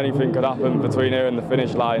motorsport, and anything could happen between here and the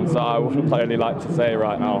finish line. So I wouldn't really like to say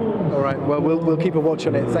right now. All right. Well, we'll keep a watch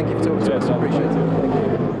on it. Thank you for talking to us. Appreciate it. Thank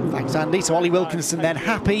you. Thanks, Andy. So Ollie Wilkinson then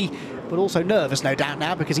happy, but also nervous, no doubt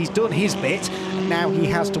now, because he's done his bit. And now he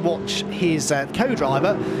has to watch his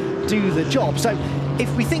co-driver do the job. So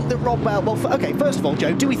if we think that Rob Bell, well, okay, first of all,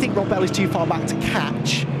 Joe, do we think Rob Bell is too far back to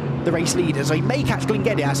catch the race leaders? So he may catch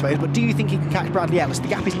Glengedi, I suppose, but do you think he can catch Bradley Ellis? The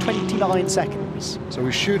gap is 29 seconds. So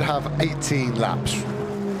we should have 18 laps,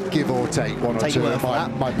 give or take one or two.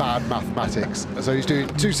 My bad mathematics. So he's doing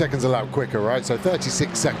 2 seconds a lap quicker, right? So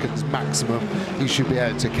 36 seconds maximum he should be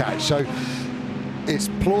able to catch. So it's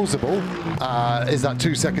plausible. Is that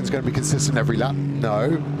 2 seconds going to be consistent every lap?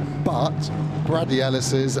 No. But Bradley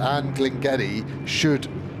Ellis's and Glengedi should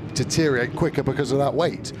deteriorate quicker because of that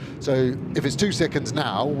weight. So if it's 2 seconds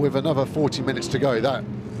now, with another 40 minutes to go, that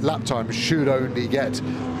lap time should only get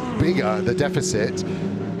bigger, the deficit.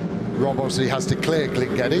 Rob obviously has to clear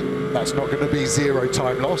Glengedi. That's not going to be zero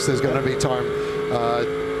time loss. There's going to be time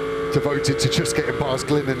devoted to just getting past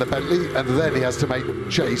Glyn in the Bentley, and then he has to make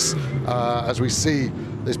chase as we see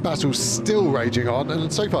this battle still raging on,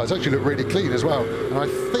 and so far it's actually looked really clean as well. And I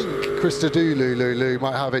think Christodoulou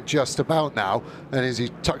might have it just about now, and as he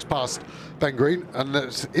tucks past Ben Green, and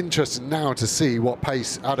it's interesting now to see what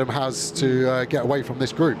pace Adam has to get away from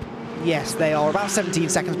this group. Yes, they are about 17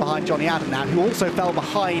 seconds behind Johnny Adam now, who also fell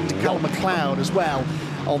behind Callum McLeod as well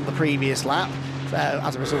on the previous lap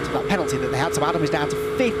as a result of that penalty that they had. So Adam is down to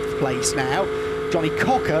 5th place now. Johnny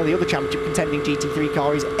Cocker, the other championship contending GT3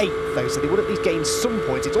 car, is 8th though, so they would at least gain some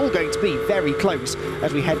points. It's all going to be very close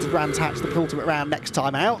as we head to Brands Hatch, the penultimate round next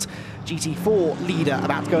time out. GT4 leader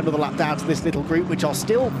about to go another lap down to this little group, which are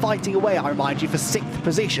still fighting away, I remind you, for 6th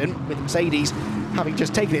position, with Mercedes having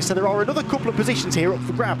just taken it. So there are another couple of positions here up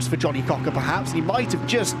for grabs for Johnny Cocker, perhaps. He might have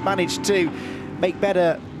just managed to make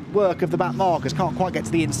better work of the back markers, can't quite get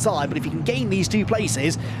to the inside, but if he can gain these 2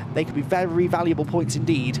 places, they could be very valuable points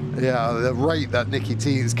indeed. Yeah, the rate that Nicky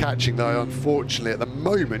T is catching, though, unfortunately, at the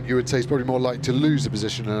moment, you would say he's probably more likely to lose the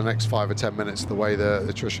position in the next 5 or 10 minutes, the way the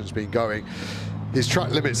attrition's been going. His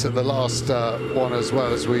track limits at the last one as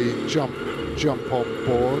well, as we jump on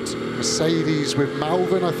board. Mercedes with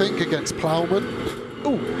Malvin, I think, against Plowman.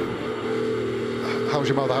 Ooh. How's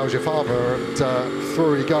your mother, how's your father? And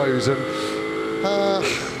through he goes, and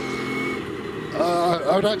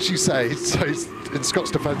I would actually say, so in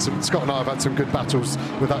Scott's defence, and Scott and I have had some good battles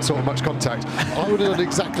with that sort of much contact, I would have done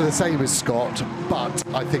exactly the same as Scott, but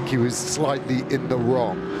I think he was slightly in the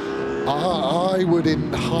wrong. I would,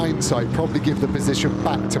 in hindsight, probably give the position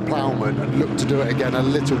back to Plowman and look to do it again a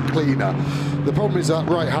little cleaner. The problem is that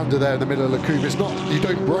right-hander there in the middle of the coupe, it's not, you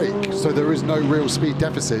don't brake, so there is no real speed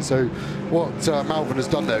deficit. So what Malvin has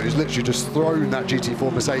done there is literally just thrown that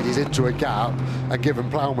GT4 Mercedes into a gap and given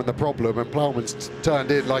Plowman the problem, and Plowman's turned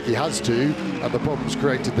in like he has to, and the problem's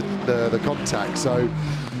created the contact. So,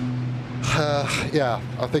 yeah,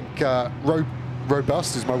 I think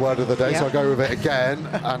robust is my word of the day, so I'll go with it again,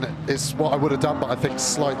 and it's what I would have done, but I think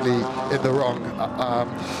slightly in the wrong.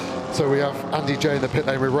 So we have Andy J in the pit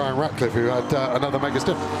lane with Ryan Ratcliffe, who had another mega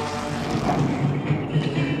stiff.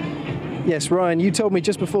 Yes, Ryan, you told me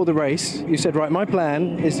just before the race, you said, right, my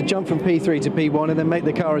plan is to jump from P3 to P1 and then make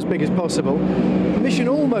the car as big as possible. Mission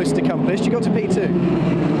almost accomplished, you got to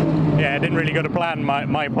P2. Yeah, I didn't really go to plan,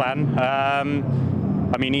 my plan.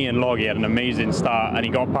 I mean, Ian Logie had an amazing start and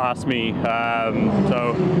he got past me,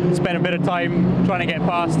 so spent a bit of time trying to get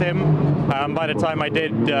past him. By the time I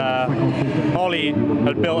did, Ollie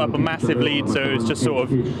had built up a massive lead, so it was just sort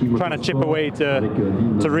of trying to chip away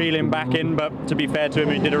to reel him back in, but to be fair to him,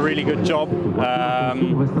 he did a really good job.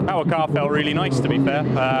 Our car felt really nice, to be fair,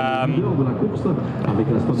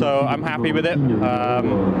 so I'm happy with it.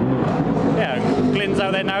 Yeah, Glynn's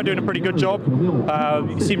out there now doing a pretty good job.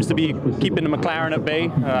 He seems to be keeping the McLaren at bay.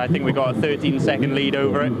 I think we got a 13-second lead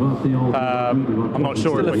over it. I'm not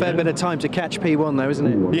sure. Still a fair bit of time to catch P1 though, isn't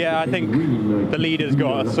it? Yeah, I think the leader's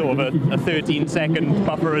got a sort of a 13-second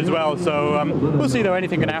buffer as well. So we'll see though,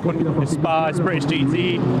 anything can happen. It's Spa, it's British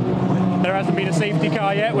GT. There hasn't been a safety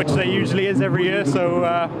car yet, which there usually is every year,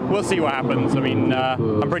 so we'll see what happens. I mean,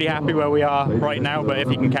 I'm pretty happy where we are right now, but if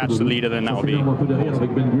he can catch the leader, then that'll be awesome.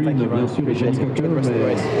 Thank you, Ryan. Appreciate it. Enjoy the rest of the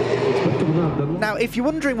race. Now, if you're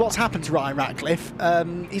wondering what's happened to Ryan Ratcliffe,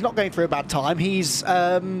 he's not going through a bad time. He's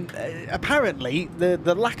apparently,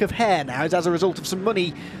 the lack of hair now is as a result of some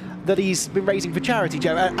money that he's been raising for charity,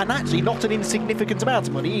 Joe, and actually not an insignificant amount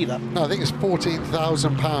of money either. No, I think it's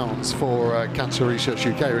 £14,000 for Cancer Research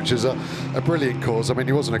UK, which is a brilliant cause. I mean,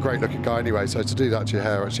 he wasn't a great-looking guy anyway, so to do that to your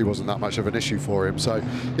hair actually wasn't that much of an issue for him. So,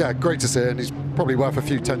 yeah, great to see, and he's probably worth a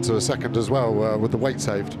few tenths of a second as well with the weight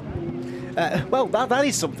saved. Well, that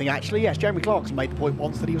is something, actually. Yes, Jeremy Clarkson made the point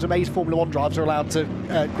once that he was amazed Formula 1 drivers are allowed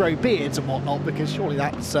to grow beards and whatnot, because surely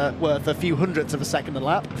that's worth a few hundredths of a second a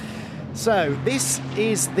lap. So this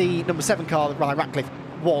is the number 7 car that Ryan Ratcliffe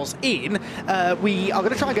was in. We are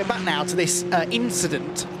going to try and go back now to this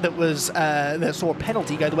incident that was that saw a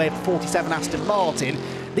penalty go the way of the 47 Aston Martin.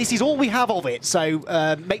 This is all we have of it, so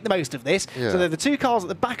make the most of this. Yeah. So they're the 2 cars at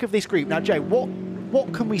the back of this group. Now, Joe,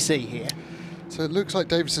 what can we see here? So it looks like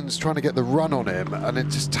Davidson's trying to get the run on him, and it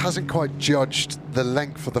just hasn't quite judged the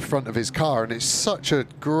length of the front of his car, and it's such a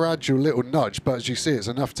gradual little nudge, but as you see, it's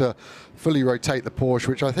enough to fully rotate the Porsche,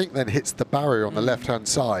 which I think then hits the barrier on the left-hand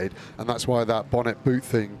side, and that's why that bonnet boot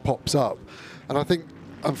thing pops up. And I think,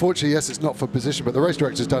 unfortunately, yes, it's not for position, but the race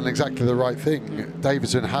director's done exactly the right thing.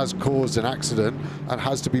 Davidson has caused an accident and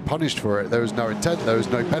has to be punished for it. There was no intent, there was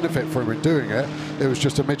no benefit for him in doing it. It was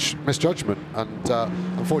just a misjudgment. And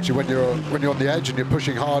unfortunately, when you're on the edge and you're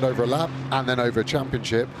pushing hard over a lap and then over a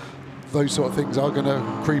championship, those sort of things are going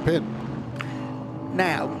to creep in.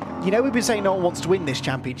 Now, you know we've been saying no one wants to win this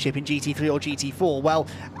championship in GT3 or GT4. Well,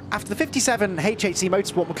 after the 57 HHC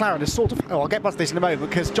Motorsport McLaren has sort of... Oh, I'll get back to this in a moment,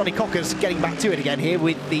 because Johnny Cocker's getting back to it again here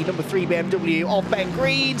with the number 3 BMW of Ben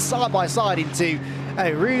Green, side by side into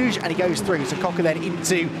Eau Rouge, and he goes through. So Cocker then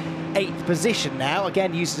into 8th position now.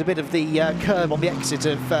 Again, uses a bit of the curb on the exit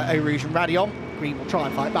of Eau Rouge and Radion. Green will try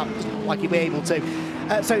and fight back, but doesn't look like he'll be able to.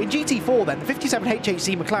 So in GT4 then, the 57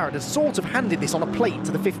 HHC McLaren has sort of handed this on a plate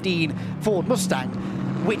to the 15 Ford Mustang.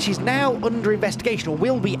 which is now under investigation, or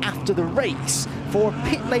will be after the race, for a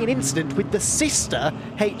pit lane incident with the sister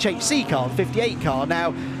HHC car, the 58 car.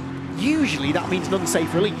 Now, usually that means an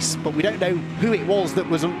unsafe release, but we don't know who it was that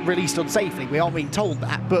was released unsafely. We aren't being told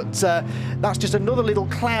that, but that's just another little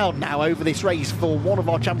cloud now over this race for one of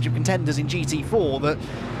our championship contenders in GT4. That,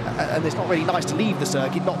 and it's not really nice to leave the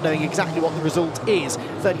circuit not knowing exactly what the result is.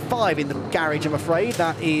 35 in the garage, I'm afraid.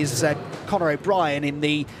 That is Conor O'Brien in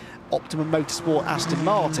the Optimum Motorsport Aston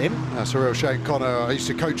Martin. That's a real shame. Conor, I used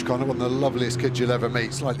to coach Conor, one of the loveliest kids you'll ever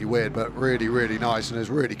meet. Slightly weird, but really, really nice, and is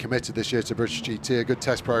really committed this year to British GT. A good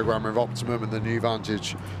test programme of Optimum and the new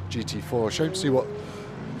Vantage GT4. Shame to see what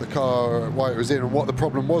the car, why it was in and what the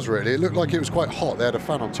problem was really. It looked like it was quite hot. They had a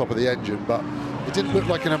fan on top of the engine, but it didn't look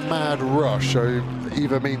like in a mad rush. So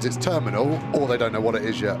either means it's terminal or they don't know what it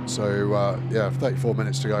is yet. So yeah, 34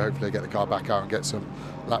 minutes to go. Hopefully they get the car back out and get some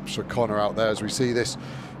laps for Conor out there as we see this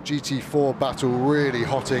GT4 battle really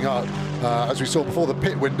hotting up. As we saw before the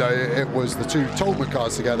pit window, it was the two Tolman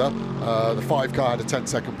cars together. The 5 car had a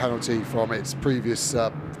 10-second penalty from its previous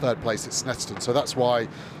third place at Snetterton, so that's why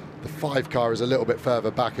the 5 car is a little bit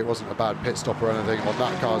further back. It wasn't a bad pit stop or anything on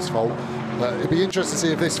that car's fault. It'd be interesting to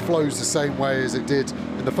see if this flows the same way as it did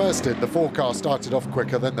in the first stint. The 4 car started off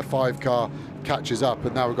quicker, then the 5 car catches up,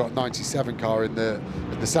 and now we've got 97 car in the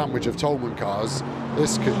sandwich of Tolman cars.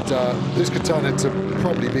 This could turn into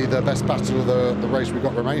probably be the best battle of the race we've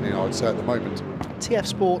got remaining, I would say, at the moment. TF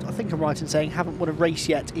Sport, I think I'm right in saying, haven't won a race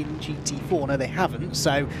yet in GT4. No, they haven't,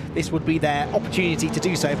 so this would be their opportunity to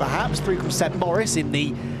do so, perhaps, through from Seb Morris in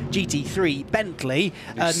the GT3 Bentley.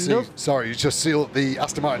 Sorry, you just see the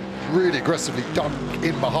Aston Martin really aggressively dunk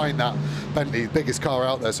in behind that Bentley, biggest car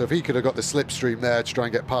out there. So if he could have got the slipstream there to try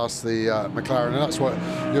and get past the McLaren, and that's what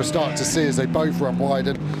you're starting to see as they both run wide.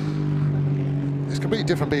 And it's completely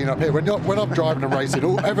different being up here. When I'm driving and racing,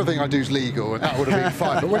 everything I do is legal, and that would have been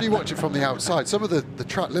fine. But when you watch it from the outside, some of the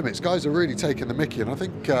track limits, guys are really taking the mickey, and I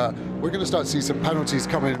think we're going to start to see some penalties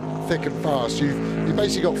coming thick and fast. You've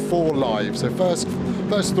basically got 4 lives. So first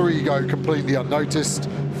 3 go completely unnoticed.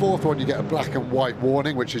 4th one, you get a black and white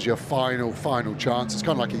warning, which is your final chance. It's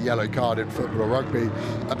kind of like a yellow card in football or rugby,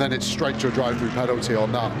 and then it's straight to a drive-through penalty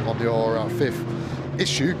on your 5th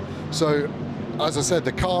issue. So, as I said,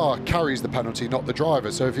 the car carries the penalty, not the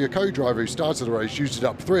driver. So if you're a co-driver who started the race, used it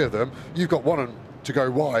up 3 of them, you've got 1 to go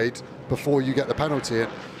wide before you get the penalty.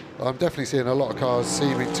 And I'm definitely seeing a lot of cars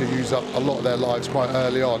seeming to use up a lot of their lives quite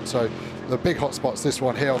early on. So the big hot spot's this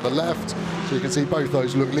one here on the left. So you can see both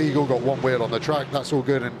those look legal, got 1 wheel on the track. That's all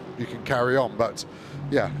good and you can carry on. But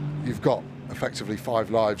yeah, you've got effectively 5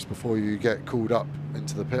 lives before you get called up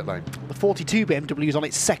into the pit lane. The 42 BMW is on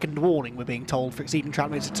its 2nd warning, we're being told, for exceeding track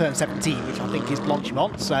limits to turn 17, which I think is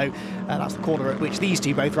Blanchimont. So that's the corner at which these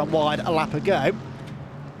two both run wide a lap ago.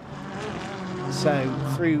 So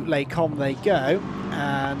through Les Combes they go,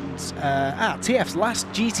 and TF's last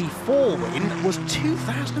GT4 win was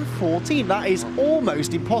 2014. That is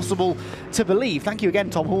almost impossible to believe. Thank you again,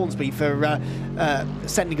 Tom Hornsby, for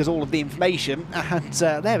sending us all of the information. And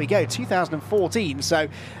there we go, 2014. So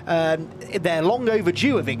they're long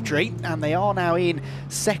overdue a victory, and they are now in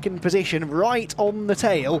 2nd position, right on the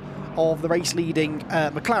tail of the race-leading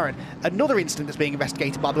McLaren. Another incident that's being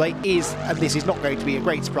investigated, by the way, is, and this is not going to be a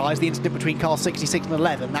great surprise, the incident between cars 66 and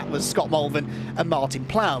 11. That was Scott Mulvin and Martin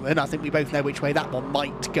Plowman. I think we both know which way that one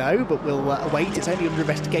might go, but we'll await. It's only under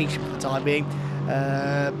investigation for the time being.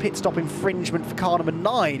 Pit stop infringement for car number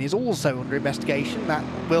 9 is also under investigation. That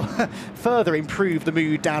will further improve the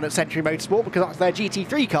mood down at Century Motorsport, because that's their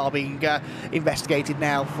GT3 car being investigated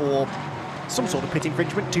now for some sort of pit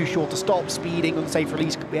infringement. Too short to stop, speeding, unsafe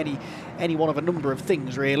release, could be any one of a number of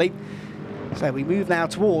things really. So we move now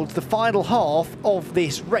towards the final half of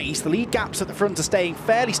this race. The lead gaps at the front are staying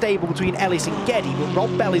fairly stable between Ellis and Geddy, but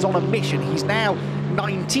Rob Bell is on a mission. He's now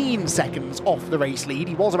 19 seconds off the race lead.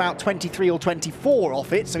 He was about 23 or 24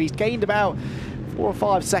 off it, so he's gained about 4 or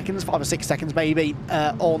 5 seconds, 5 or 6 seconds maybe,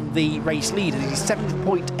 on the race lead. And he's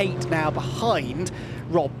 7.8 now behind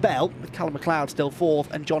Rob Bell, with Callum McLeod still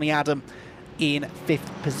 4th and Johnny Adam in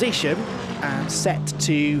 5th position, and set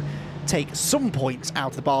to take some points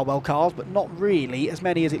out of the Barwell cars, but not really as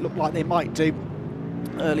many as it looked like they might do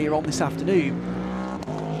earlier on this afternoon.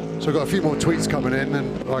 So I've got a few more tweets coming in,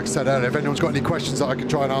 and like I said earlier, if anyone's got any questions that I can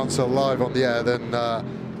try and answer live on the air, then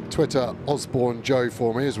Twitter Osborne Joe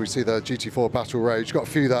for me as we see the GT4 Battle Rage. Got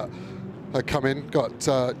a few that come in. Got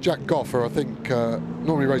Jack Goffer, I think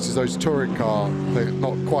normally races those touring car. They're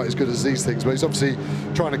not quite as good as these things, but he's obviously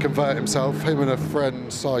trying to convert himself. Him and a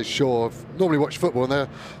friend, Si Shaw, normally watch football, and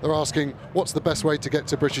they're asking what's the best way to get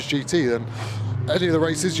to British GT. And any of the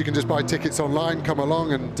races, you can just buy tickets online, come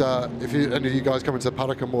along, and if any of you guys come into the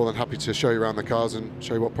paddock, I'm more than happy to show you around the cars and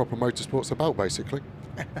show you what proper motorsport's about, basically.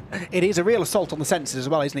 It is a real assault on the senses as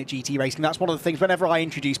well, isn't it, GT racing? That's one of the things, whenever I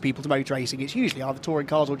introduce people to motor racing, it's usually either touring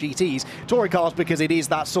cars or GTs. Touring cars because it is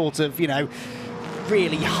that sort of, you know,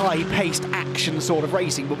 really high-paced action sort of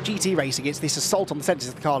racing, but GT racing, it's this assault on the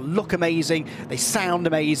senses. The car look amazing, they sound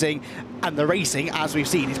amazing, and the racing, as we've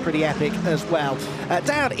seen, is pretty epic as well.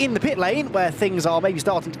 Down in the pit lane, where things are maybe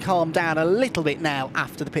starting to calm down a little bit now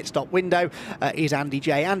after the pit stop window, is Andy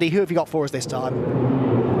J. Andy, who have you got for us this time?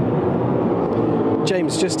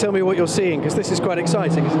 James, just tell me what you're seeing, because this is quite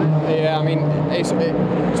exciting, isn't it? Yeah, I mean, it's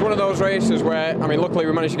one of those races where, I mean, luckily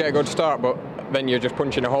we managed to get a good start, but then you're just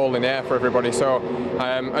punching a hole in the air for everybody. So,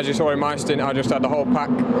 as you saw in my stint, I just had the whole pack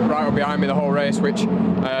right up behind me the whole race, which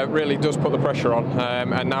really does put the pressure on.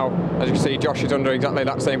 And now, as you can see, Josh is under exactly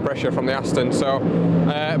that same pressure from the Aston. So,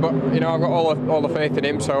 but you know, I've got all the faith in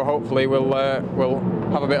him. So hopefully we'll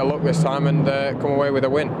have a bit of luck this time and come away with a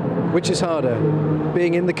win. Which is harder,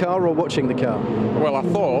 being in the car or watching the car? Well, I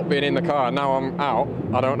thought being in the car, now I'm out,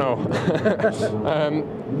 I don't know.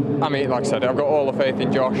 I mean, like I said, I've got all the faith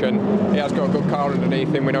in Josh, and he has got a good car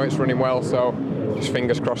underneath him. We know it's running well, so just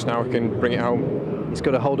fingers crossed now we can bring it home. He's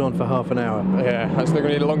got to hold on for half an hour. Yeah, that's going to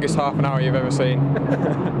be the longest half an hour you've ever seen.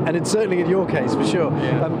 And it's certainly in your case, for sure.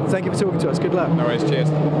 Yeah. Thank you for talking to us. Good luck. No worries, cheers.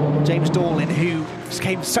 James Dorlin, who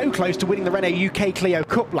came so close to winning the Renault UK Clio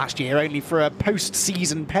Cup last year, only for a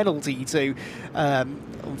post-season penalty to,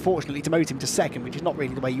 unfortunately, demote him to second, which is not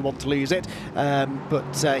really the way you want to lose it.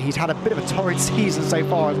 But he's had a bit of a torrid season so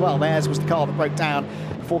far as well. Theirs was the car that broke down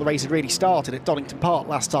before the race had really started at Donington Park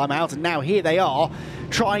last time out, and now here they are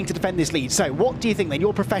trying to defend this lead. So what do you think then,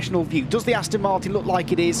 your professional view? Does the Aston Martin look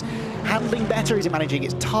like it is handling better? Is it managing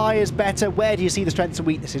its tyres better? Where do you see the strengths and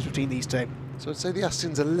weaknesses between these two? So I'd say the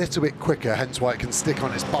Aston's a little bit quicker, hence why it can stick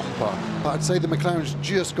on its bumper. But I'd say the McLaren's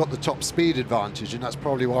just got the top speed advantage, and that's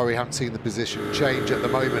probably why we haven't seen the position change at the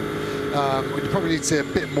moment. We probably need to see a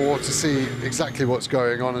bit more to see exactly what's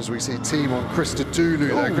going on, as we see team on Christodoulou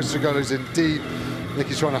there. Christodoulou's in deep.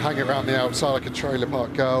 Nicky's trying to hang it around the outside like a trailer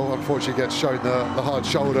park girl. Unfortunately gets shown the hard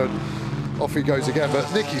shoulder. Off he goes again, but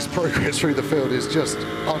Nicky's progress through the field is just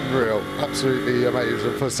unreal, absolutely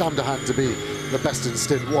amazing. For Sam Dehaene to be the best in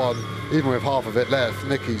stint one, even with half of it left,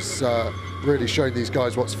 Nicky's really showing these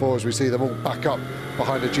guys what's for, as we see them all back up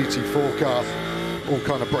behind a GT4 car, all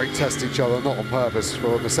kind of brake test each other, not on purpose,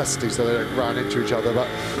 for necessity, so they don't run into each other. But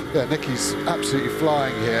yeah, Nicky's absolutely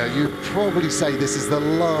flying here. You'd probably say this is the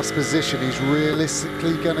last position he's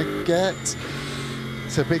realistically going to get.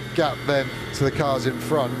 It's a big gap then to the cars in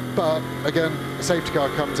front, but again, a safety car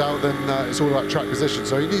comes out, then it's all about track position,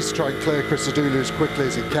 so he needs to try and clear Christodoulou as quickly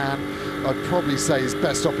as he can. I'd probably say his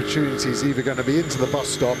best opportunity is either going to be into the bus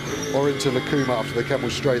stop or into Lacuma after the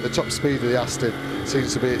Kemmel Straight. The top speed of the Aston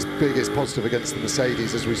seems to be its biggest positive against the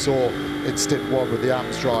Mercedes, as we saw in stint one with the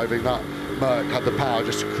AMS driving. That Merc had the power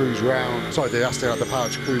just to cruise round, sorry, the Aston had the power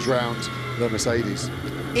to cruise round the Mercedes.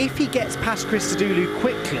 If he gets past Christodoulou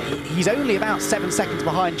quickly, he's only about 7 seconds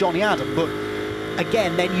behind Johnny Adam, but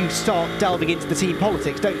again, then you start delving into the team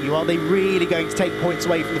politics, don't you? Are they really going to take points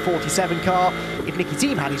away from the 47 car? If Nicky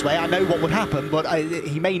Thiem had his way, I know what would happen, but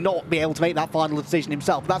he may not be able to make that final decision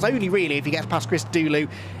himself. That's only really if he gets past Christodoulou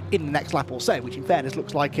in the next lap or so, which in fairness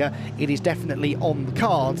looks like it is definitely on the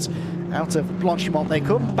cards. Out of Blanchimont they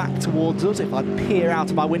come, back towards us. If I peer out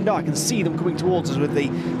of my window, I can see them coming towards us with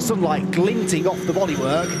the sunlight glinting off the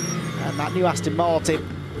bodywork. And that new Aston Martin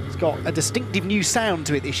has got a distinctive new sound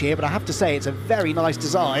to it this year, but I have to say it's a very nice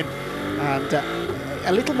design, and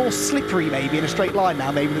a little more slippery maybe in a straight line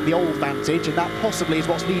now maybe than the old Vantage, and that possibly is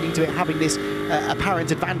what's leading to it having this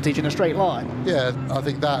apparent advantage in a straight line. Yeah, I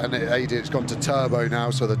think that, and it's gone to turbo now,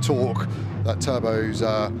 so the torque that turbos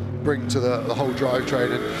bring to the whole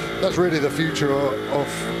drivetrain, and that's really the future of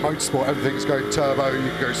motorsport. Everything's going turbo. You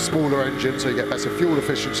can go smaller engine, so you get better fuel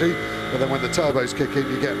efficiency, but then when the turbos kick in,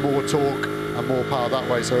 you get more torque and more power that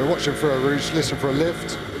way. So we're watching for a Rouge, listen for a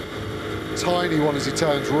lift. Tiny one as he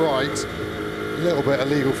turns right. A little bit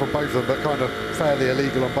illegal from both of them, but kind of fairly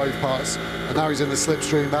illegal on both parts. And now he's in the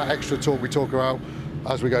slipstream, that extra torque we talk about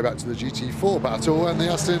as we go back to the GT4 battle. And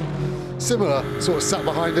the Aston, similar, sort of sat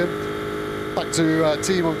behind him. Back to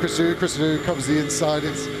team on Christodoulou. Christodoulou covers the inside.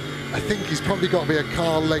 I think he's probably got to be a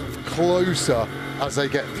car length closer as they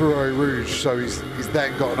get through Eau Rouge, so he's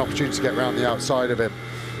then got an opportunity to get around the outside of him.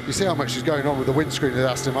 You see how much is going on with the windscreen of the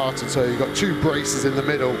Aston Martin, so you've got two braces in the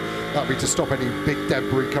middle. That'll be to stop any big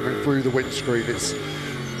debris coming through the windscreen.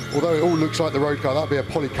 Although it all looks like the road car, that'll be a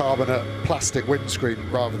polycarbonate plastic windscreen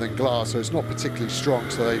rather than glass, so it's not particularly strong,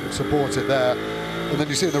 so they support it there. And then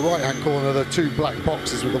you see in the right-hand corner the 2 black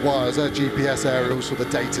boxes with the wires. They're GPS aerials for the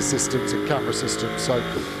data systems and camera systems. So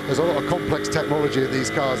there's a lot of complex technology in these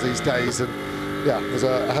cars these days, and yeah, there's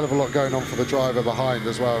a hell of a lot going on for the driver behind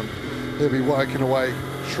as well. And he'll be working away,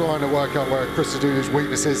 trying to work out where Christodoulou's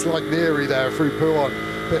weakness is, like Neary there through Pouon.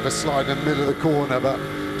 Bit of a slide in the middle of the corner, but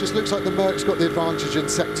just looks like the Merc's got the advantage in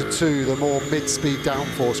sector 2, the more mid-speed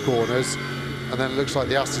downforce corners. And then it looks like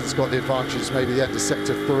the Aston's got the advantage maybe the end of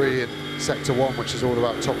sector 3 and sector 1, which is all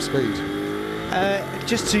about top speed.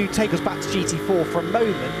 Just to take us back to GT4 for a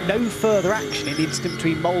moment, no further action in the incident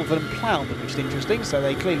between Malvern and Plowman, which is interesting. So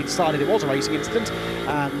they clearly decided it was a racing incident,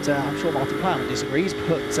 and I'm sure Martin Plowman disagrees,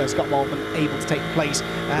 but Scott Malvern able to take the place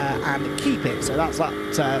and keep it. So that's that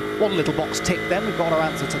one little box tick then. We've got our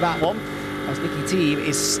answer to that one. As Nicky Team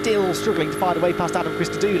is still struggling to find a way past Adam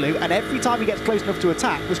Christodoulou, and every time he gets close enough to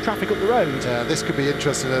attack, there's traffic up the road. Yeah, this could be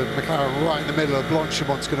interesting. McLaren right in the middle of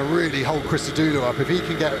Blanchemont's going to really hold Christodoulou up. If he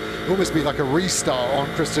can get, almost be like a restart on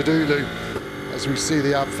Christodoulou, as we see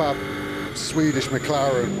the Abfab Swedish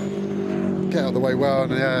McLaren get out of the way well.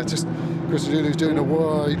 And yeah, just Christodoulou's doing a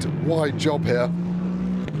wide job here.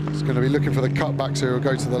 He's going to be looking for the cutbacks here. He'll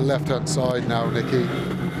go to the left-hand side now, Nicky.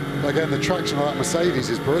 Again, the traction on that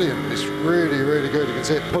Mercedes is brilliant. It's really, really good. You can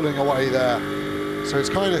see it pulling away there. So it's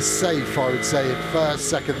kind of safe, I would say, in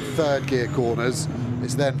first, second, third gear corners.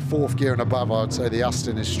 It's then fourth gear and above, I would say the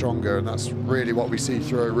Aston is stronger, and that's really what we see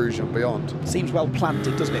through Eau Rouge and beyond. Seems well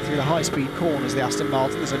planted, doesn't it, through the high-speed corners, the Aston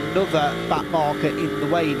Martin. There's another back marker in the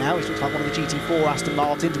way now, which looks like one of the GT4 Aston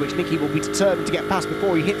Martins, which Nicky will be determined to get past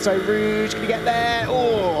before he hits Eau Rouge. Can he get there?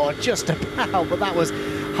 Oh, just about, but that was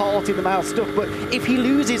heart in the mouth stuff. But if he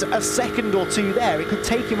loses a second or two there, it could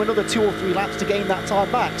take him another 2 or 3 laps to gain that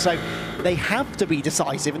time back. So they have to be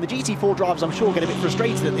decisive, and the GT4 drivers, I'm sure, get a bit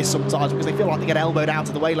frustrated at this sometimes because they feel like they get elbowed out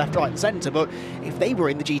of the way left, right and centre. But if they were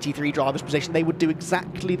in the GT3 driver's position, they would do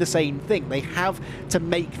exactly the same thing. They have to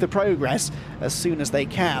make the progress as soon as they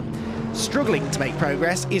can. Struggling to make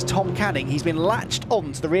progress is Tom Canning. He's been latched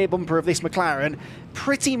onto the rear bumper of this McLaren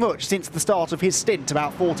pretty much since the start of his stint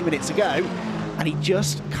about 40 minutes ago, and he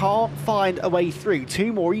just can't find a way through.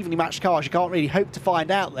 2 more evenly matched cars, you can't really hope to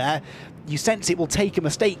find out there. You sense it will take a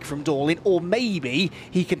mistake from Dorlin, or maybe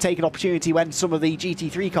he can take an opportunity when some of the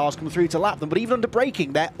GT3 cars come through to lap them. But even under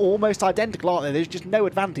braking, they're almost identical, aren't they? There's just no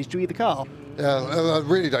advantage to either car. Yeah, I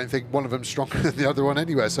really don't think one of them's stronger than the other one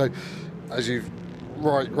anywhere. So, as you've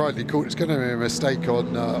rightly called, it's going to be a mistake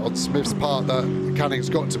on Smith's part that Canning's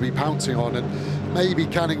got to be pouncing on, and maybe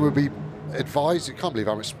Canning would be advised. You can't believe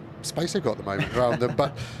how much space they've got at the moment around them,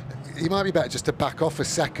 but he might be better just to back off a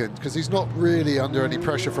second, because he's not really under any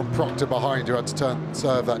pressure from Proctor behind, who had to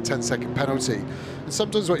serve that 10-second penalty. And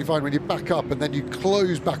sometimes what you find when you back up and then you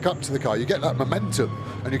close back up to the car, you get that momentum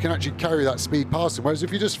and you can actually carry that speed past him. Whereas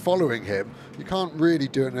if you're just following him, you can't really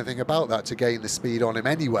do anything about that to gain the speed on him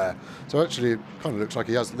anywhere. So actually, it kind of looks like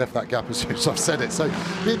he has left that gap as soon as I've said it. So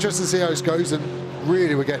it'll be interesting to see how this goes. And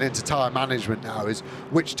really, we're getting into tyre management now, is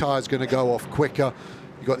which tyre's going to go off quicker.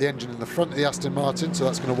 You've got the engine in the front of the Aston Martin, so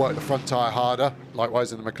that's going to work the front tyre harder.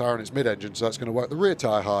 Likewise in the McLaren, it's mid-engine, so that's going to work the rear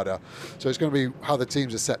tyre harder. So it's going to be how the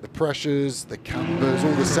teams have set the pressures, the cambers,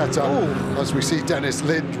 all the setup. As we see Dennis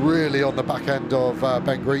Lind really on the back end of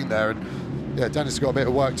Ben Green there. And yeah, Dennis has got a bit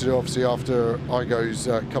of work to do, obviously, after Igo's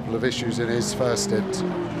couple of issues in his first stint.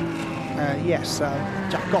 Yes,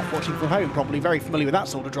 Jack Goff watching from home, probably very familiar with that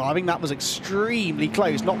sort of driving. That was extremely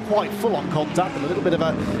close, not quite full-on contact, but a little bit of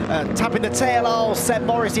a tap in the tail. Oh, Seb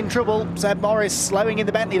Morris in trouble. Seb Morris slowing in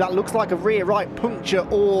the Bentley. That looks like a rear right puncture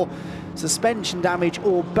or suspension damage,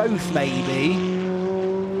 or both maybe.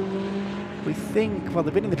 We think, well,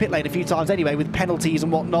 they've been in the pit lane a few times anyway with penalties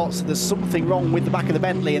and whatnot, so there's something wrong with the back of the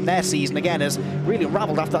Bentley, and their season again has really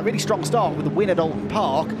unravelled after that really strong start with the win at Alton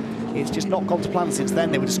Park. It's just not gone to plan since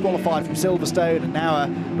then. They were disqualified from Silverstone, and now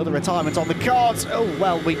another retirement on the cards. Oh,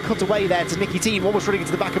 well, we cut away there to Nicky Team, almost running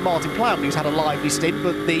into the back of Martin Plowman, who's had a lively stint,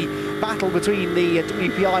 but the battle between the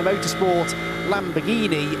WPI Motorsport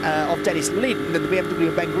Lamborghini of Dennis Lind and the BMW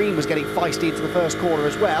of Ben Green was getting feisty into the first corner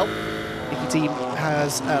as well. Nicky Team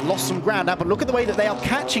has lost some ground now, but look at the way that they are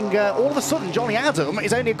catching. All of a sudden, Johnny Adam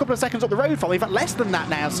is only a couple of seconds up the road from him, in fact, less than that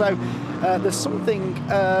now. So there's something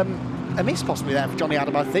amiss possibly there for Johnny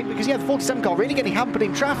Adam, I think, because yeah, the 47 car really getting hampered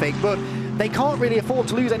in traffic, but they can't really afford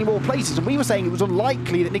to lose any more places. And we were saying it was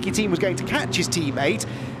unlikely that Nicky Team was going to catch his teammate.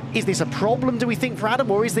 Is this a problem, do we think, for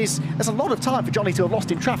Adam, or is this... There's a lot of time for Johnny to have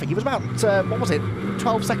lost in traffic. He was about, what was it,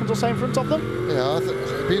 12 seconds or so in front of them? Yeah, I think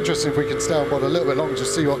it'd be interesting if we can stay on board a little bit longer to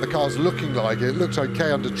see what the car's looking like. It looks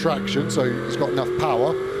okay under traction, so he's got enough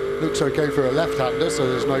power. Looks okay for a left-hander, so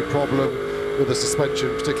there's no problem with the suspension,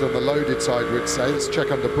 particularly on the loaded side, we'd say. Let's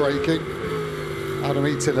check under braking. Adam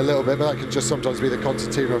eats in a little bit, but that can just sometimes be the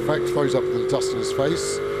concertina effect. Throws up the dust in his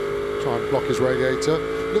face, try and block his radiator.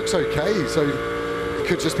 Looks okay, so it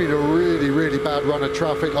could just be a really, really bad run of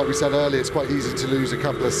traffic. Like we said earlier, it's quite easy to lose a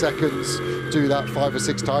couple of seconds. Do that 5 or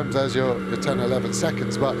 6 times, there's your 10 or 11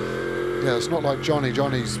 seconds. But yeah, it's not like Johnny.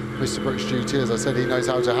 Johnny's Mr. British GT, as I said, he knows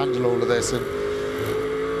how to handle all of this. And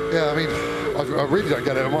yeah, I mean, I really don't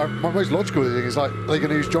get it. My most logical thing is, like, they're going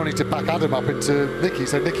to use Johnny to back Adam up into Nicky,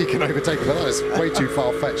 so Nicky can overtake him. But that is way too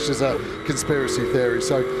far-fetched as a conspiracy theory.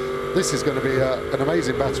 So this is going to be an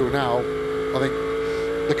amazing battle now. I think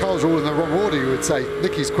the cars are all in the wrong order, you would say.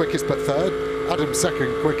 Nicky's quickest but third, Adam's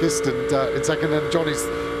second quickest and in second, and Johnny's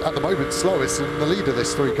at the moment slowest and the lead of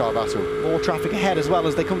this 3-car battle. More traffic ahead as well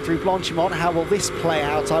as they come through Blanchimont. How will this play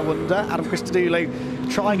out, I wonder? Adam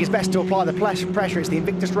Christodoulou trying his best to apply the pressure. It's the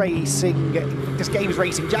Invictus Games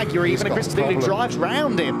Racing Jaguar even, and Christodoulou drives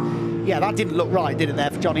round him. Yeah, that didn't look right, did it, there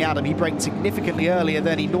for Johnny Adam? He braked significantly earlier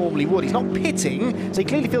than he normally would. He's not pitting, so he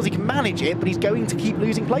clearly feels he can manage it, but he's going to keep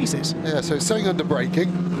losing places. Yeah, so it's saying under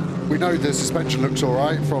braking. We know the suspension looks all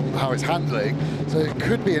right from how it's handling, so it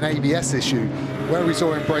could be an ABS issue. Where we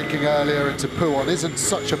saw him braking earlier into Pouhon isn't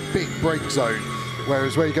such a big brake zone,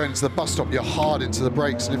 whereas where you go into the bus stop, you're hard into the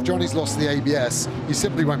brakes, and if Johnny's lost the ABS, he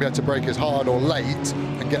simply won't be able to brake as hard or late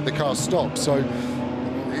and get the car stopped. So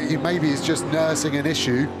he maybe is just nursing an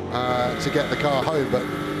issue to get the car home, but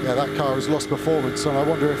yeah, that car has lost performance, and I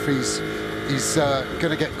wonder if he's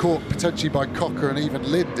going to get caught potentially by Cocker and even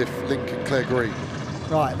Lind if Lind can clear green.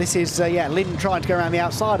 Right, this is, Lind trying to go around the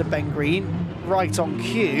outside of Ben Green, right on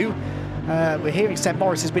cue. We're hearing Seb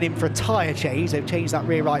Morris has been in for a tyre change. They've changed that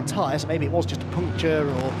rear right tyre, so maybe it was just a puncture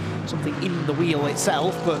or something in the wheel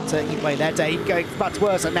itself. But either way there, Dave going back to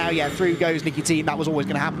worse. And now, yeah, through goes Nicky Team. That was always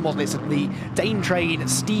going to happen, wasn't it? So the Dane train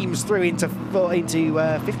steams through into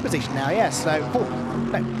 5th position now, yes. So,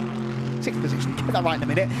 no, 6th position. Get that right in a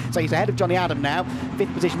minute. So he's ahead of Johnny Adam now.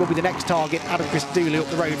 5th position will be the next target. Adam Christodoulou up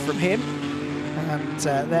the road from him. And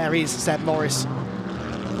there is Seb Morris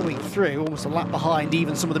coming through, almost a lap behind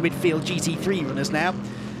even some of the midfield GT3 runners now.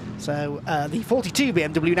 So the 42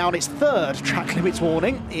 BMW now on its 3rd track limits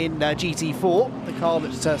warning in GT4, the car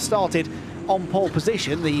that started on pole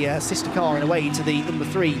position, the sister car in a way to the number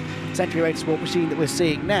 3 Century Motorsport machine that we're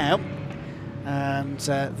seeing now. And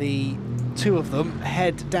the two of them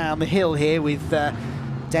head down the hill here with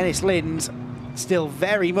Dennis Lind still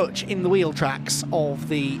very much in the wheel tracks of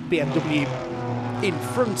the BMW in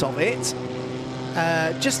front of it.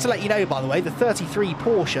 Just to let you know, by the way, the 33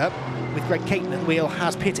 Porsche with Greg Caton at the wheel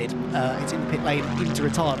has pitted. It's in the pit lane into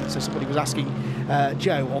retirement, so somebody was asking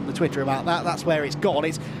Joe on the Twitter about that. That's where it's gone.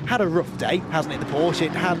 It's had a rough day, hasn't it, the Porsche?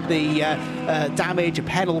 It had the damage, a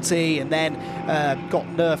penalty, and then got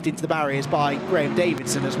nerfed into the barriers by Graham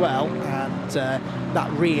Davidson as well. And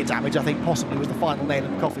that rear damage, I think, possibly was the final nail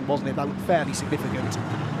in the coffin, wasn't it? That looked fairly significant.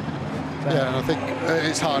 Yeah, and I think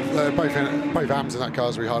it's hard. Both AMs in that car,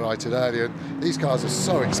 as we highlighted earlier, these cars are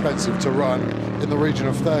so expensive to run, in the region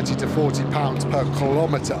of 30 to 40 pounds per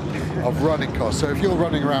kilometre of running costs. So if you're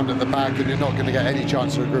running around at the back and you're not going to get any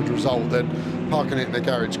chance of a good result, then parking it in the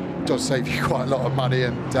garage does save you quite a lot of money,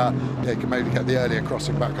 and yeah, you can maybe get the earlier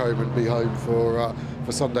crossing back home and be home for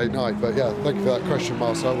Sunday night. But yeah, thank you for that question,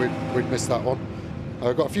 Marcel. We'd missed that one.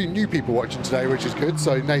 I've got a few new people watching today, which is good.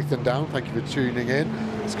 So Nathan Down, thank you for tuning in.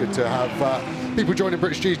 It's good to have people joining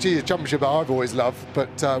British GT, the championship that I've always loved. But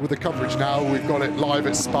with the coverage now, we've got it live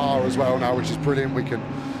at Spa as well now, which is brilliant. We can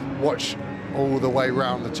watch all the way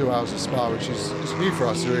around the 2 hours of Spa, which is new for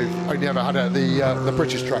us. We've only ever had it at the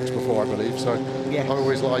British tracks before, I believe. So yeah, I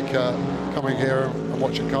always like coming here and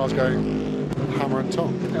watching cars going hammer and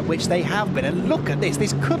tongue. Which they have been, and look at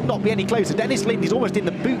this could not be any closer. Dennis Lind is almost in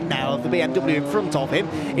the boot now of the BMW in front of him.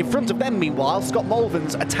 In front of them, meanwhile, Scott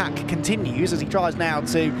Mulvan's attack continues as he tries now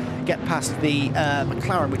to get past the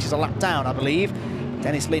McLaren, which is a lap down, I believe.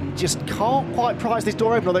 Dennis Lind just can't quite prise this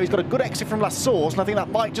door open, although he's got a good exit from last source, and I think that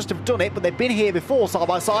might just have done it, but they've been here before side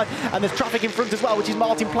by side, and there's traffic in front as well, which is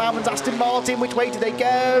Martin Plowman's Aston Martin. Which way do they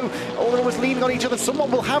go? All almost leaning on each other. Someone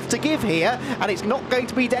will have to give here, and it's not going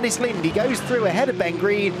to be Dennis Lind. He goes through ahead of Ben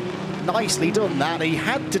Green. Nicely done that. He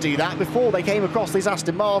had to do that before they came across this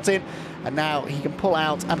Aston Martin, and now he can pull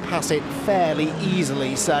out and pass it fairly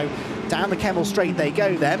easily. So down the Kemmel Straight they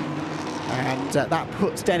go then. And that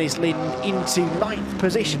puts Dennis Lind into 9th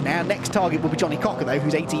position now. Next target will be Johnny Cocker, though,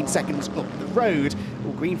 who's 18 seconds up the road.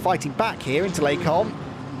 All Green fighting back here into Lacombe.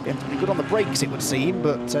 Be good on the brakes, it would seem,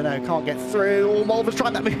 but no, can't get through. Oh, Mulvan's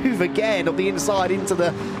trying that move again up the inside into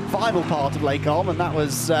the final part of Lacombe, and that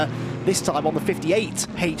was this time on the 58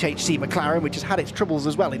 HHC McLaren, which has had its troubles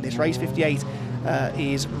as well in this race. 58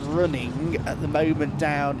 is running at the moment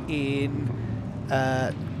down in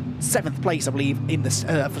 7th place, I believe, in the,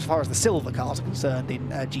 as far as the silver cars are concerned in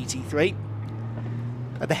GT3.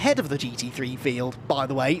 At the head of the GT3 field, by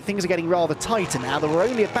the way, things are getting rather tighter now. There were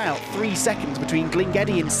only about 3 seconds between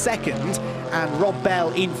Glingedi in 2nd and Rob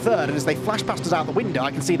Bell in 3rd, and as they flash past us out the window,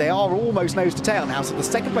 I can see they are almost nose to tail now, so the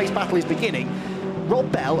 2nd place battle is beginning.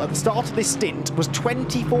 Rob Bell, at the start of this stint, was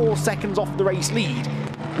 24 seconds off the race lead.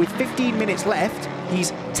 With 15 minutes left,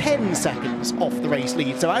 he's 10 seconds off the race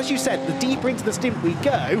lead. So as you said, the deeper into the stint we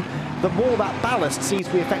go, the more that ballast seems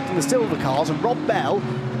to be affecting the silver cars, and Rob Bell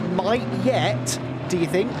might yet, do you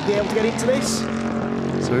think, be able to get into this?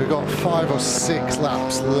 So we've got 5 or 6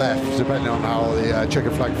 laps left, depending on how the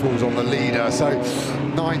checkered flag falls on the leader. So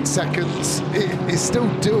 9 seconds is still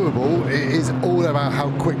doable. It is all about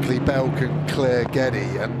how quickly Bell can clear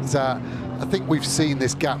Geddy. And I think we've seen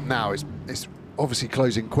this gap now. It's obviously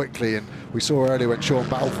closing quickly, and we saw earlier when Sean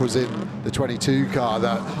Balfe was in the 22 car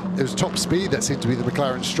that it was top speed that seemed to be the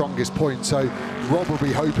McLaren's strongest point. So Rob will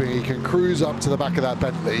be hoping he can cruise up to the back of that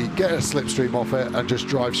Bentley, get a slipstream off it, and just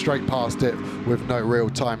drive straight past it with no real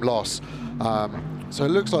time loss. So it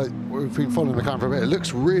looks like, we've been following the McLaren for a bit, it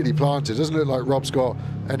looks really planted. It doesn't look like Rob's got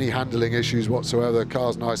any handling issues whatsoever. The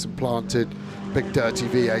car's nice and planted. Big dirty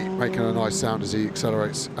V8 making a nice sound as he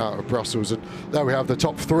accelerates out of Brussels. And there we have the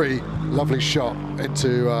top 3. Lovely shot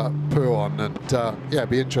into Pouon. And yeah, it'd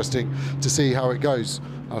be interesting to see how it goes.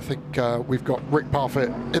 I think we've got Rick Parfitt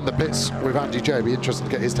in the pits with Andy J. It'd be interesting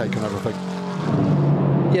to get his take on everything.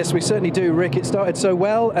 Yes, we certainly do, Rick. It started so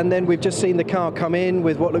well, and then we've just seen the car come in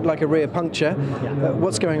with what looked like a rear puncture.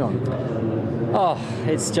 What's going on? Oh,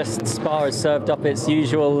 it's just Spa has served up its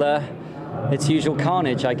usual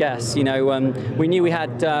carnage, I guess. You know, we knew we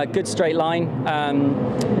had good straight line,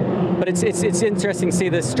 but it's interesting to see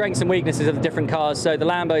the strengths and weaknesses of the different cars. So the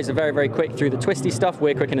Lambos are very, very quick through the twisty stuff.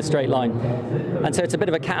 We're quick in a straight line, and so it's a bit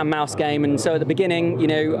of a cat and mouse game. And so at the beginning, you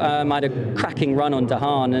know, I had a cracking run on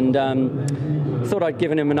Dahan, and thought I'd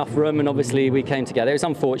given him enough room, and obviously we came together. It was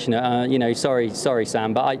unfortunate, you know. Sorry,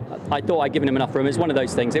 Sam, but I thought I'd given him enough room. It's one of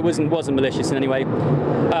those things. It wasn't malicious in any way.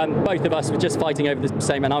 Both of us were just fighting over the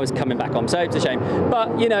same, and I was coming back on, so it's a shame.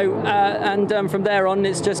 But you know, and from there on,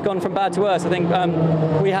 it's just gone from bad to worse. I think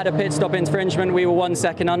we had a pit stop infringement. We were 1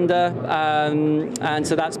 second under, and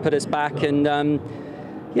so that's put us back. And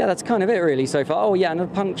yeah, that's kind of it really so far. Oh yeah, and a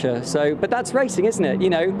puncture. So, but that's racing, isn't it? You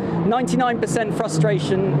know, 99%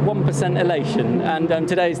 frustration, 1% elation, and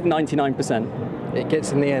today's 99%. It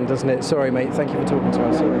gets in the end, doesn't it? Sorry, mate. Thank you for talking to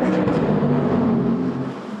us.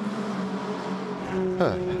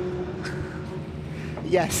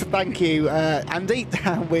 Yes, thank you, Andy,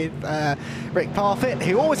 with Rick Parfitt,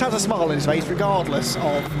 who always has a smile on his face, regardless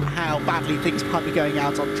of how badly things might be going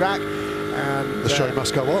out on track. And, the show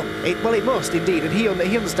must go on. Well, it must indeed, and he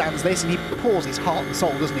understands this, and he pours his heart and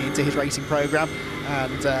soul, doesn't he, into his racing programme,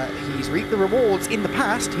 and he's reaped the rewards in the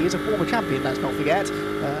past. He is a former champion, let's not forget,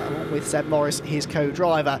 along with Seb Morris, his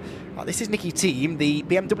co-driver. This is Nicky Thiem. The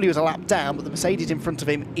BMW is a lap down, but the Mercedes in front of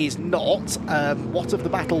him is not. What of the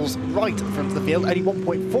battles right in front of the field? Only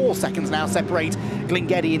 1.4 seconds now separate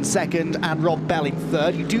Glingedi in 2nd and Rob Bell in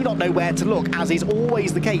 3rd. You do not know where to look, as is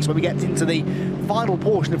always the case when we get into the final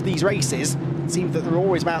portion of these races. It seems that there are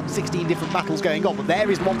always about 16 different battles going on, but there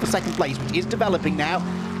is one for 2nd place, which is developing now.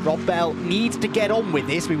 Rob Bell needs to get on with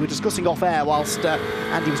this. We were discussing off air whilst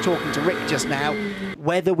Andy was talking to Rick just now,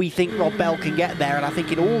 whether we think Rob Bell can get there, and I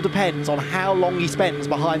think it all depends on how long he spends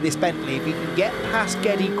behind this Bentley. If he can get past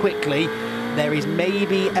Geddy quickly, there is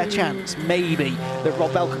maybe a chance, maybe, that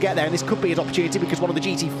Rob Bell could get there, and this could be an opportunity because one of the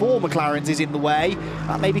GT4 McLarens is in the way.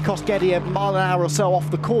 That maybe cost Geddy a mile an hour or so off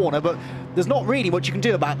the corner, but there's not really much you can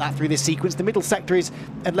do about that through this sequence. The middle sector is,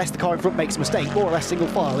 unless the car in front makes a mistake, more or less single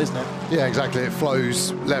file, isn't it? Yeah, exactly. It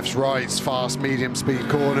flows lefts, rights, fast, medium speed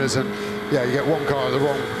corners, and yeah, you get one car at the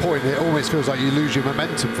wrong point, it almost feels like you lose your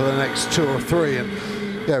momentum for the next 2 or 3. And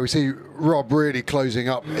yeah, we see Rob really closing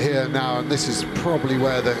up here now, and this is probably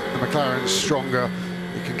where the McLaren's stronger.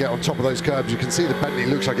 You can get on top of those curbs. You can see the Bentley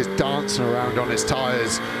looks like it's dancing around on its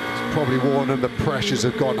tyres. It's probably worn them. The pressures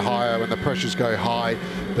have gone higher. When the pressures go high,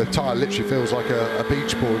 the tyre literally feels like a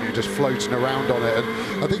beach ball, and you're just floating around on it.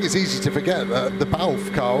 And I think it's easy to forget that the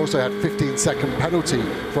Balfe car also had 15-second penalty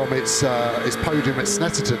from its podium at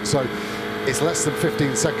Snetterton. So it's less than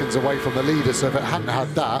 15 seconds away from the leader, so if it hadn't had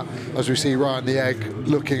that, as we see Ryan the Egg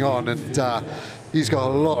looking on, and he's got a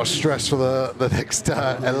lot of stress for the next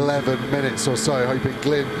 11 minutes or so, hoping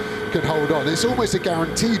Glyn can hold on. It's almost a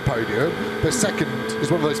guaranteed podium, but 2nd is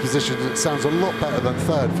one of those positions that sounds a lot better than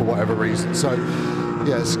 3rd for whatever reason. So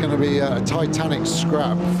yeah, it's going to be a titanic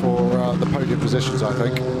scrap for the podium positions, I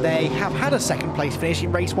think. They have had a 2nd place finish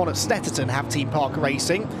in race 1 at Snetterton, have Team Parker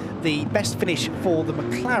Racing. The best finish for the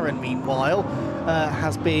McLaren, meanwhile,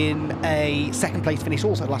 has been a second place finish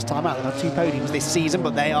also last time out. They've had 2 podiums this season,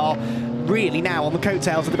 but they are really now on the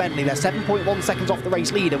coattails of the Bentley. They're 7.1 seconds off the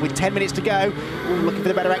race leader with 10 minutes to go. Ooh, looking for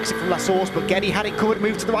the better exit from La Source, but Geddy had it covered,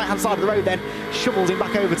 moved to the right-hand side of the road, then shovels him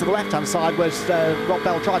back over to the left-hand side, whereas Rob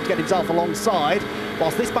Bell tried to get himself alongside.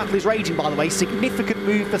 Whilst this battle is raging, by the way, significant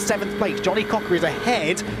move for 7th place. Johnny Cocker is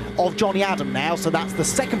ahead of Johnny Adam now, so that's the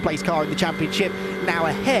 2nd place car in the championship, now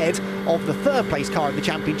ahead of the 3rd place car in the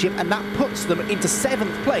championship, and that puts them into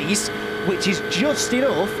 7th place, which is just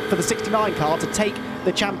enough for the 69 car to take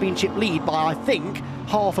the championship lead by, I think,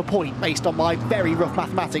 half a point, based on my very rough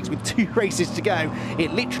mathematics. With 2 races to go,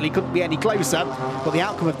 it literally couldn't be any closer. But the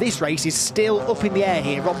outcome of this race is still up in the air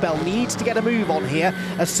here. Rob Bell needs to get a move on here.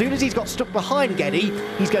 As soon as he's got stuck behind Geddy,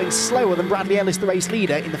 he's going slower than Bradley Ellis, the race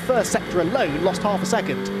leader. In the first sector alone, lost half a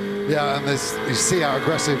second. Yeah, and you see how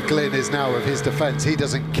aggressive Glyn is now with his defence. He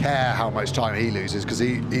doesn't care how much time he loses, because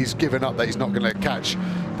he's given up that he's not going to catch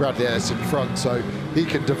Bradley Ellis in front, so he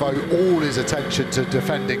can devote all his attention to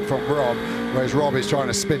defending from Rob, whereas Rob is trying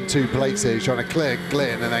to spin 2 plates here. He's trying to clear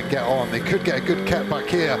Glyn and then get on. They could get a good cat back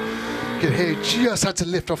here. You can hear he just had to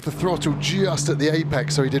lift off the throttle just at the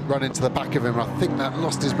apex so he didn't run into the back of him. I think that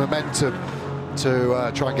lost his momentum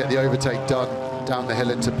to try and get the overtake done down the hill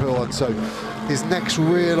into Poole, so his next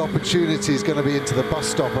real opportunity is going to be into the bus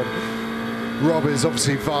stop, and Rob is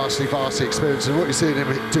obviously vastly experienced, and what you're seeing him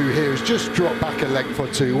do here is just drop back a length or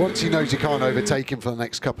 2 once he knows you can't overtake him for the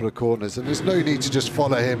next couple of corners, and there's no need to just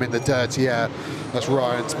follow him in the dirty air. That's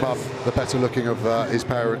Ryan's mum, the better looking of his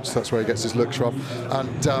parents. That's where he gets his looks from.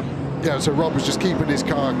 And yeah, so Rob was just keeping his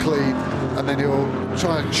car clean, and then he'll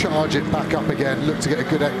try and charge it back up again, look to get a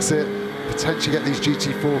good exit, potentially get these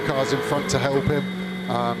GT4 cars in front to help him.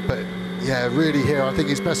 But yeah, really here, I think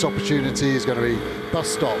his best opportunity is going to be bus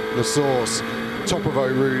stop, La Source, top of Eau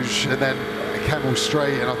Rouge, and then Kemmel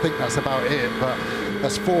Straight, and I think that's about it. But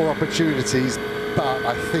that's 4 opportunities, but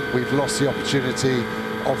I think we've lost the opportunity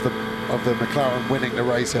of the McLaren winning the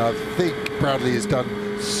race, and I think Bradley has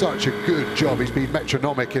done such a good job. He's been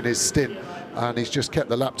metronomic in his stint, and he's just kept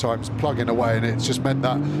the lap times plugging away, and it's just meant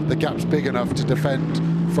that the gap's big enough to defend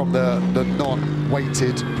from the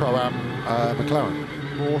non-weighted Pro-Am McLaren.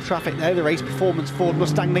 More traffic there, the race performance Ford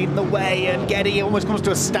Mustang leading the way, and Geddy almost comes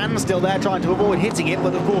to a standstill there trying to avoid hitting it,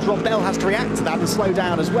 but of course Rob Bell has to react to that and slow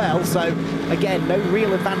down as well, so again, no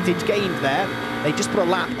real advantage gained there. They just put a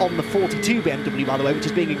lap on the 42 BMW, by the way, which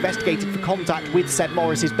is being investigated for contact with Seb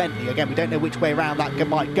Morris's Bentley. Again, we don't know which way around that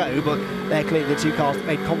might go, but they're clearly the 2 cars that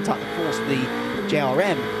made contact, of course, the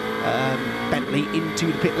JRM Bentley into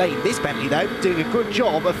the pit lane. This Bentley, though, doing a good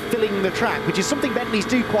job of filling the track, which is something Bentleys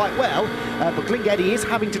do quite well, but Glyn Geddy is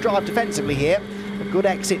having to drive defensively here. A good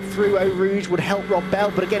exit through Eau Rouge would help Rob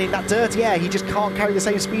Bell, but again, in that dirty air, he just can't carry the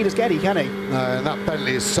same speed as Geddy, can he? No, and that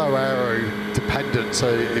Bentley is so aero-dependent, so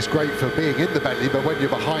it's great for being in the Bentley, but when you're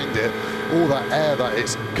behind it, all that air that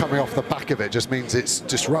is coming off the back of it just means it's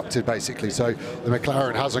disrupted, basically. So the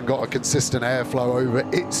McLaren hasn't got a consistent airflow over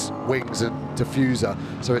its wings and diffuser,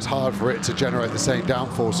 so it's hard for it to generate the same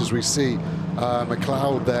downforce as we see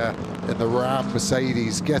McLeod there in the Ram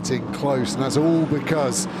Mercedes getting close, and that's all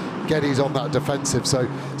because Geddy's on that defensive. So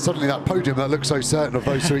suddenly that podium that looks so certain of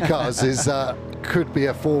those 3 cars is could be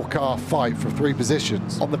a 4-car fight for 3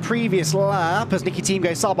 positions. On the previous lap, as Nicky Team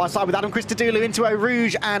goes side by side with Adam Christodoulou into Eau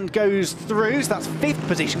Rouge and goes through, so that's 5th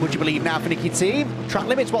position, would you believe, now for Nicky Team. Track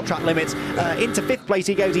limits, what track limits? Into 5th place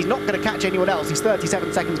he goes. He's not going to catch anyone else. He's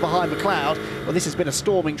 37 seconds behind McLeod. Well, this has been a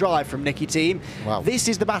storming drive from Nicky Team. Wow. This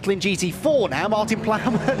is the battle in GT4 now. Martin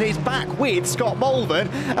Plowman is back with Scott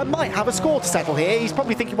Mulvern and might have a score to settle here. He's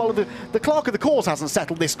probably thinking, well, the clerk of the course hasn't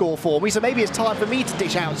settled this score for me, so maybe it's time for me to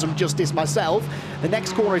dish out some justice myself. The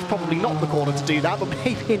next corner is probably not the corner to do that, but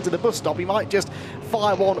maybe into the bus stop he might just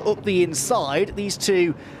fire one up the inside. These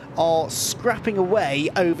 2 are scrapping away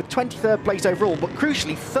over 23rd place overall, but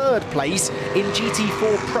crucially 3rd place in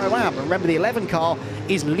GT4 Pro-Am. Remember, the 11 car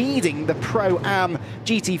is leading the Pro-Am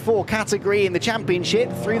GT4 category in the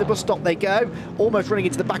championship. Through the bus stop they go, almost running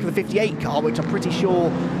into the back of the 58 car, which I'm pretty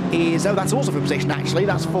sure is, oh, that's also for position actually.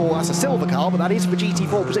 That's a silver car, but that is for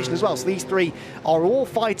GT4 position as well. So these 3 are all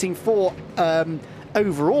fighting for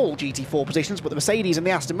overall GT4 positions, but the Mercedes and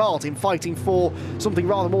the Aston Martin fighting for something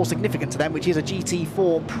rather more significant to them, which is a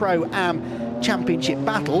GT4 Pro-Am Championship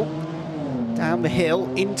battle. Down the hill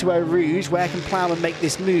into Eau Rouge, where can Plowman make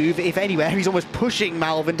this move, if anywhere? He's almost pushing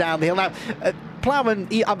Malvern down the hill. Now, Plowman,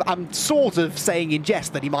 I'm sort of saying in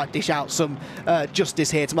jest that he might dish out some justice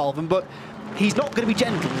here to Malvern, but he's not going to be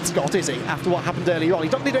gentle with Scott, is he, after what happened earlier on?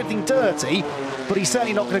 He's not going to do anything dirty, but he's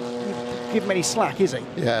certainly not going to give him any slack, is he?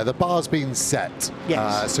 Yeah, the bar's been set.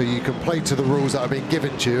 Yes. So you can play to the rules that have been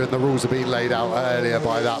given to you, and the rules have been laid out earlier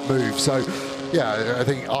by that move. So, yeah, I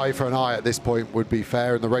think eye for an eye at this point would be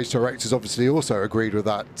fair, and the race directors obviously also agreed with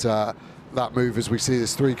that that move as we see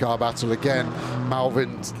this 3-car battle again.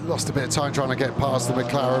 Malvin lost a bit of time trying to get past the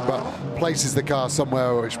McLaren, but places the car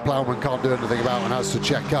somewhere which Plowman can't do anything about and has to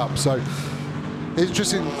check up. So it's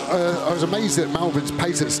interesting. I was amazed at Malvin's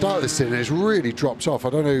pace at the start of this season. It's really dropped off.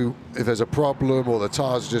 I don't know if there's a problem or the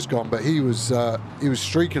tyres are just gone, but he was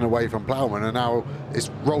streaking away from Plowman, and now it's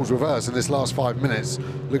roles reverse. In this last 5 minutes,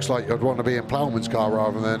 looks like you'd want to be in Plowman's car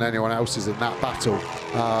rather than anyone else's in that battle.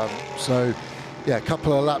 So, yeah, a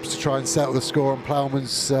couple of laps to try and settle the score on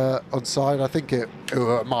Plowman's onside. I think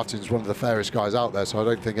Martin's one of the fairest guys out there, so I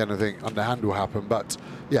don't think anything underhand will happen. But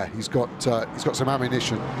yeah, he's got some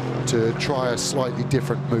ammunition to try a slightly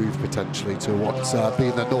different move potentially to what's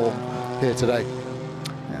been the norm here today.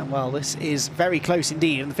 Well, this is very close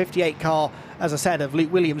indeed, and the 58 car, as I said, of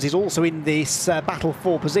Luke Williams is also in this battle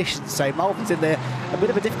for position. So Malvin's in a bit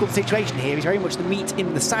of a difficult situation here. He's very much the meat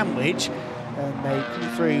in the sandwich. And they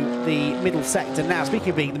come through the middle sector now. Speaking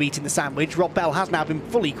of being the meat in the sandwich, Rob Bell has now been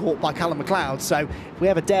fully caught by Callum McLeod. So if we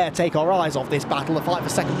ever dare take our eyes off this battle, the fight for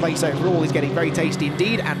second place overall is getting very tasty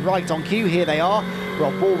indeed. And right on cue, here they are.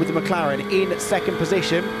 Rob Ball with the McLaren in second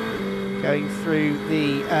position, going through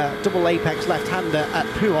the double apex left-hander at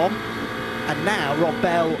Pouhon. And now Rob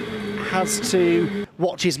Bell has to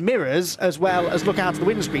watch his mirrors as well as look out of the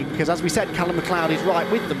windscreen, because as we said, Callum McLeod is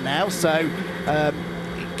right with them now. So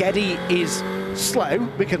Geddy is slow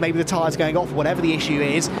because maybe the tyre's going off, whatever the issue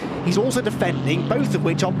is. He's also defending, both of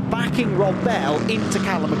which are backing Rob Bell into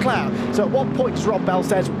Callum McLeod. So at what point does Rob Bell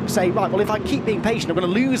say, right, well, if I keep being patient, I'm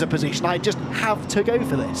going to lose a position. I just have to go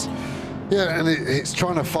for this. Yeah, and it's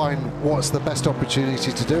trying to find what's the best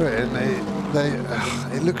opportunity to do it,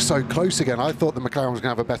 and it looks so close again. I thought the McLaren was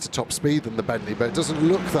going to have a better top speed than the Bentley, but it doesn't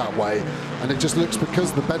look that way, and it just looks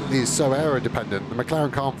because the Bentley is so aero-dependent, the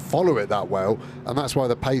McLaren can't follow it that well, and that's why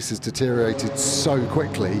the pace has deteriorated so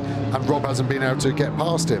quickly, and Rob hasn't been able to get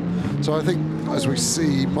past him. So I think as we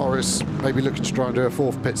see Morris maybe looking to try and do a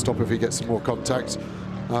 4th pit stop if he gets some more contact.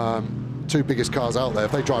 2 biggest cars out there,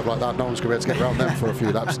 if they drive like that, no one's going to be able to get around them for a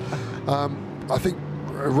few laps. I think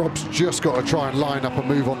Rob's just got to try and line up a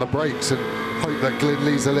move on the brakes and hope that Glyn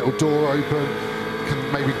leaves a little door open,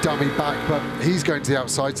 can maybe dummy back, but he's going to the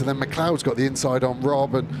outside, so then McLeod's got the inside on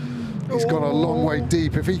Rob, and he's gone a long way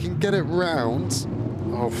deep. If he can get it round,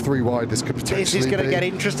 3 wide, this could potentially This is going to get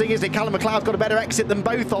interesting, isn't it? Callum McLeod's got a better exit than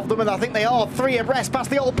both of them, and I think they are 3 abreast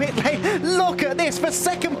past the old pit lane. Look at this, for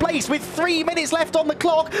second place with 3 minutes left on the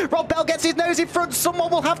clock. Rob Bell gets his nose in front.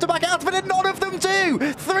 Someone will have to back out of it, and none of them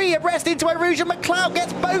do. 3 abreast into Eau Rouge, and McLeod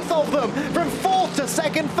gets both of them from 4th to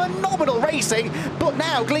 2nd. Phenomenal racing, but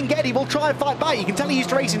now Glyn Geddy will try and fight back. You can tell he used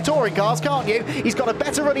to race in touring cars, can't you? He's got a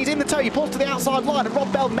better run. He's in the tow. He pulls to the outside line, and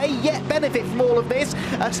Rob Bell may yet benefit from all of this.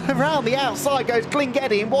 As around the outside goes Glyn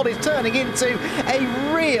Geddy in what is turning into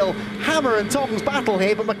a real hammer and tongs battle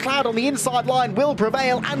here, but McLeod on the inside line will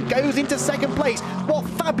prevail and goes into second place. What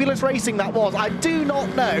fabulous racing that was. I do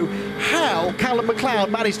not know how Callum McLeod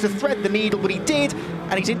managed to thread the needle, but he did,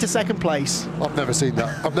 and he's into second place. I've never seen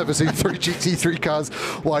that. I've never seen 3 GT3 cars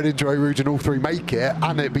wide into Eau Rouge and all 3 make it,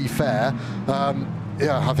 and it be fair.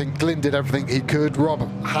 Yeah, I think Glyn did everything he could. Rob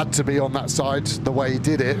had to be on that side the way he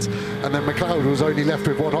did it, and then McLeod was only left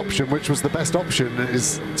with one option, which was the best option,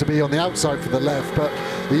 is to be on the outside for the left, but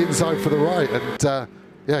the inside for the right. And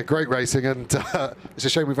yeah, great racing, and it's a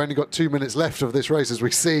shame we've only got 2 minutes left of this race. As we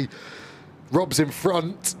see, Rob's in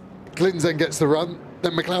front, Glyn then gets the run,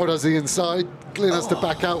 then McLeod has the inside, Glyn has to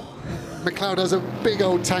back out. McLeod has a big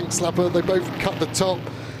old tank slapper, they both cut the top.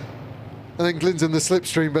 And then Glyn's in the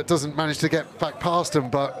slipstream, but doesn't manage to get back past him.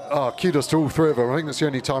 But kudos to all 3 of them. I think that's the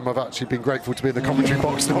only time I've actually been grateful to be in the commentary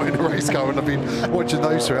box, not in a race car, and I've been watching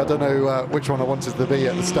those 3. I don't know which one I wanted to be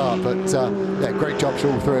at the start, but yeah, great job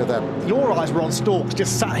to all 3 of them. Your eyes were on stalks,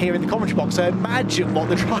 just sat here in the commentary box, so imagine what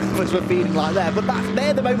the drivers were feeling like there. But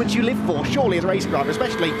they're the moments you live for, surely, as a racing driver,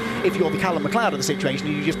 especially if you're the Callum McLeod of the situation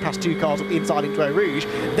and you just pass 2 cars up the inside into Eau Rouge.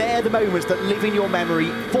 They're the moments that live in your memory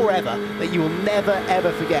forever, that you will never,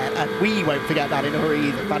 ever forget, and we won't forget that in a hurry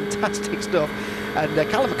either. Fantastic stuff. And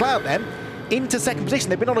Callum McLeod then into second position.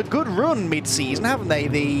 They've been on a good run mid-season, haven't they,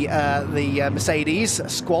 the Mercedes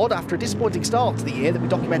squad, after a disappointing start to the year that we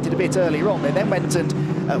documented a bit earlier on. They then went and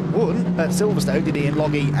won at Silverstone, did Ian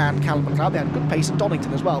Loggy and Callum McLeod. They had a good pace at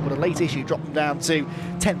Donington as well, but a late issue dropped them down to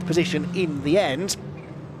 10th position in the end.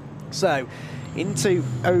 So into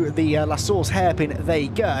the La Source hairpin they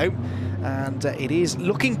go. And it is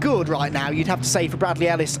looking good right now, you'd have to say, for Bradley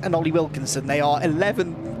Ellis and Ollie Wilkinson. They are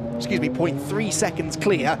 11 0.3 seconds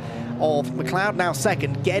clear of McLeod now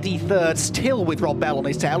second, Geddy third, still with Rob Bell on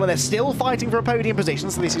his tail, and they're still fighting for a podium position,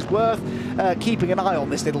 so this is worth keeping an eye on,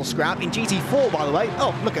 this little scrap. In GT4, by the way,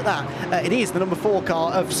 oh, look at that. It is the number 4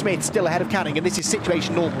 car of Smith still ahead of Canning, and this is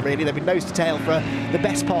situation normal, really. They've been nose to tail for the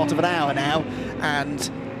best part of an hour now, and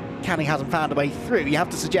Canning hasn't found a way through. You have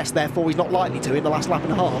to suggest, therefore, he's not likely to in the last lap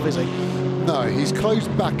and a half, is he? No, he's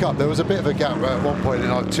closed back up. There was a bit of a gap at one point in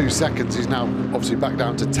like 2 seconds. He's now obviously back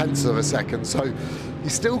down to tenths of a second. So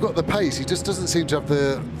he's still got the pace. He just doesn't seem to have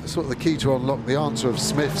the sort of the key to unlock the answer of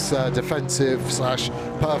Smith's defensive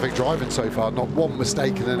 / perfect driving so far. Not one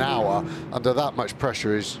mistake in an hour under that much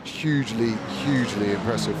pressure is hugely, hugely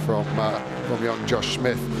impressive from young Josh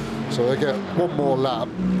Smith. So they get one more lap,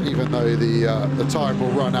 even though the time will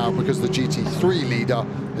run out because the GT3 leader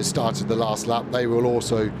has started the last lap. They will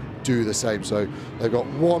also do the same. So they've got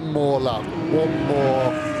one more lap, one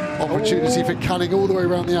more opportunity for Canning all the way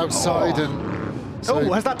around the outside. And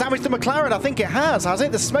so, has that damaged the McLaren? I think it has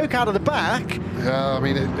it? The smoke out of the back. Yeah, I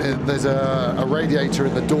mean, there's a radiator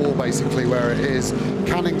in the door, basically, where it is.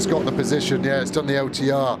 Canning's got the position. Yeah, it's done the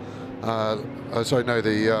LTR. Sorry, no,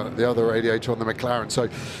 the other radiator on the McLaren. So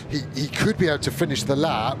he could be able to finish the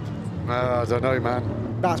lap. I don't know, man.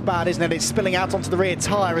 That's bad, isn't it? It's spilling out onto the rear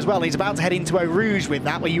tyre as well. He's about to head into Eau Rouge with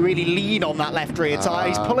that, where you really lean on that left rear tyre.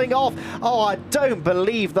 He's pulling off. Oh, I don't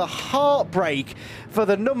believe the heartbreak for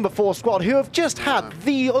the number 4 squad, who have just had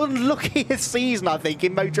the unluckiest season, I think,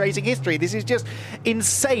 in motor racing history. This is just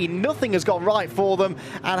insane. Nothing has gone right for them,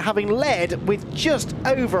 and having led with just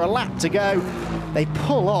over a lap to go, they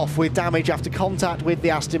pull off with damage after contact with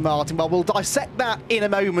the Aston Martin. Well, we'll dissect that in a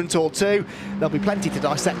moment or two. There'll be plenty to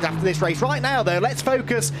dissect after this race. Right now, though, let's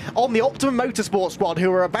focus on the Optimum Motorsport squad,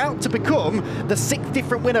 who are about to become the 6th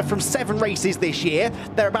different winner from 7 races this year.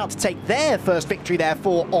 They're about to take their first victory,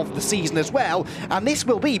 therefore, of the season as well. And this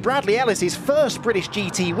will be Bradley Ellis's first British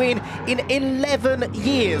GT win in 11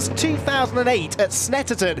 years. 2008 at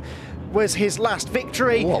Snetterton was his last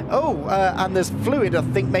victory. And there's fluid, I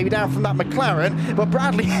think, maybe down from that McLaren, but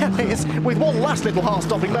Bradley Ellis, with one last little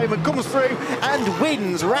heart-stopping moment, comes through and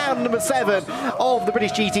wins round number 7 of the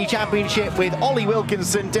British GT Championship with Ollie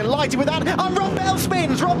Wilkinson delighted with that, and Rob Bell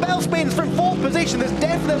spins from 4th position. There's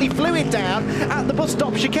definitely fluid down at the bus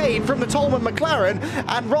stop chicane from the Tolman McLaren,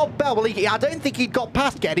 and Rob Bell, well, I don't think he'd got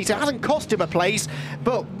past Geddy, so it hasn't cost him a place,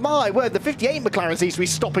 but my word, the 58 McLaren seems to be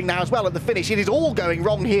stopping now as well at the finish. It is all going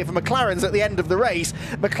wrong here for McLaren at the end of the race.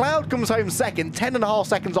 McLeod comes home second, 10.5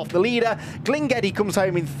 seconds off the leader. Glyn-Geddy comes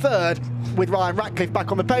home in third with Ryan Ratcliffe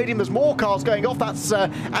back on the podium. There's more cars going off. That's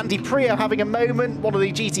Andy Priya having a moment. One of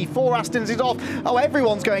the GT4 Astons is off. Oh,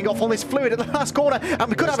 everyone's going off on this fluid at the last corner, and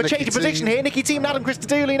we could have a change of position here. Nicky Team, Adam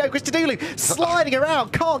Christodoulou. No, Christodoulou sliding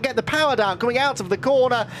around, can't get the power down, coming out of the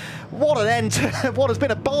corner. What an end to what has been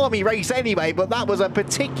a balmy race anyway, but that was a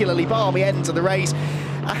particularly balmy end to the race.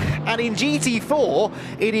 And in GT4,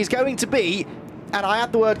 it is going to be, and I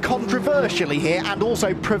add the word controversially here, and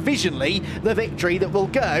also provisionally, the victory that will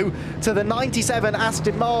go to the 97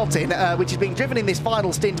 Aston Martin, which is being driven in this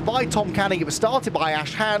final stint by Tom Canning. It was started by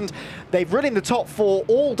Ash Hand. They've run in the top 4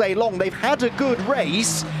 all day long. They've had a good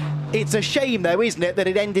race. It's a shame, though, isn't it, that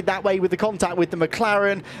it ended that way with the contact with the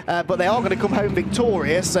McLaren, but they are going to come home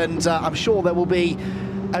victorious, and I'm sure there will be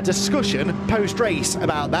a discussion post-race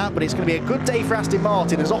about that, but it's going to be a good day for Aston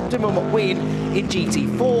Martin as Optimum win in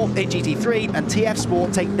GT3, and TF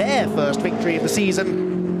Sport take their first victory of the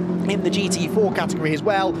season in the GT4 category as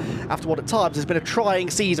well, after what at times has been a trying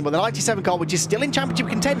season. But the 97 car, which is still in championship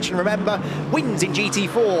contention, remember, wins in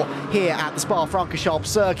GT4 here at the Spa-Francorchamps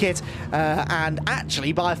circuit, and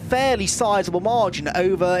actually by a fairly sizable margin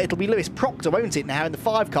over, it'll be Lewis Proctor, won't it now, in the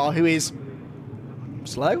 5 car, who is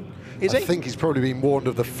slow? I think he's probably been warned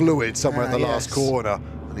of the fluid somewhere in the last corner,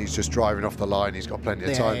 and he's just driving off the line. He's got plenty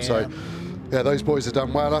of time. So, yeah, those boys have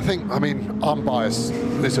done well. I mean, I'm biased.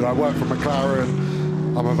 Listen, I work for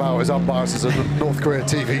McLaren. I'm about as unbiased as a North Korea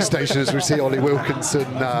TV station as we see Ollie Wilkinson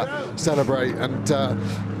celebrate. And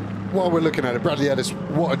while we're looking at it, Bradley Ellis,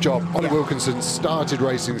 what a job. Ollie Wilkinson started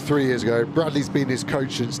racing 3 years ago. Bradley's been his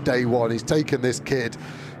coach since day one. He's taken this kid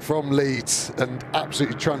from Leeds and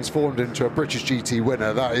absolutely transformed him into a British GT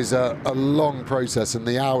winner. That is a long process, and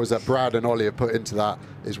the hours that Brad and Ollie have put into that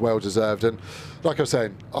is well deserved. And like I was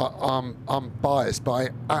saying, I'm biased, but I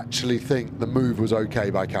actually think the move was okay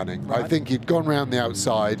by Canning. Right. I think he'd gone round the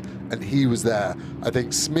outside and he was there. I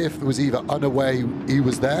think Smith was either unaware he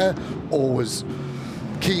was there or was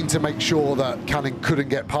keen to make sure that Canning couldn't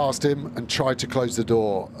get past him and tried to close the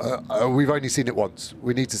door. We've only seen it once.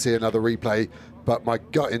 We need to see another replay, but my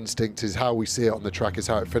gut instinct is how we see it on the track is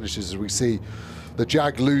how it finishes, as we see the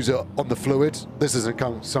Jag lose it on the fluid. This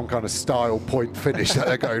isn't some kind of style point finish that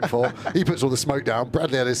they're going for. He puts all the smoke down.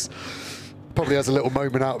 Bradley Ellis probably has a little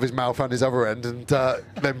moment out of his mouth and his other end, and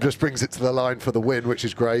then just brings it to the line for the win, which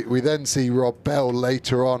is great. We then see Rob Bell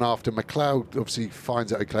later on after McLeod obviously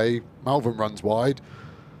finds it okay. Malvern runs wide.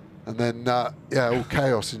 And then, yeah, all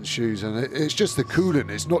chaos ensues, and it's just the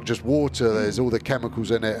coolant. It's not just water. There's all the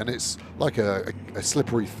chemicals in it, and it's like a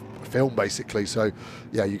slippery film, basically. So,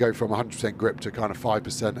 yeah, you go from 100% grip to kind of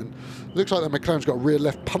 5%. And it looks like that McLaren's got a rear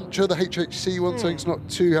left puncher, the HHC one, so it's not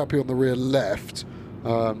too happy on the rear left.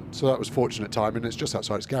 So that was fortunate timing. It's just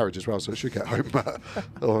outside its garage as well, so it should get home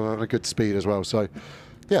on a good speed as well. So,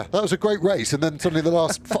 yeah, that was a great race, and then suddenly the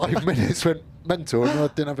last 5 minutes went mental and I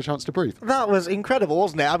didn't have a chance to breathe. That was incredible,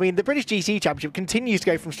 wasn't it? I mean, the British GT Championship continues to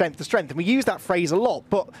go from strength to strength, and we use that phrase a lot,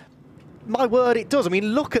 but my word, it does. I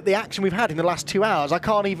mean, look at the action we've had in the last 2 hours. I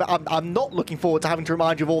can't even, I'm not looking forward to having to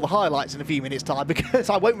remind you of all the highlights in a few minutes' time, because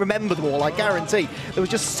I won't remember them all, I guarantee. There was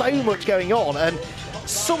just so much going on, and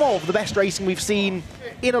some of the best racing we've seen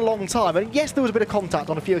in a long time. And yes, there was a bit of contact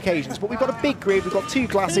on a few occasions, but we've got a big grid, we've got two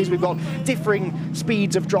classes, we've got differing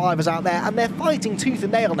speeds of drivers out there, and they're fighting tooth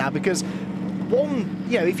and nail now, because one,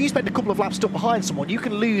 you know, if you spend a couple of laps stuck behind someone, you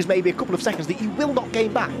can lose maybe a couple of seconds that you will not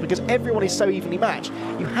gain back, because everyone is so evenly matched.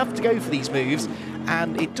 You have to go for these moves,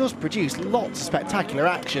 and it does produce lots of spectacular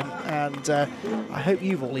action, and I hope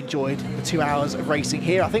you've all enjoyed the 2 hours of racing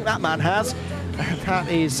here. I think that man has. That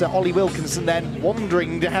is Ollie Wilkinson then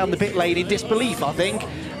wandering down the pit lane in disbelief, I think,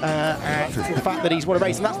 at the fact that he's won a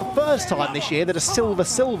race. And that's the first time this year that a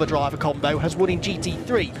silver-silver driver combo has won in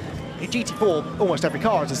GT3. In GT4, almost every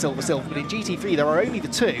car is a silver-silver, but in GT3 there are only the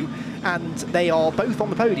two, and they are both on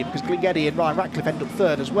the podium, because Glyn Geddy and Ryan Ratcliffe end up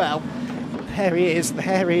third as well. There he is.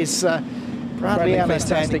 There is Bradley Ellis.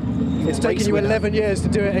 Fantastic. It's taken you 11 years to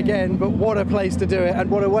do it again, but what a place to do it, and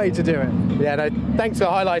what a way to do it. Yeah, no, thanks for the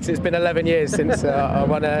highlights. It's been 11 years since I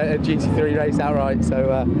won a GT3 race outright.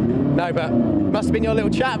 So, no, but must have been your little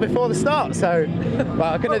chat before the start. So, well,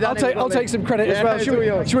 I couldn't have done it. I'll take some credit as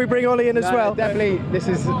well. Should we bring Ollie in as well? Definitely. This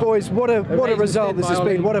is, boys, what a result this has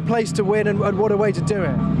been. What a place to win, and what a way to do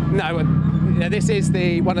it. No, you know, this is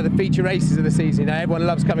one of the feature races of the season. You know, everyone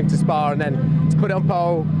loves coming to Spa, and then to put it on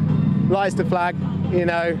pole, lies the flag, you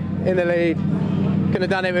know, in the lead. Couldn't have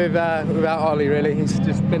done it without Ollie, really. He's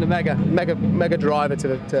just been a mega driver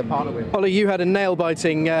to partner with. Ollie, you had a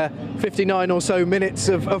nail-biting 59 or so minutes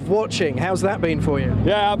of watching. How's that been for you?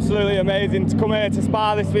 Yeah, absolutely amazing to come here to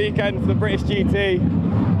Spa this weekend for the British GT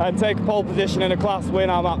and take a pole position in a class win.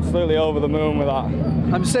 I'm absolutely over the moon with that.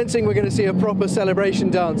 I'm sensing we're going to see a proper celebration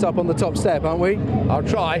dance up on the top step, aren't we? I'll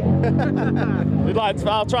try.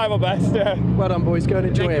 I'll try my best, yeah. Well done, boys. Go and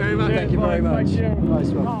enjoy it. Thank you very much. Nice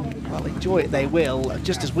one. Well, enjoy it they will,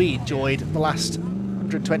 just as we enjoyed the last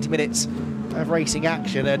 120 minutes of racing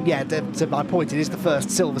action. And yeah, to my point, it is the first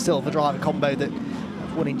silver-silver driver combo that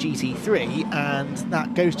won in GT3, and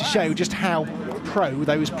that goes to show just how pro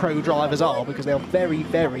those pro drivers are, because they are very,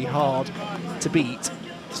 very hard to beat,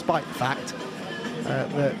 despite the fact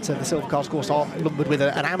that the silver cars, of course, are lumbered with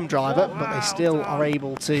an AM driver, but they still are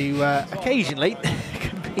able to occasionally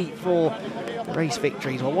compete for race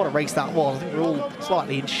victories. Well, what a race that was. I think we're all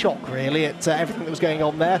slightly in shock, really, at everything that was going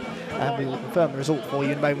on there. And we will confirm the result for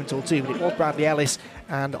you in a moment or two. But it was Bradley Ellis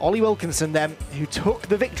and Ollie Wilkinson then who took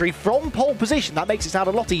the victory from pole position. That makes it sound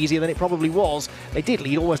a lot easier than it probably was. They did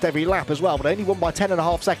lead almost every lap as well, but only won by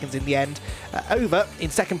 10.5 seconds in the end. Over in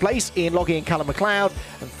second place, Ian Logie and Callum McLeod,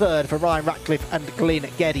 and third for Ryan Ratcliffe and Glyn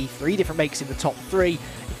Geddy. 3 different makes in the top 3.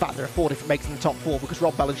 In fact, there are 4 different makes in the top 4, because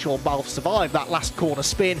Rob Bell and Sean Balfe survived that last corner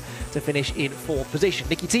spin to finish in 4th position.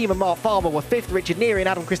 Nicky Thiem and Mark Farmer were 5th, Richard Neary and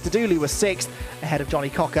Adam Christodoulou were 6th, ahead of Johnny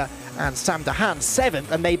Cocker and Sam DeHaan 7th,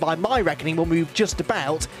 and they, by my reckoning, will move just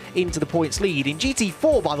about into the points lead. In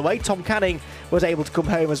GT4, by the way, Tom Canning was able to come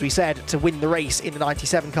home, as we said, to win the race in the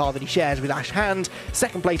 97 car that he shares with Ash Hand.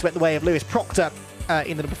 Second place went the way of Lewis Proctor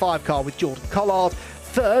in the number 5 car with Jordan Collard.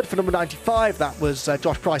 Third for number 95, that was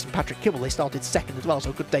Josh Price and Patrick Kibble. They started second as well, so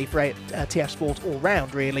a good day for TF Sport all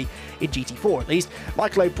round, really, in GT4 at least.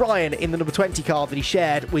 Michael O'Brien in the number 20 car that he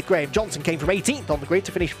shared with Graham Johnson came from 18th on the grid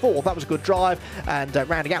to finish 4th. That was a good drive, and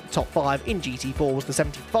rounding out the top 5 in GT4 was the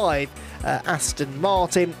 75 Aston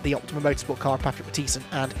Martin, the Optima Motorsport car of Patrick Mathieson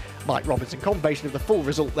and Mike Robinson. Combination of the full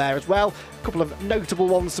result there as well. A couple of notable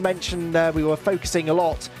ones to mention. We were focusing a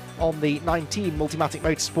lot on the 19 Multimatic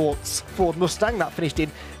Motorsports Ford Mustang. That finished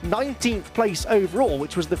in 19th place overall,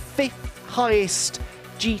 which was the 5th highest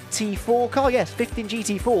GT4 car. Yes, 5th in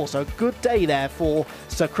GT4. So a good day there for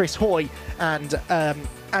Sir Chris Hoy and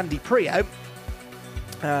Andy Prio.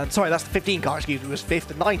 Sorry, that's the 15 car, excuse me, was 5th.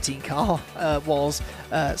 The 19 car was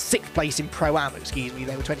 6th place in Pro-Am, excuse me.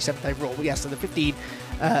 They were 27th overall. But yes, so the 15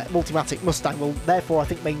 Multimatic Mustang will therefore, I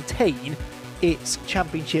think, maintain its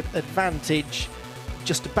championship advantage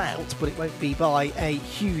just about, but it won't be by a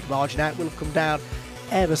huge margin. Now it will have come down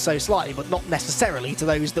ever so slightly, but not necessarily to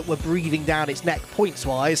those that were breathing down its neck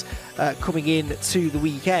points-wise coming in to the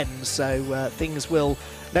weekend. So things will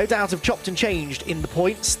no doubt have chopped and changed in the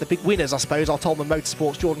points. The big winners, I suppose, are Tolman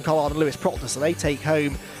Motorsports, Jordan Collard and Lewis Proctor, so they take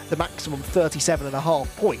home the maximum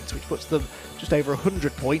 37.5 points, which puts them just over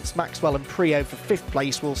 100 points. Maxwell and Prio for 5th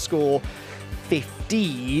place will score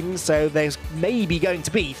 15, so there's maybe going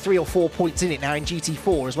to be 3 or 4 points in it now in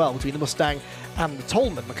GT4 as well between the Mustang and the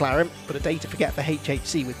Tolman McLaren, but a day to forget for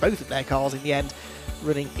HHC with both of their cars in the end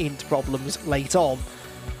running into problems late on.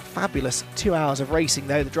 Fabulous 2 hours of racing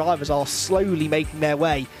though. The drivers are slowly making their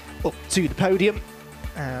way up to the podium,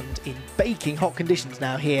 and in baking hot conditions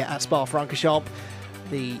now here at Spa-Francorchamps.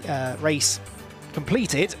 The race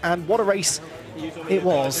completed, and what a race it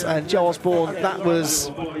was. And Joe Osborne, that was,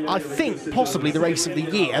 I think, possibly the race of the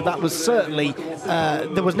year. That was certainly,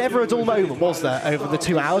 there was never a dull moment, was there, over the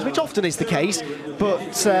 2 hours, which often is the case. But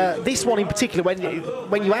this one in particular,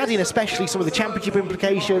 when you add in especially some of the championship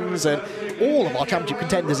implications and all of our championship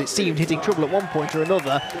contenders, it seemed, hitting trouble at one point or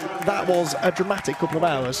another, that was a dramatic couple of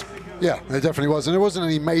hours. Yeah, it definitely was, and there wasn't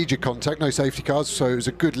any major contact, no safety cars, so it was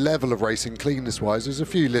a good level of racing, cleanness-wise. There's a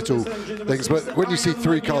few little things, but when you see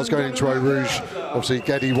 3 cars going into Eau Rouge, obviously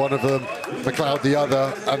Geddy one of them, McLeod the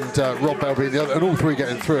other, and Rob Bell being the other, and all 3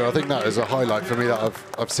 getting through, I think that is a highlight for me that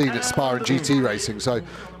I've seen at Spa and GT racing. So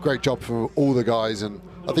great job for all the guys, and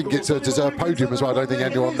I think it's a deserved podium as well. I don't think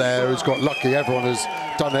anyone there has got lucky. Everyone has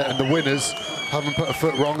done it, and the winners haven't put a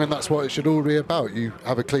foot wrong, and that's what it should all be about. You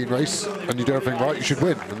have a clean race and you do everything right, you should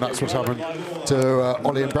win, and that's what's happened to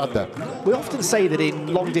Ollie and Brad there. We often say that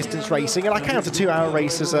in long distance racing, and I count a 2 hour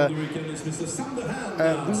race as a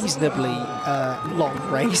reasonably long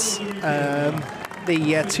race.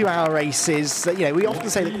 The 2 hour races, you know, we often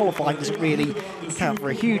say that qualifying doesn't really count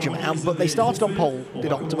for a huge amount, but they started on pole,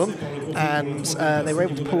 did Optimum, and they were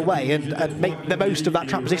able to pull away and make the most of that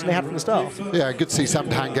track position they had from the start. Yeah, good to see Sam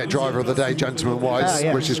DeHaan get driver of the day, gentleman-wise,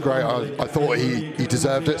 which is great. I thought he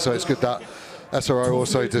deserved it, so it's good that SRO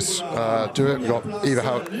also just do it. We've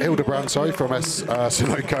got Hildebrand, from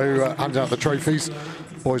Sunoco handing out the trophies.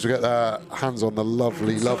 Boys will get their hands on the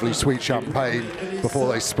lovely, lovely sweet champagne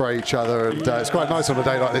before they spray each other, and it's quite nice on a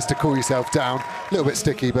day like this to cool yourself down. A little bit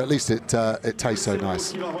sticky, but at least it tastes so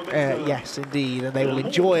nice. Yes, indeed, and they will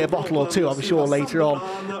enjoy a bottle or two, I'm sure, later on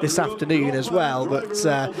this afternoon as well. But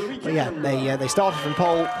yeah, they started from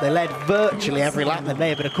pole, they led virtually every lap. There may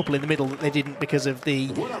have been a couple in the middle that they didn't because of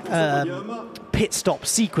the pit stop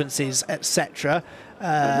sequences, etc.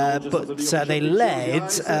 But they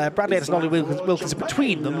led, Bradley Edison and Ollie Wilkinson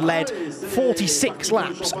between them led 46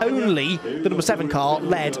 laps. Only the number 7 car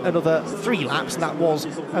led another 3 laps, and that was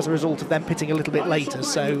as a result of them pitting a little bit later.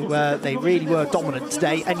 So they really were dominant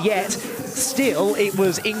today, and yet still it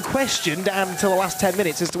was in question down until the last 10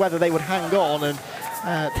 minutes as to whether they would hang on, and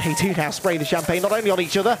they do now spray the champagne not only on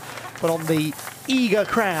each other but on the eager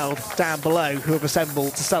crowd down below who have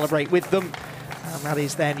assembled to celebrate with them. And that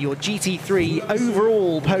is then your GT3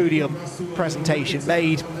 overall podium presentation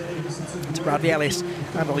made to Bradley Ellis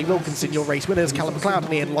and Ollie Wilkinson, your race winners, Callum McLeod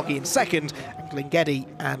and Ian Lockey in second, and Glyn Geddy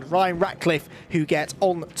and Ryan Ratcliffe, who get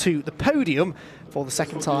on to the podium for the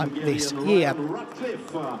second time this year.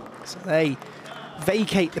 So they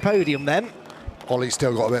vacate the podium then. Ollie's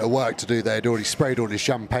still got a bit of work to do there. He'd already sprayed all his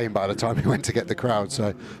champagne by the time he went to get the crowd,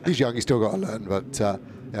 so he's young, he's still got to learn, but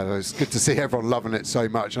yeah, it's good to see everyone loving it so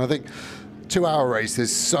much. And I think 2 hour race,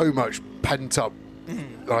 there's so much pent up,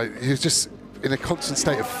 like, you're just in a constant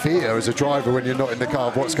state of fear as a driver when you're not in the car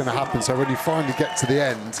of what's going to happen. So when you finally get to the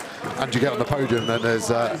end and you get on the podium, then there's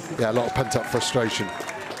yeah, a lot of pent up frustration.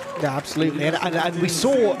 Yeah, absolutely, and we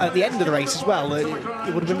saw at the end of the race as well that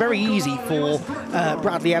it would have been very easy for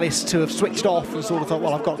Bradley Ellis to have switched off and sort of thought,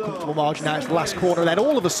 well, I've got a comfortable margin now, it's the last corner, and then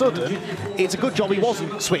all of a sudden it's a good job he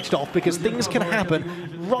wasn't switched off, because things can happen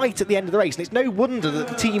right at the end of the race, and it's no wonder that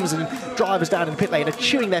the teams and drivers down in the pit lane are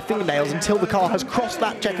chewing their fingernails until the car has crossed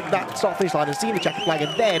that start-finish line and seen the checkered flag,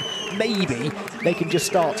 and then maybe they can just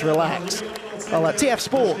start to relax. Well, TF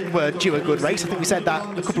Sport were due a good race. I think we said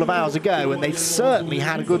that a couple of hours ago, and they've certainly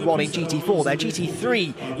had a good one in GT4. Their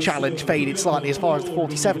GT3 challenge faded slightly as far as the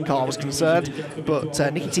 47 car was concerned, but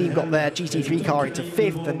Nicky Team got their GT3 car into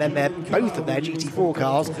 5th, and then both of their GT4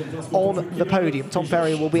 cars on the podium. Tom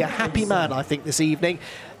Ferrier will be a happy man, I think, this evening.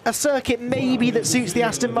 A circuit maybe that suits the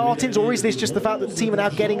Aston Martins, or is this just the fact that the team are now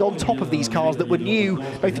getting on top of these cars that were new?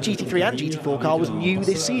 Both the GT3 and GT4 car was new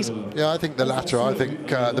this season. Yeah, I think the latter. I think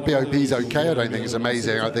the BOP's okay. I don't think it's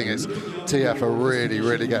amazing. I think it's TF are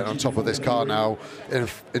really getting on top of this car now in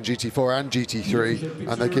GT4 and GT3,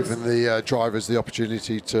 and they're giving the drivers the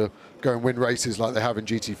opportunity to go and win races like they have in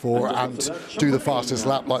GT4 and do the fastest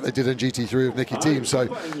lap like they did in GT3 with Nicky Team.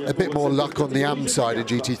 So a bit more luck on the AM side in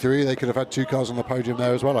GT3. They could have had 2 cars on the podium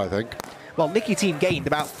there as well, I think. Well, Nicky Team gained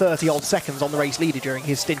about 30-odd seconds on the race leader during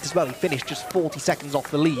his stint as well. He finished just 40 seconds off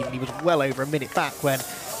the lead, and he was well over a minute back when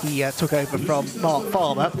he took over from Mark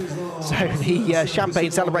Farmer. So the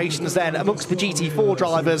champagne celebrations then amongst the GT4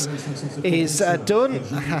 drivers is done,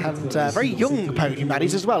 and very young podium that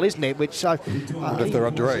is as well, isn't it? Which if they're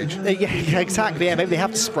underage. Yeah, exactly. Yeah, maybe they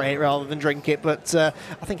have to spray it rather than drink it. But I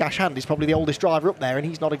think Ash Hand is probably the oldest driver up there, and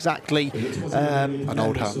he's not exactly an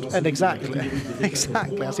old hand. And exactly. I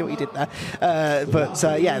see what you did there.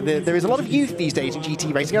 Yeah, there is a lot of youth these days in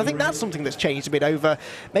GT racing. I think that's something that's changed a bit over.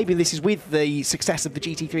 Maybe this is with the success of the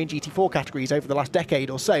GT3 and GT4 categories over the last decade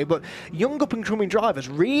or so. But young up-and-coming drivers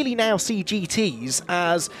really now see GTs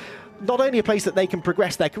as not only a place that they can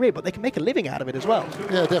progress their career, but they can make a living out of it as well.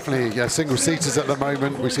 Yeah, definitely. Yeah, single-seaters at the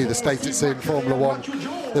moment. We see the state it's in Formula 1.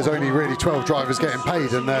 There's only really 12 drivers getting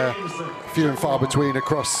paid, and they're few and far between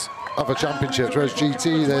across other championships. Whereas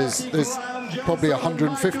GT, there's probably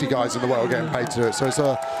 150 guys in the world getting paid to do it. So it's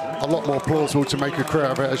a lot more plausible to make a career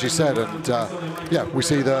of it, as you said. And yeah, we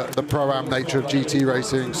see the pro-am nature of GT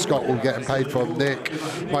racing. Scott will be getting paid from Nick.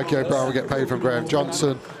 Mikey O'Brien will get paid from Graham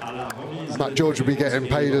Johnson. Matt George will be getting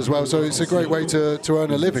paid as well, so it's a great way to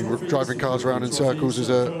earn a living. Driving cars around in circles is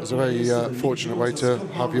a very fortunate way to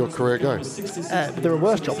have your career go. There are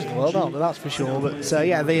worse jobs in the world, aren't there? That's for sure. But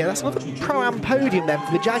yeah, that's another Pro-Am podium then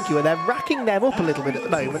for the Jaguar. They're racking them up a little bit at the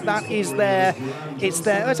moment. That is it's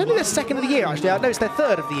only their 2nd of the year, actually. No, it's their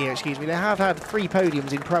 3rd of the year, excuse me. They have had 3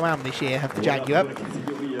 podiums in Pro-Am this year, have the Jaguar.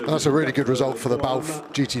 That's a really good result for the Balf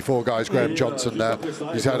GT4 guys. Graham Johnson there.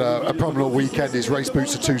 He's had a problem all weekend. His race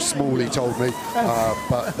boots are too small, he told me,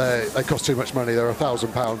 but they cost too much money. They're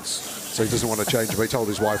 £1,000, so he doesn't want to change them. He told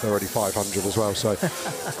his wife they're already 500 as well. So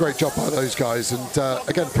great job by those guys. And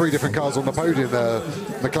again, 3 different cars on the podium there: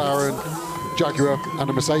 McLaren, Jaguar and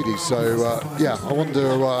a Mercedes. So yeah, I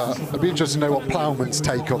wonder, I'd be interested to know what Plowman's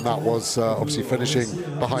take on that was, obviously finishing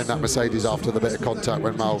behind that Mercedes after the bit of contact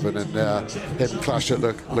when Malvin and him clashed at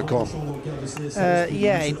Le Mans.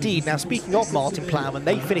 Yeah, indeed. Now, speaking of Martin Plowman,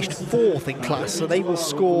 they finished 4th in class, so they will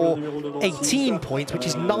score 18 points, which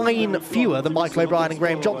is 9 fewer than Michael O'Brien and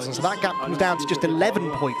Graham Johnson. So that gap comes down to just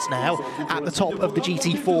 11 points now at the top of the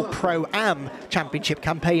GT4 Pro-Am Championship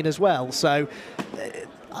campaign as well. So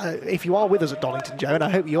if you are with us at Donington, Joe, and I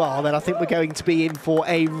hope you are, then I think we're going to be in for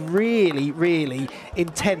a really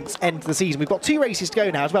intense end to the season. We've got 2 races to go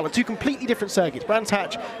now as well, at 2 completely different circuits, Brands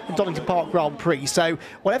Hatch and Donington Park Grand Prix. So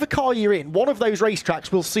whatever car you're in, one of those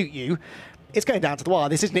racetracks will suit you. It's going down to the wire,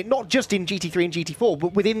 this, isn't it? Not just in GT3 and GT4,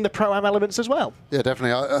 but within the Pro-Am elements as well. Yeah,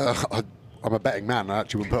 definitely. I'm a betting man. I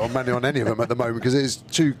actually wouldn't put on money on any of them at the moment because it is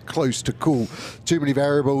too close to call. Too many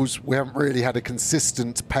variables. We haven't really had a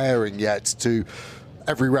consistent pairing yet to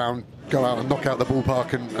every round go out and knock out the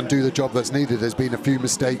ballpark and do the job that's needed. There's been a few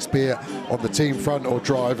mistakes, be it on the team front or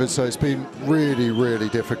drivers, so it's been really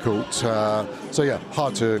difficult. So yeah,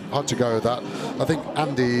 hard to go with that. I think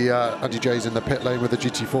Andy J's in the pit lane with the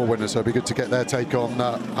GT4 winner, so it'd be good to get their take on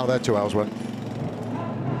how their 2 hours went.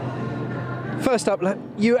 First up,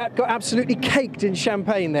 you got absolutely caked in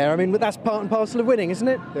champagne there. I mean, that's part and parcel of winning, isn't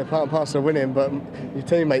it? Yeah, part and parcel of winning, but your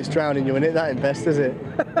teammate's drowning you in it. That ain't best, is it?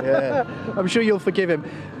 Yeah. I'm sure you'll forgive him.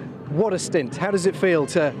 What a stint. How does it feel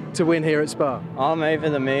to win here at Spa? I'm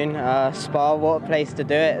over the moon. Spa, what a place to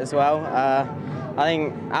do it as well. I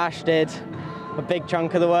think Ash did a big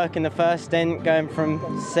chunk of the work in the first stint, going from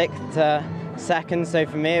 6th to 2nd. So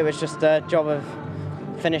for me, it was just a job of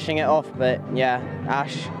finishing it off. But yeah,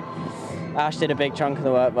 Ash did a big chunk of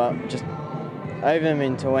the work, but just over the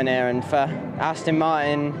moon to win here. And for Aston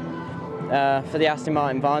Martin, for the Aston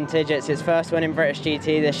Martin Vantage, it's his first win in British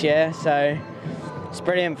GT this year, so it's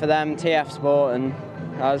brilliant for them, TF Sport and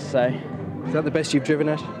us. So, is that the best you've driven,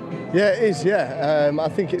 Ash? Yeah, it is. Yeah, I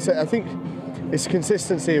think it's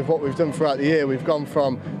consistency of what we've done throughout the year. We've gone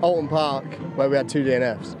from Alton Park, where we had 2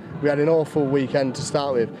 DNFs, we had an awful weekend to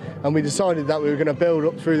start with, and we decided that we were going to build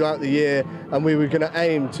up throughout the year, and we were going to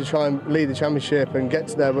aim to try and lead the championship and get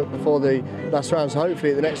to there before the last round. So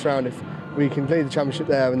hopefully at the next round, if we can lead the championship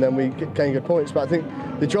there, and then we gain good points. But I think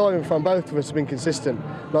the driving from both of us has been consistent.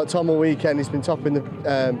 Like Tom all weekend, he's been topping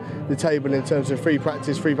the table in terms of free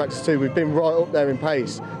practice 2. We've been right up there in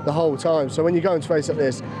pace the whole time. So when you go into a race like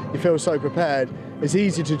this, you feel so prepared. It's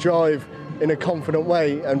easy to drive in a confident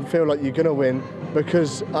way and feel like you're going to win,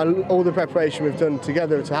 because all the preparation we've done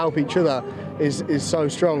together to help each other is so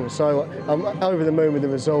strong. So I'm over the moon with the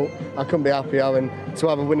result. I couldn't be happier, and to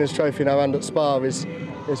have a winner's trophy in our hand at Spa is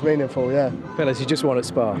meaningful, yeah. Fellas, you just won at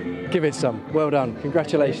Spa. Give it some. Well done.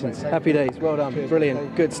 Congratulations. Happy days. Well done.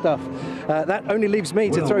 Brilliant. Good stuff. That only leaves me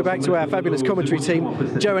to throw back to our fabulous commentary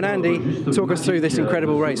team. Joe and Andy, talk us through this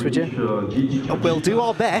incredible race, would you? We'll do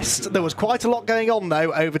our best. There was quite a lot going on,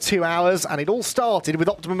 though, over 2 hours, and it all started with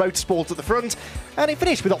Optimum Motorsport at the front, and it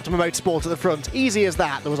finished with Optimum Motorsport at the front. Easy as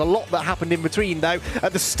that. There was a lot that happened in between, though.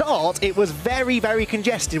 At the start, it was very, very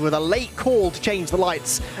congested, with a late call to change the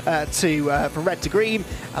lights from red to green,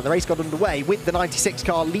 and the race got underway with the 96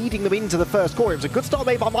 car leading them into the first corner. It was a good start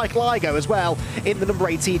made by Michael Igoe as well in the number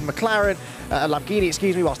 18 McLaren, Lamborghini,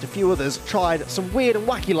 excuse me, whilst a few others tried some weird and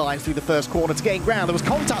wacky lines through the first corner to gain ground. There was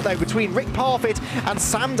contact, though, between Rick Parfitt and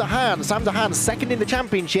Sam Dahan. Sam Dahan, second in the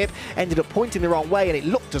championship, ended up pointing the wrong way, and it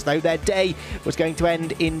looked as though their day was going to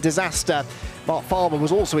end in disaster. Mark Farmer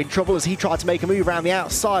was also in trouble as he tried to make a move around the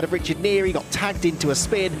outside of Richard Neary. He got tagged into a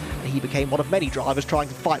spin, and he became one of many drivers trying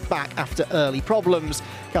to fight back after early problems.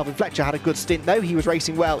 Calvin Fletcher had a good stint, though. He was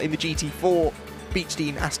racing well in the GT4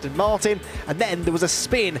 Beechstein Aston Martin, and then there was a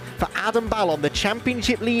spin for Adam Ballon, the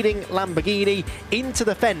championship-leading Lamborghini, into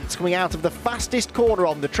the fence coming out of the fastest corner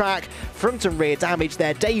on the track. Front and rear damage.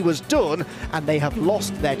 Their day was done, and they have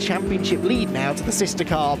lost their championship lead now to the sister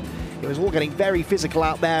car. It was all getting very physical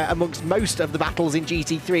out there amongst most of the battles in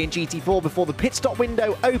GT3 and GT4 before the pit stop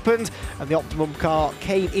window opened and the Optimum car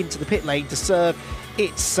came into the pit lane to serve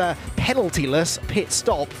its penaltyless pit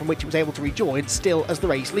stop, from which it was able to rejoin still as the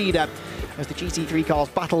race leader. As the GT3 cars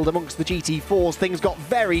battled amongst the GT4s, things got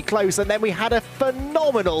very close, and then we had a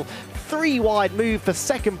phenomenal 3-wide move for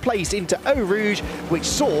second place into Eau Rouge, which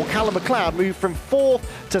saw Callum McLeod move from 4th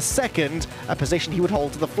to 2nd, a position he would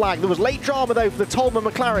hold to the flag. There was late drama, though, for the Tolman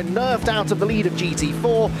McLaren, nerfed out of the lead of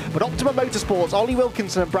GT4, but Optimum Motorsports' Ollie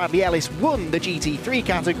Wilkinson and Bradley Ellis won the GT3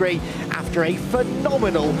 category after a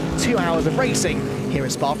phenomenal 2 hours of racing here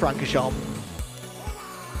at Spa-Francorchamps.